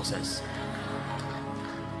this process?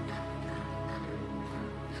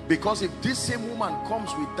 Because if this same woman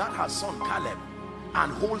comes with that her son Caleb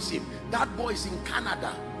and holds him, that boy is in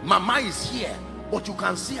Canada, mama is here, but you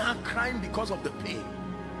can see her crying because of the pain.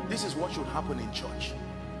 This is what should happen in church.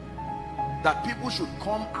 That people should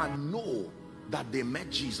come and know that they met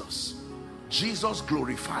Jesus. Jesus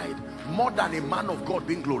glorified more than a man of God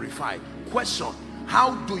being glorified. Question: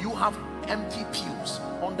 how do you have empty pews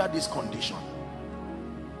under this condition?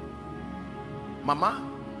 Mama,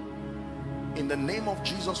 in the name of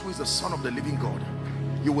Jesus, who is the Son of the living God,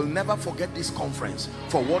 you will never forget this conference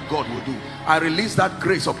for what God will do. I release that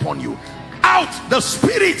grace upon you. Out the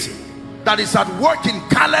spirit that is at work in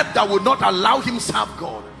Caleb that will not allow him serve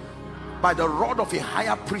God. By the rod of a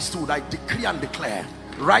higher priesthood, I decree and declare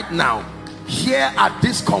right now, here at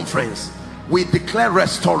this conference, we declare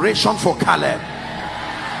restoration for Caleb.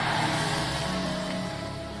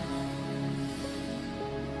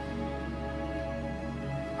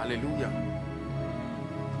 Hallelujah.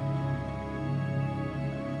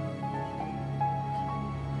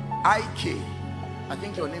 IK, I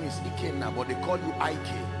think your name is IK now, but they call you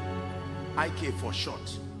IK. IK for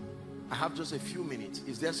short. I have just a few minutes.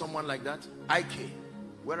 Is there someone like that? IK,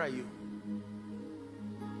 where are you?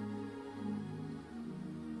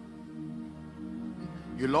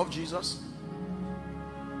 You love Jesus?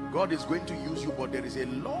 God is going to use you, but there is a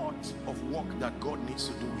lot of work that God needs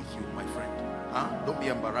to do with you, my friend. Huh? Don't be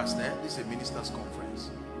embarrassed there. This is a minister's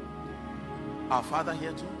conference. Our father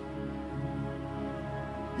here too?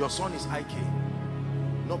 Your son is IK.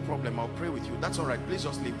 No problem, I'll pray with you. That's all right, please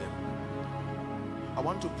just leave them. I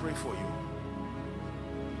want to pray for you.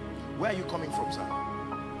 Where are you coming from, sir?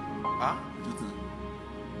 Huh?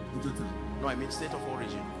 No, I mean state of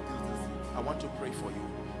origin. I want to pray for you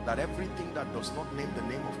that everything that does not name the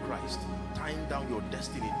name of Christ, tying down your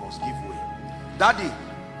destiny, must give way. Daddy,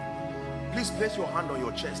 please place your hand on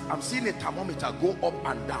your chest. I'm seeing a thermometer go up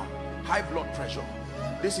and down. High blood pressure.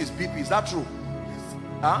 This is BP. Is that true?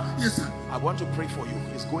 Huh? Yes, sir. I want to pray for you.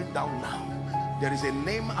 It's going down now. There is a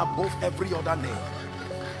name above every other name.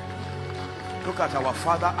 Look at our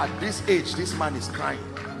father. At this age, this man is crying.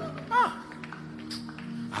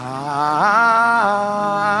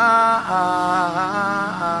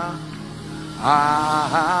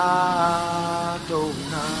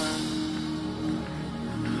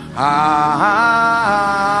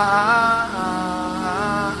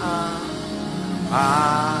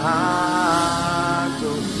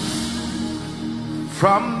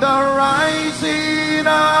 From the rising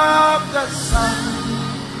of the sun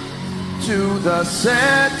to the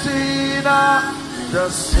setting of the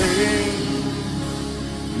same,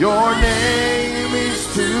 your name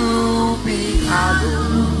is to be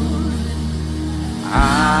hallowed,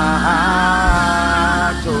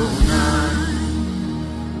 Adonai.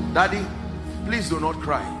 Daddy, please do not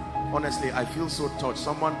cry. Honestly, I feel so touched.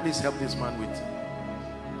 Someone please help this man with.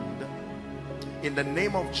 In the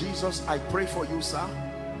name of Jesus, I pray for you, sir.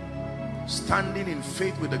 Standing in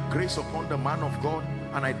faith with the grace upon the man of God,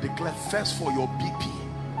 and I declare first for your BP.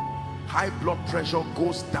 High blood pressure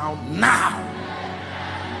goes down now.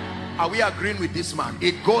 Are we agreeing with this man?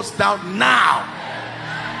 It goes down now.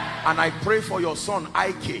 And I pray for your son,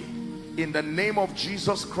 Ike, in the name of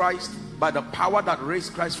Jesus Christ, by the power that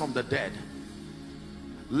raised Christ from the dead.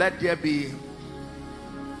 Let there be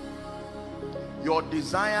your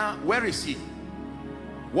desire. Where is he?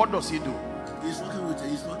 What does he do? He's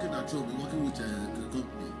working at home, working with a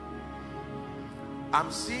company. I'm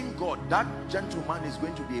seeing God. That gentleman is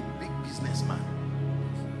going to be a big businessman.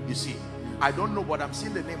 You see, I don't know, but I'm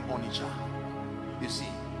seeing the name Onitsha. You see,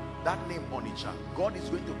 that name Onitsha, God is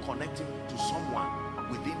going to connect him to someone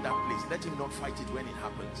within that place. Let him not fight it when it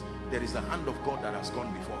happens. There is the hand of God that has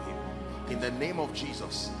gone before him. In the name of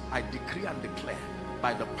Jesus, I decree and declare,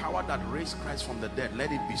 by the power that raised Christ from the dead,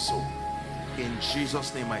 let it be so. In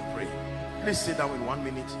Jesus' name I pray. Please sit down in 1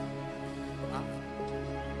 minute.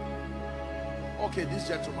 Okay, this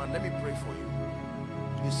gentleman, let me pray for you.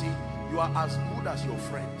 You see, you are as good as your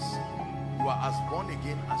friends. You are as born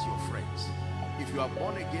again as your friends. If you are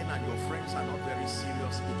born again and your friends are not very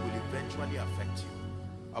serious, it will eventually affect you.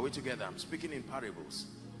 Are we together? I'm speaking in parables.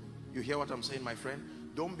 You hear what I'm saying, my friend?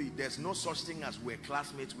 Don't be, there's no such thing as we're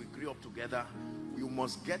classmates, we grew up together. You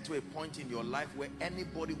must get to a point in your life where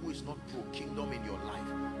anybody who is not pro-kingdom in your life,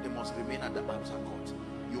 they must remain at the outer court.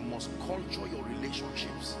 You must culture your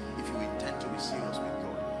relationships if you intend to be serious with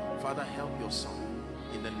God. Father, help your son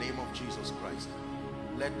in the name of Jesus Christ.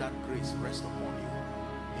 Let that grace rest upon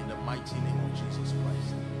you in the mighty name of Jesus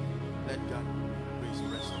Christ. Let that grace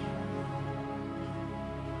rest upon you.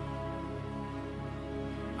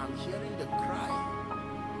 I'm hearing the cry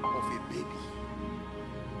of a baby.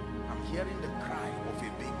 I'm hearing the cry of a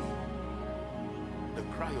baby. The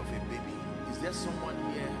cry of a baby. Is there someone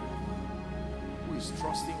here who is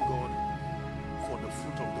trusting God for the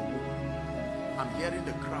fruit of the womb? I'm hearing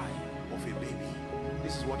the cry of a baby.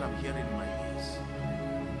 This is what I'm hearing in my ears.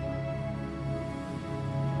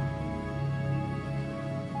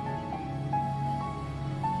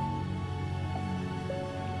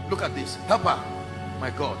 Look at this. Help her. My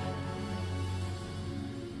God.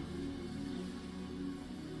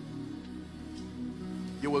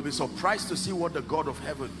 You will be surprised to see what the God of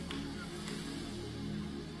heaven.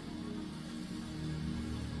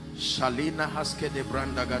 Shalina haske de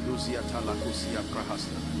branda gaduzia talakusia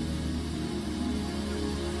prahasta.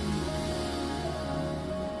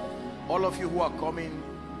 All of you who are coming,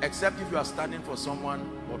 except if you are standing for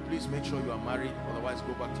someone, but please make sure you are married, otherwise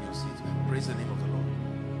go back to your seat. Praise the name of the Lord.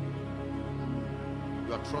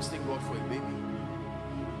 You are trusting God for a baby.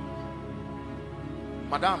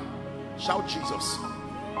 Madam, shout Jesus.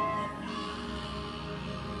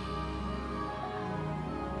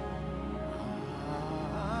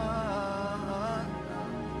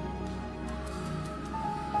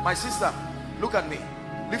 My sister, look at me.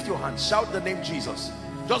 Lift your hand. Shout the name Jesus.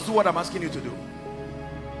 Just do what I'm asking you to do.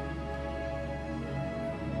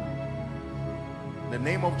 In the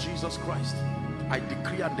name of Jesus Christ, I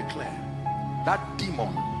decree and declare that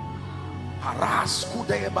demon,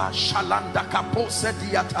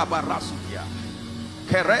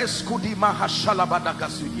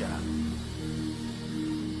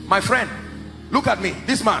 my friend, look at me.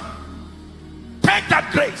 This man, take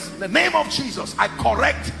that grace. In the name of Jesus, I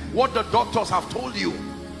correct what the doctors have told you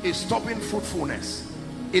is stopping fruitfulness.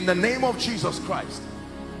 In the name of Jesus Christ,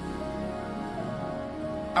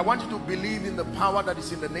 I want you to believe in the power that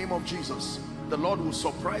is in the name of Jesus. The Lord will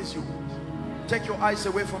surprise you. Take your eyes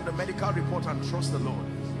away from the medical report and trust the Lord.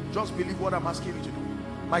 Just believe what I'm asking you to do.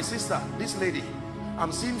 My sister, this lady,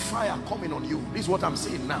 I'm seeing fire coming on you. This is what I'm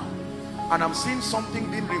seeing now. And I'm seeing something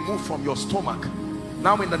being removed from your stomach.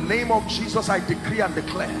 Now in the name of Jesus, I decree and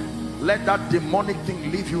declare, let that demonic thing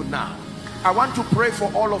leave you now. I want to pray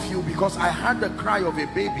for all of you because I heard the cry of a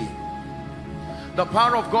baby. The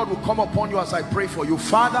power of God will come upon you as I pray for you.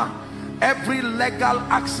 Father, every legal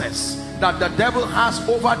access that the devil has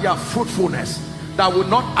over their fruitfulness that will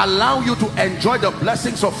not allow you to enjoy the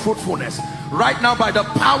blessings of fruitfulness, right now, by the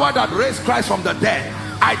power that raised Christ from the dead,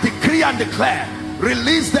 I decree and declare,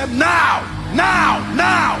 release them now, now,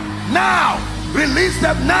 now, now. Release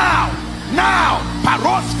them now, now.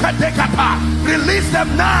 Release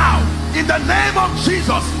them now in the name of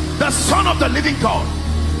Jesus, the Son of the living God.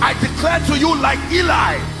 I declare to you, like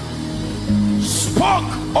Eli spoke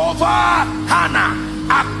over Hannah,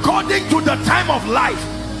 according to the time of life,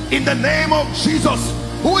 in the name of Jesus,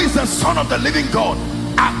 who is the Son of the living God,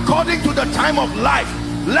 according to the time of life,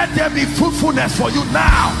 let there be fruitfulness for you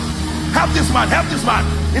now. Help this man, help this man,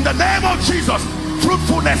 in the name of Jesus.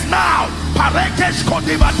 Fruitfulness now. Parekesh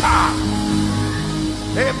kodibata.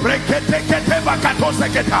 Ebrekete bakato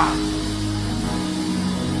seketa.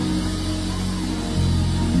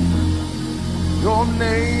 Your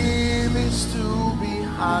name is to be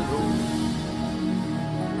hallowed.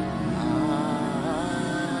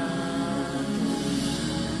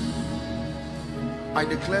 I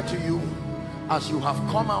declare to you, as you have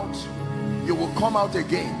come out, you will come out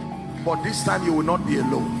again, but this time you will not be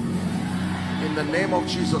alone. In the name of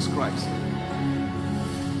Jesus Christ.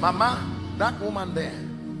 Mama, that woman there,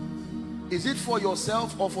 is it for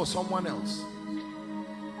yourself or for someone else?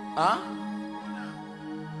 Huh?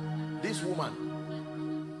 This woman.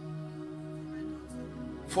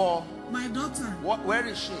 For my daughter. What? Where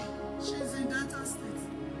is she? She's in Delta State.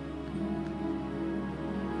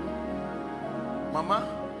 Mama,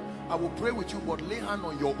 I will pray with you, but lay hand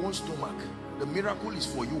on your own stomach. The miracle is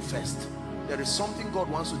for you first. There is something God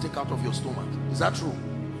wants to take out of your stomach. Is that true?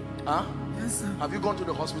 Huh? Yes, sir. Have you gone to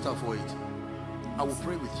the hospital for it? I will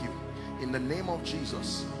pray with you. In the name of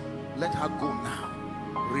Jesus, let her go now.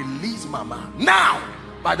 Release Mama now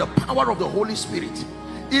by the power of the Holy Spirit.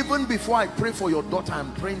 Even before I pray for your daughter,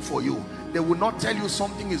 I'm praying for you. They will not tell you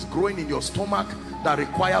something is growing in your stomach that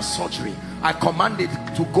requires surgery. I command it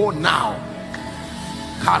to go now.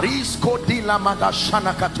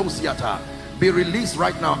 Be released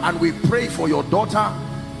right now, and we pray for your daughter.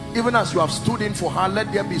 Even as you have stood in for her,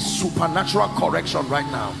 let there be supernatural correction right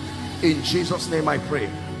now. In Jesus' name I pray.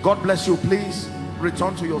 God bless you. Please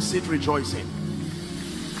return to your seat rejoicing.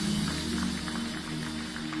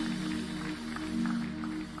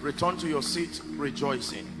 Return to your seat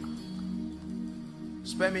rejoicing.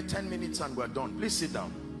 Spare me 10 minutes and we're done. Please sit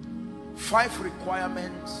down. 5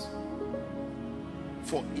 requirements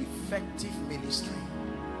for effective ministry.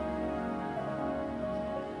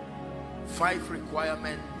 5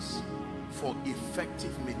 requirements for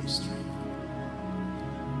effective ministry.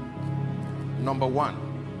 Number 1,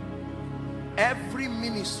 every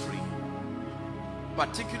ministry,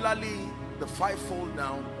 particularly the fivefold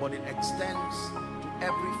now, but it extends to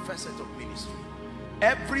every facet of ministry.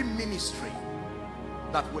 Every ministry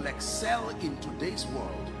that will excel in today's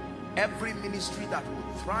world, every ministry that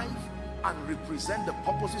will thrive and represent the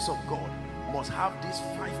purposes of God, must have these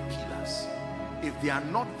 5 pillars. If they are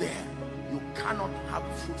not there, you cannot have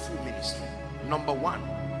a fruitful ministry. Number 1,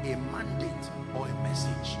 a mandate or a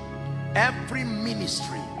message. Every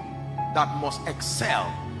ministry that must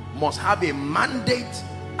excel must have a mandate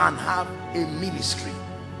and have a ministry,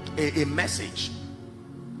 a message.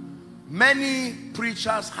 Many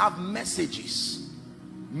preachers have messages,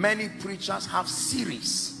 many preachers have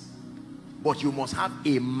series, but you must have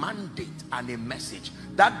a mandate and a message.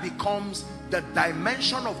 That becomes the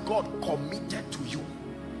dimension of God committed to you.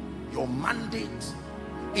 Your mandate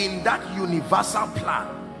in that universal plan,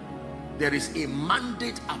 there is a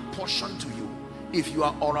mandate apportioned to you. If you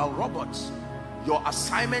are Oral Roberts, your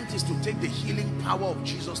assignment is to take the healing power of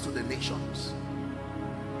Jesus to the nations.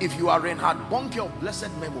 If you are Reinhard Bonnke of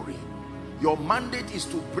blessed memory, your mandate is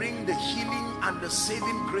to bring the healing and the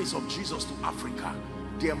saving grace of Jesus to Africa.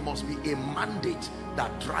 There must be a mandate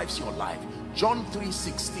that drives your life. John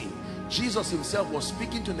 3:16, Jesus himself was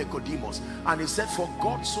speaking to Nicodemus, and he said, for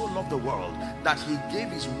God so loved the world that he gave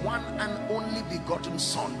his one and only begotten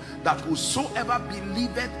Son, that whosoever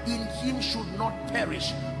believeth in him should not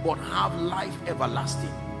perish but have life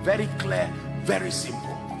everlasting. Very clear, very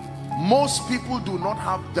simple. Most people do not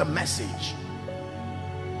have the message.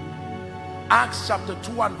 Acts chapter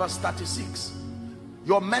 2 and verse 36.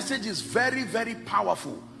 Your message is very, very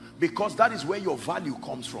powerful, because that is where your value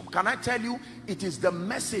comes from. Can I tell you, it is the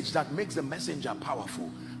message that makes the messenger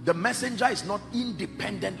powerful. The messenger is not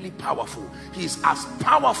independently powerful. He is as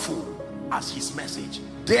powerful as his message.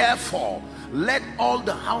 Therefore, let all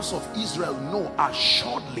the house of Israel know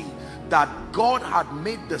assuredly that God had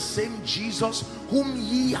made the same Jesus whom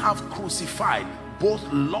ye have crucified both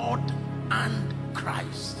Lord and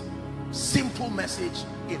Christ. Simple message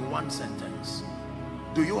in one sentence.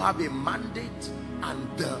 Do you have a mandate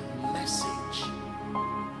and the message?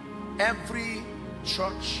 Every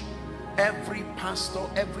church, every pastor,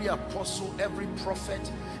 every apostle, every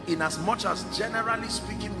prophet, in as much as generally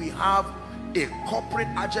speaking we have a corporate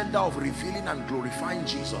agenda of revealing and glorifying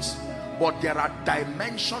Jesus, but there are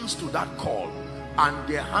dimensions to that call, and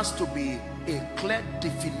there has to be a clear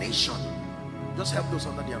definition. Just help those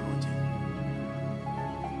under the anointing.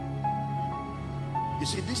 You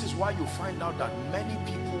see, this is why you find out that many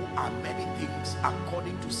people are many things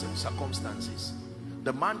according to circumstances.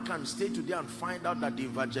 The man can stay today and find out that the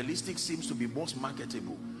evangelistic seems to be most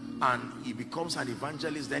marketable, and he becomes an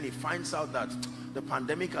evangelist. Then he finds out that the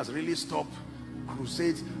pandemic has really stopped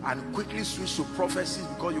crusades, and quickly switch to prophecies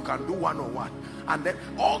because you can do one-on-one, and then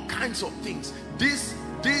all kinds of things. This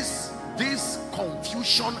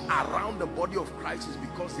confusion around the body of Christ is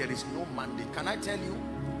because there is no mandate. Can I tell you,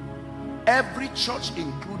 every church,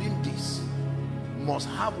 including this, must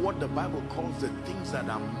have what the Bible calls the things that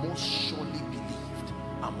are most surely believed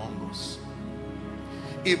among us.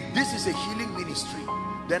 If this is a healing ministry,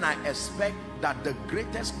 then I expect that the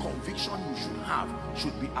greatest conviction you should have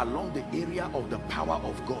should be along the area of the power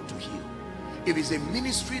of God to heal. If it's a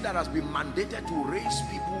ministry that has been mandated to raise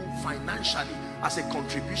people financially as a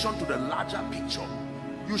contribution to the larger picture,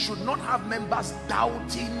 you should not have members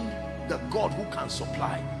doubting the God who can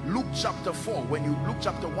supply. Luke chapter 4, Luke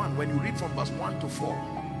chapter 1, when you read from verse 1 to 4,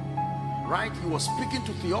 right? He was speaking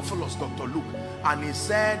to Theophilus, Dr. Luke, and he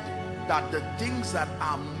said that the things that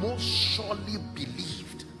are most surely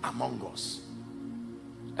believed among us.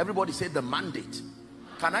 Everybody said the mandate.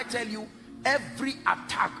 Can I tell you, every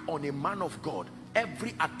attack on a man of God,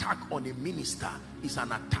 every attack on a minister is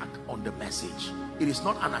an attack on the message. It is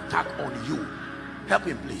not an attack on you. Help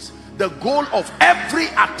him, please. The goal of every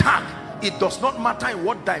attack, it does not matter in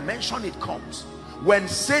what dimension it comes. When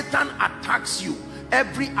Satan attacks you,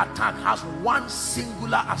 every attack has one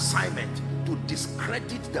singular assignment: to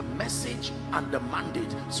discredit the message and the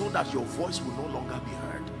mandate, so that your voice will no longer be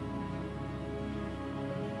heard.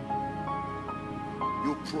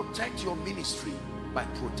 You protect your ministry by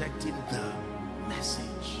protecting the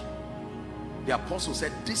message. The apostle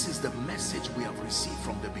said, this is the message we have received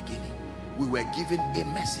from the beginning. We were given a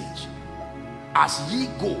message. As ye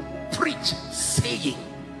go, preach, saying.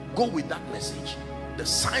 Go with that message. The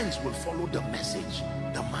signs will follow the message,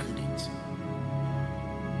 the mandate.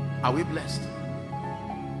 Are we blessed?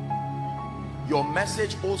 Your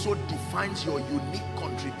message also defines your unique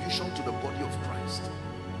contribution to the body of Christ.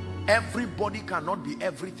 Everybody cannot be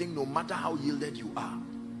everything, no matter how yielded you are.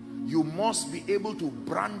 You must be able to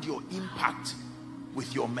brand your impact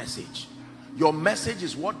with your message. Your message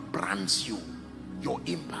is what brands you, your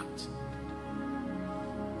impact.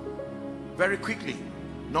 Very quickly,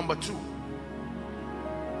 number 2.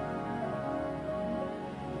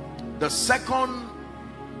 The second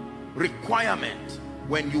requirement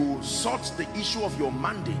when you sort the issue of your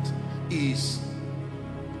mandate is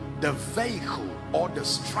the vehicle or the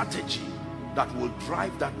strategy that will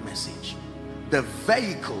drive that message. The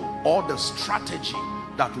vehicle or the strategy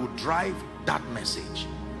that will drive that message.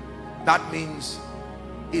 That means,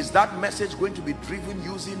 is that message going to be driven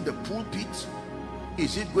using the pulpit?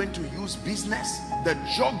 Is it going to use business? The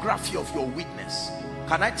geography of your witness.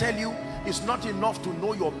 Can I tell you, it's not enough to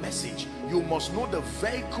know your message. You must know the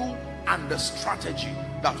vehicle and the strategy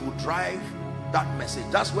that will drive that message.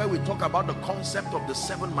 That's where we talk about the concept of the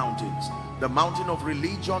 7 mountains. The mountain of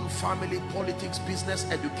religion, family, politics, business,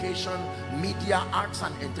 education, media, arts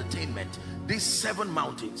and entertainment. These 7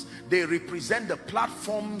 mountains, they represent the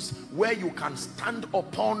platforms where you can stand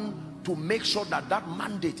upon to make sure that that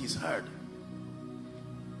mandate is heard.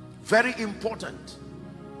 Very important.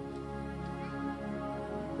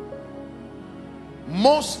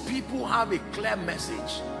 Most people have a clear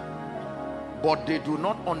message, but they do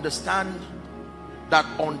not understand that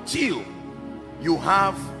until you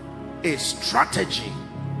have a strategy,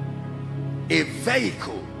 a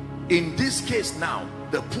vehicle, in this case now,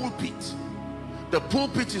 the pulpit. The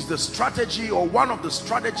pulpit is the strategy, or one of the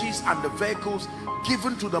strategies and the vehicles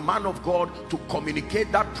given to the man of God to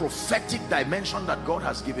communicate that prophetic dimension that God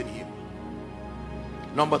has given him.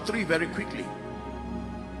 Number 3, very quickly.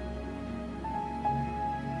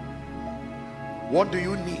 What do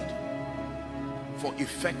you need for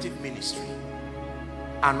effective ministry?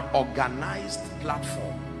 An organized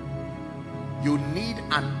platform. You need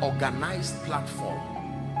an organized platform.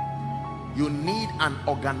 You need an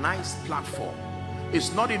organized platform.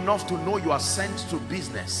 It's not enough to know you are sent to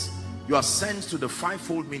business. You are sent to the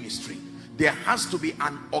fivefold ministry. There has to be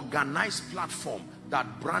an organized platform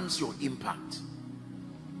that brands your impact.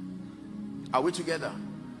 Are we together?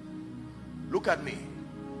 Look at me.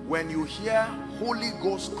 When you hear Holy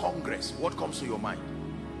Ghost Congress, what comes to your mind?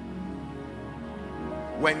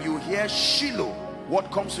 When you hear Shiloh,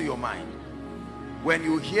 what comes to your mind? When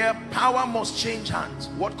you hear power must change hands,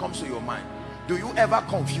 what comes to your mind? Do you ever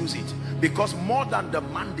confuse it? Because more than the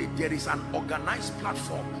mandate, there is an organized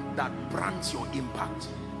platform that brands your impact.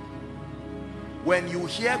 When you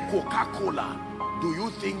hear Coca-Cola, do you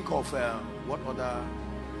think of what other?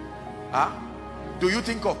 Do you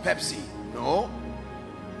think of Pepsi? No.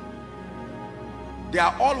 They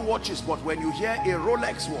are all watches, but when you hear a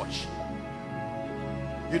Rolex watch,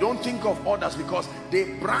 you don't think of others because they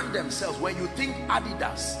brand themselves. When you think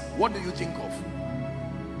Adidas, what do you think of?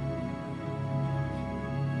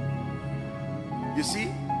 You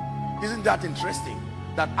see, isn't that interesting?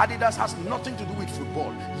 That Adidas has nothing to do with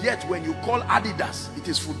football. Yet when you call Adidas, it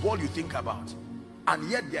is football you think about. And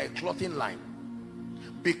yet they are a clothing line.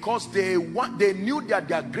 Because they knew that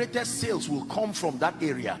their greatest sales will come from that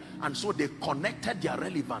area, and so they connected their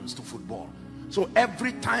relevance to football. So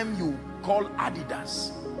every time you call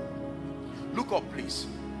Adidas, look up please,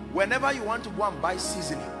 whenever you want to go and buy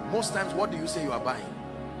seasoning, most times what do you say you are buying?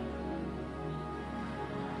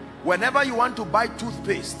 Whenever you want to buy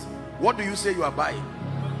toothpaste, what do you say you are buying?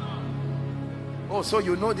 Oh, so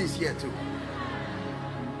you know this here too.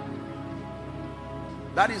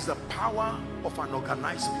 That is the power of an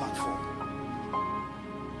organized platform.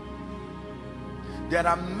 There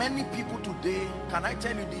are many people today, can I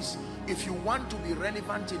tell you this? If you want to be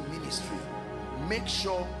relevant in ministry, make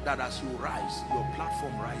sure that as you rise, your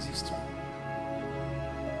platform rises too.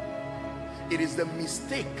 It is the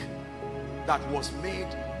mistake that was made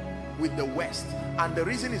with the West, and the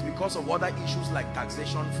reason is because of other issues like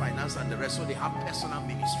taxation, finance, and the rest. So they have personal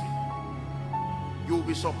ministry. You will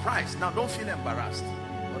be surprised. Now don't feel embarrassed.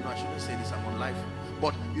 Oh no, I shouldn't say this, I'm on live.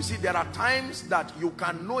 But you see, there are times that you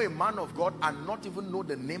can know a man of God and not even know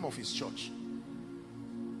the name of his church.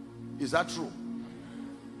 Is that true?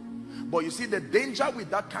 But you see, the danger with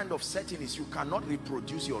that kind of setting is you cannot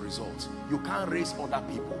reproduce your results. You can't raise other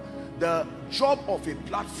people. The job of a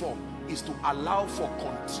platform is to allow for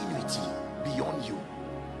continuity beyond you.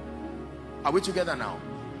 Are we together now?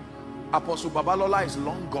 Apostle Babalola is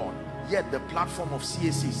long gone, yet the platform of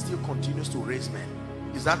CAC still continues to raise men.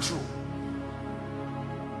 Is that true?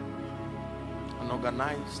 An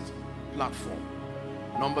organized platform.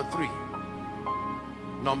 Number 3.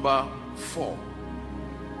 Number 4.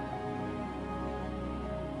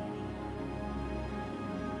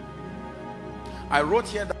 I wrote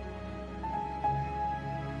here that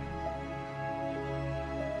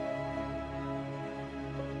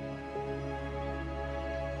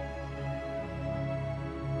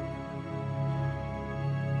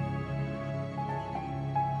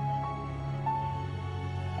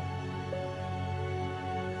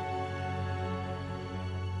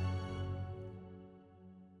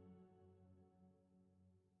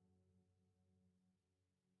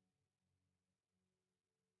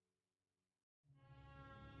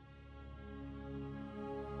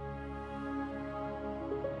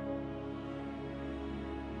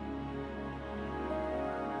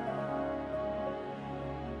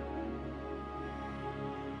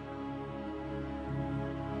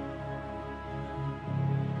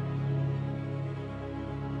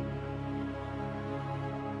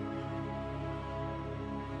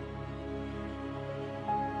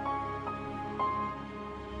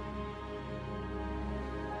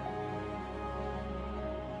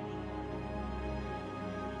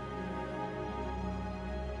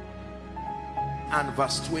and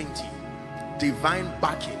verse 20, divine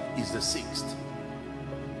backing is the 6th.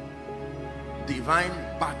 Divine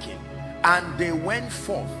backing. And they went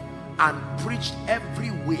forth and preached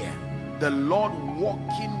everywhere, the Lord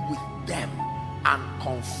walking with them and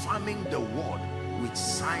confirming the word with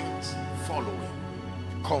signs following.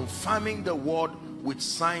 Confirming the word with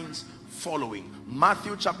signs following.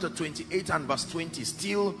 Matthew chapter 28 and verse 20,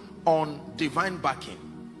 still on divine backing.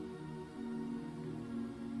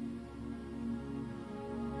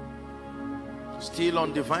 Still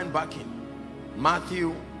on divine backing.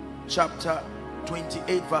 Matthew chapter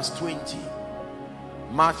 28 verse 20.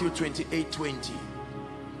 Matthew 28:20.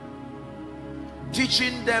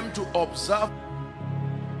 Teaching them to observe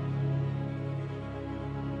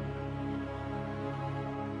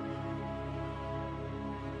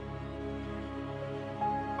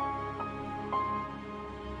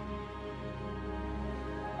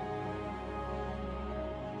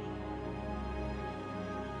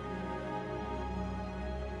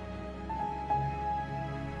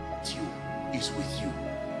is with you.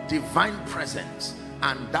 Divine presence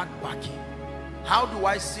and that backing. How do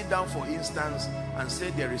I sit down, for instance, and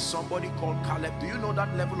say there is somebody called Caleb? Do you know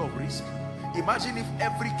that level of risk? Imagine if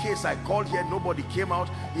every case I called here, nobody came out.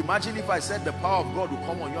 Imagine if I said the power of God will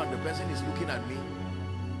come on you and the person is looking at me.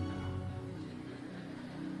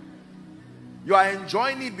 You are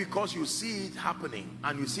enjoying it because you see it happening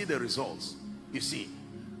and you see the results. You see.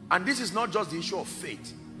 And this is not just the issue of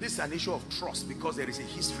faith. This is an issue of trust, because there is a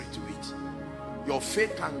history to it. Your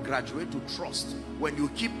faith can graduate to trust when you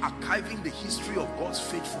keep archiving the history of God's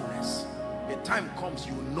faithfulness. The time comes,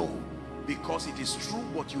 you know, because it is true,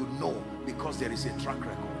 but you know because there is a track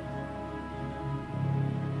record.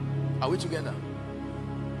 Are we together?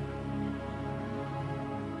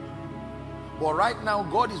 But right now,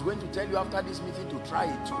 God is going to tell you after this meeting to try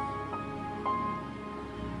it too.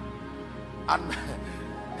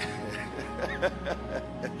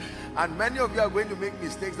 And many of you are going to make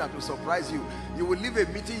mistakes that will surprise you. You will leave a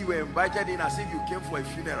meeting you were invited in as if you came for a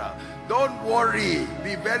funeral. Don't worry.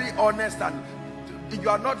 Be very honest, and you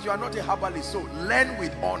are not a herbalist, so learn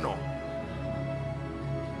with honor.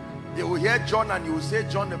 They will hear John and you will say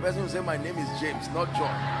John. The person will say my name is James, not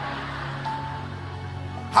John.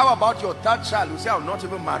 How about your third child who say I'm not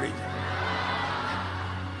even married?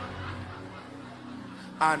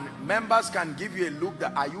 And members can give you a look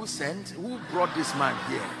that, are you sent? Who brought this man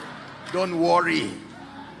here? Don't worry.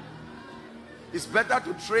 It's better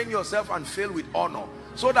to train yourself and fail with honor,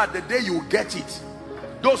 so that the day you get it,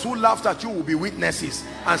 those who laughed at you will be witnesses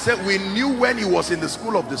and say, we knew when he was in the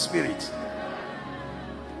school of the Spirit.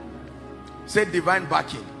 Say divine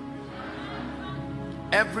backing.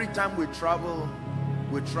 Every time we travel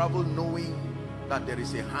knowing that there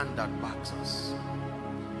is a hand that backs us.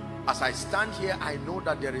 As I stand here, I know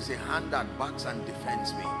that there is a hand that backs and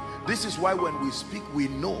defends me. This is why when we speak, we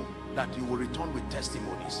know that you will return with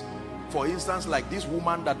testimonies. For instance, like this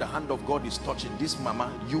woman that the hand of God is touching, this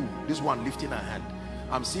mama, you, this one lifting her hand.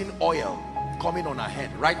 I'm seeing oil coming on her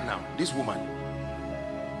head right now, this woman.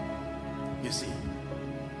 You see.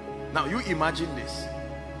 Now you imagine this.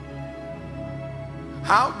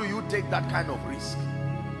 How do you take that kind of risk?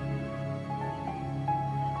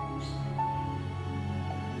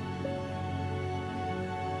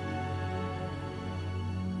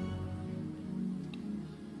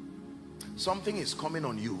 Something is coming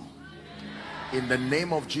on you in the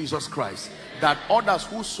name of Jesus Christ, that others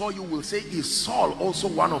who saw you will say, is Saul also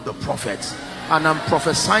one of the prophets? And I'm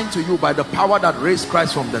prophesying to you by the power that raised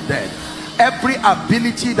Christ from the dead, every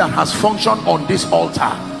ability that has functioned on this altar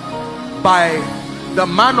by the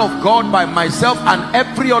man of God, by myself and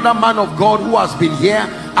every other man of God who has been here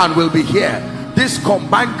and will be here, this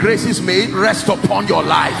combined graces may it rest upon your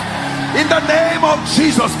life in the name of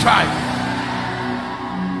Jesus Christ.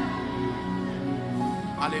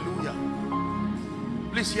 Hallelujah.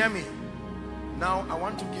 Please hear me. Now I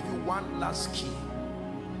want to give you one last key.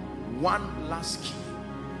 One last key.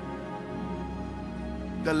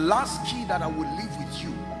 The last key that I will leave with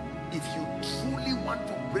you, if you truly want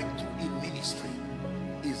to break through in ministry,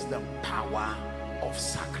 is the power of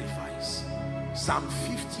sacrifice. Psalm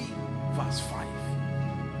 50 verse 5.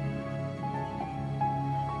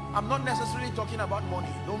 I'm not necessarily talking about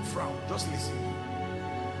money. Don't frown, just listen.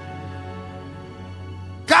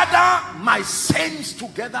 Gather my saints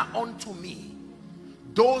together unto me,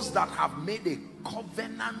 those that have made a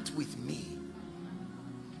covenant with me.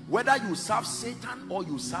 Whether you serve Satan or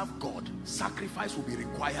you serve God, sacrifice will be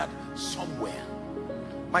required somewhere.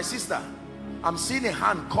 My sister, I'm seeing a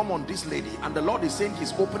hand come on this lady, and the Lord is saying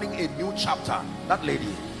he's opening a new chapter. That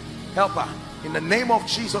lady, help her in the name of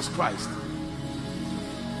Jesus Christ.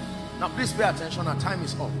 Now please pay attention, our time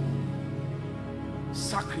is up.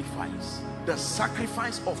 Sacrifice. The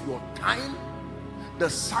sacrifice of your time, the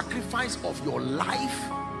sacrifice of your life.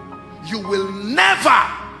 You will never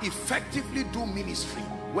effectively do ministry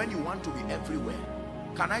when you want to be everywhere.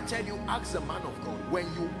 Can I tell you, ask the man of God, when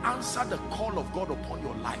you answer the call of God upon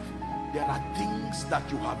your life, there are things that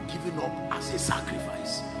you have given up as a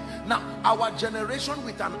sacrifice. Now our generation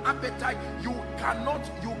with an appetite, you cannot,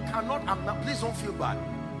 please don't feel bad.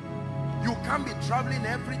 You can't be traveling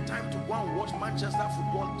every time to go and watch Manchester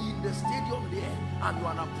football in the stadium there, and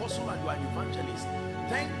you're an apostle and you're an evangelist.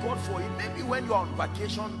 Thank God for it. Maybe when you're on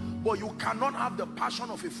vacation, but you cannot have the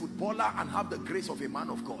passion of a footballer and have the grace of a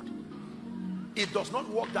man of God. It does not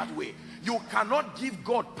work that way. You cannot give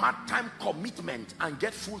God part-time commitment and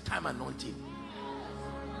get full-time anointing.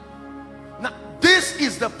 Now, this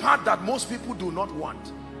is the part that most people do not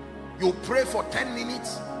want. You pray for 10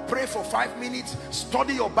 minutes, pray for 5 minutes,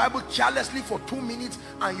 study your Bible carelessly for 2 minutes,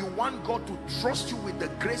 and you want God to trust you with the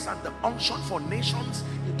grace and the unction for nations.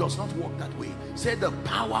 It does not work that way. Say the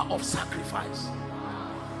power of sacrifice.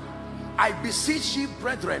 I beseech ye,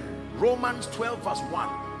 brethren, Romans 12 verse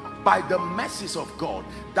 1, by the mercies of God,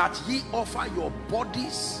 that ye offer your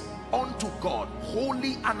bodies unto God,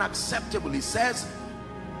 holy and acceptable. He says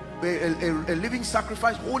a living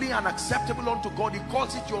sacrifice, holy and acceptable unto God. He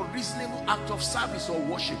calls it your reasonable act of service or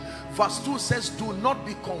worship. Verse 2 says, do not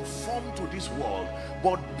be conformed to this world,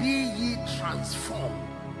 but be ye transformed.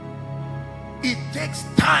 It takes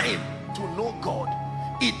time to know God.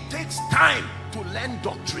 It takes time to learn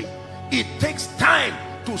doctrine. It takes time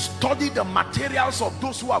to study the materials of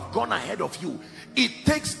those who have gone ahead of you. It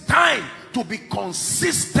takes time to be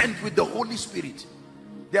consistent with the Holy Spirit.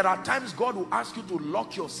 There are times God will ask you to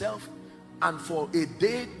lock yourself, and for a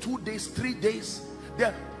day, 2 days, 3 days.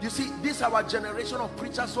 You see, this our generation of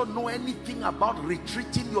preachers don't know anything about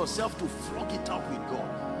retreating yourself to flog it out with God.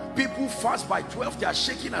 People fast by 12, they are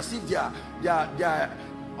shaking as if they are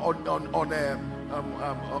on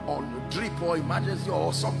drip or emergency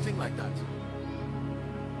or something like that.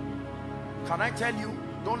 Can I tell you,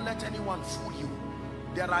 don't let anyone fool you.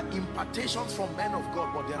 There are impartations from men of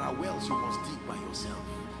God, but there are wells you must dig by yourself.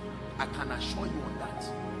 I can assure you on that.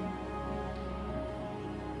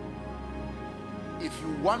 If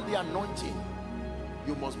you want the anointing,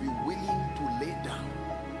 you must be willing to lay down.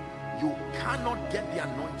 You cannot get the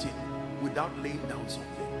anointing without laying down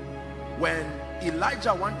something. When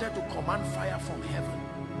Elijah wanted to command fire from heaven,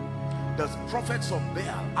 the prophets of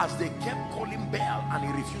Baal, as they kept calling Baal and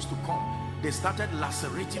he refused to come, they started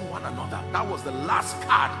lacerating one another. That was the last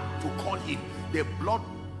card to call him. They blood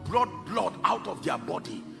out of their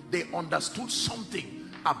body. They understood something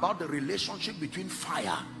about the relationship between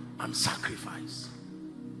fire and sacrifice.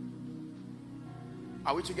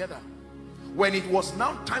 Are we together? When it was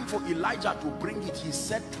now time for Elijah to bring it, he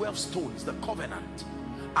set 12 stones, the covenant,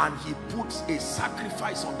 and he put a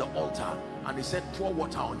sacrifice on the altar, and he said, pour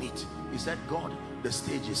water on it. He said, God, the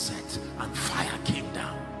stage is set, and fire came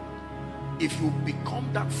down. If you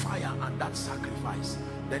become that fire and that sacrifice,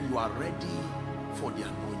 then you are ready for the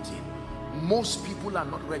anointing. Most people are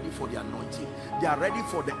not ready for the anointing. They are ready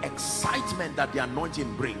for the excitement that the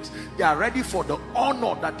anointing brings. They are ready for the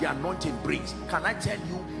honor that the anointing brings. Can I tell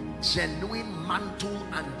you, genuine mantle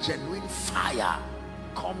and genuine fire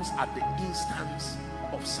comes at the instance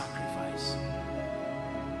of sacrifice.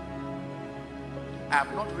 I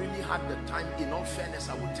have not really had the time, in all fairness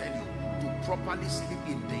I will tell you, to properly sleep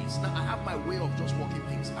in days. Now I have my way of just working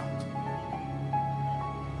things out.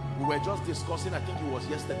 We were just discussing, I think it was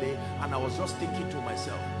yesterday, and I was just thinking to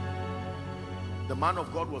myself, the man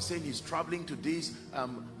of God was saying he's traveling to this,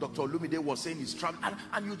 Dr. Olumide was saying he's traveling,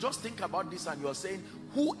 and you just think about this and you're saying,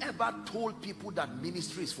 whoever told people that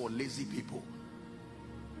ministry is for lazy people?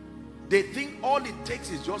 They think all it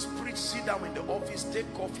takes is just preach, sit down in the office,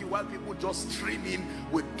 take coffee while people just stream in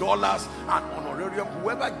with dollars and honorarium.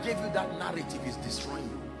 Whoever gave you that narrative is destroying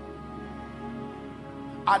you.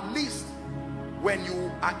 At least when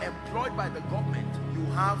you are employed by the government, you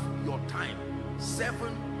have your time,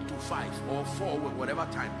 7 to 5 or 4, whatever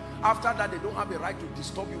time. After that, they don't have a right to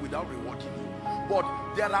disturb you without rewarding you. But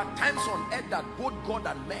there are times on earth that both God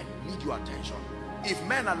and men need your attention. If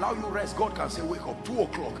men allow you rest, God can say wake up 2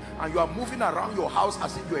 o'clock, and you are moving around your house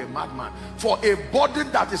as if you're a madman for a burden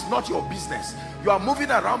that is not your business. You are moving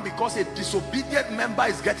around because a disobedient member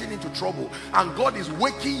is getting into trouble, and God is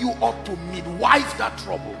waking you up to midwife that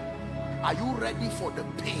trouble. Are you ready for the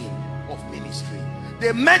pain of ministry?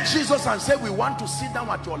 They met Jesus and said, we want to sit down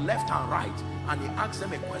at your left and right. And he asked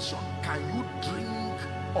them a question: can you drink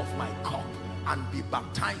of my cup and be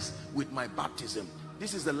baptized with my baptism?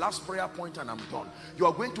 This is the last prayer point and I'm done. You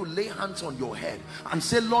are going to lay hands on your head and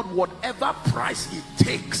say, Lord, whatever price it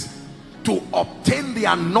takes to obtain the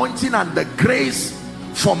anointing and the grace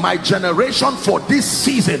for my generation, for this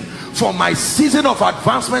season, for my season of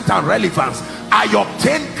advancement and relevance, I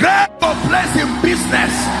obtain grace. Your place in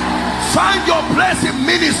business, find your place in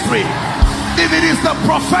ministry. If it is the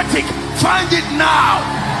prophetic, find it now.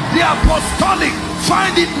 The apostolic,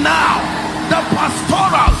 find it now. The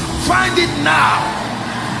pastoral, find it now.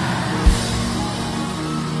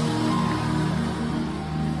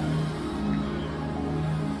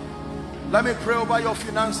 Let me pray over your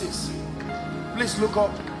finances. Please look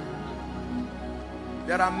up.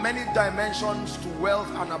 There are many dimensions to wealth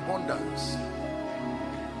and abundance.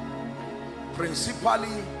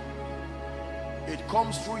 Principally, it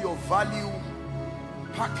comes through your value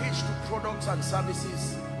packaged to products and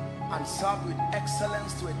services and served with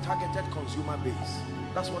excellence to a targeted consumer base.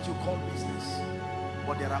 That's what you call business.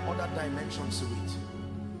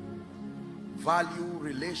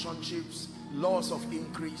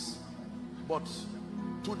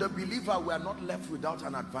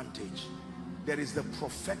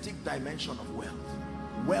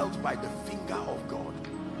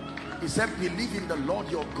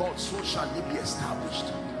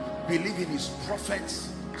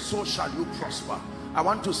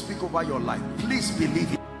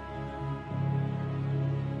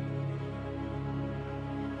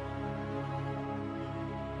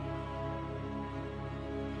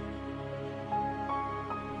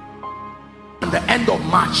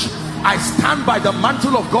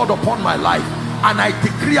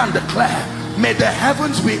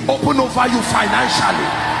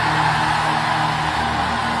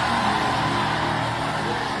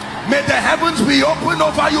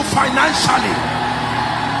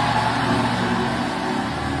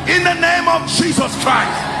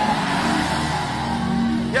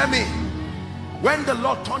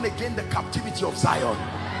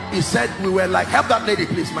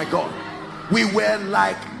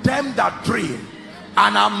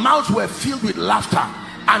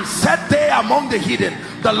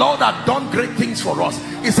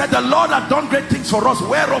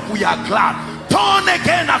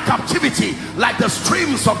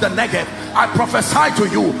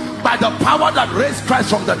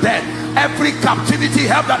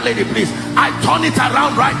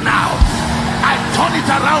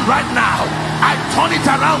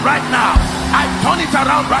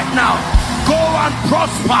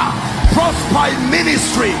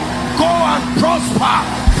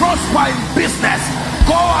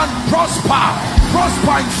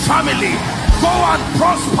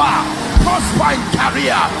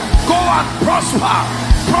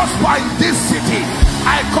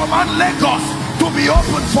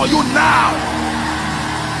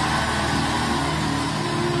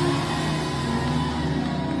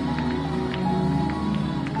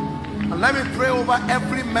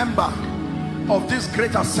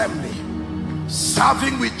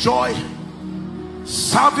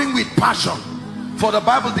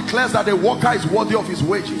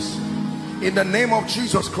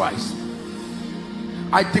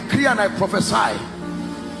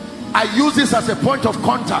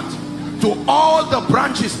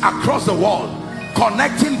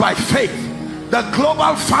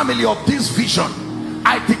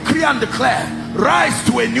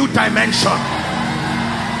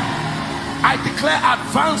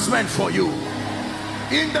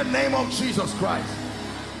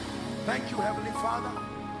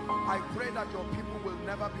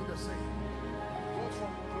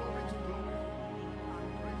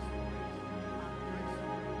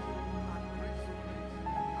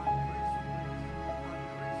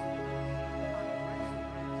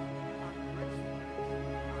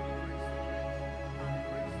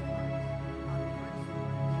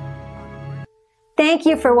 Thank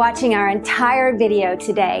you for watching our entire video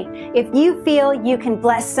today. If you feel you can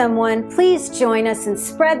bless someone, please join us and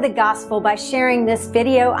spread the gospel by sharing this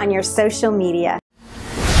video on your social media.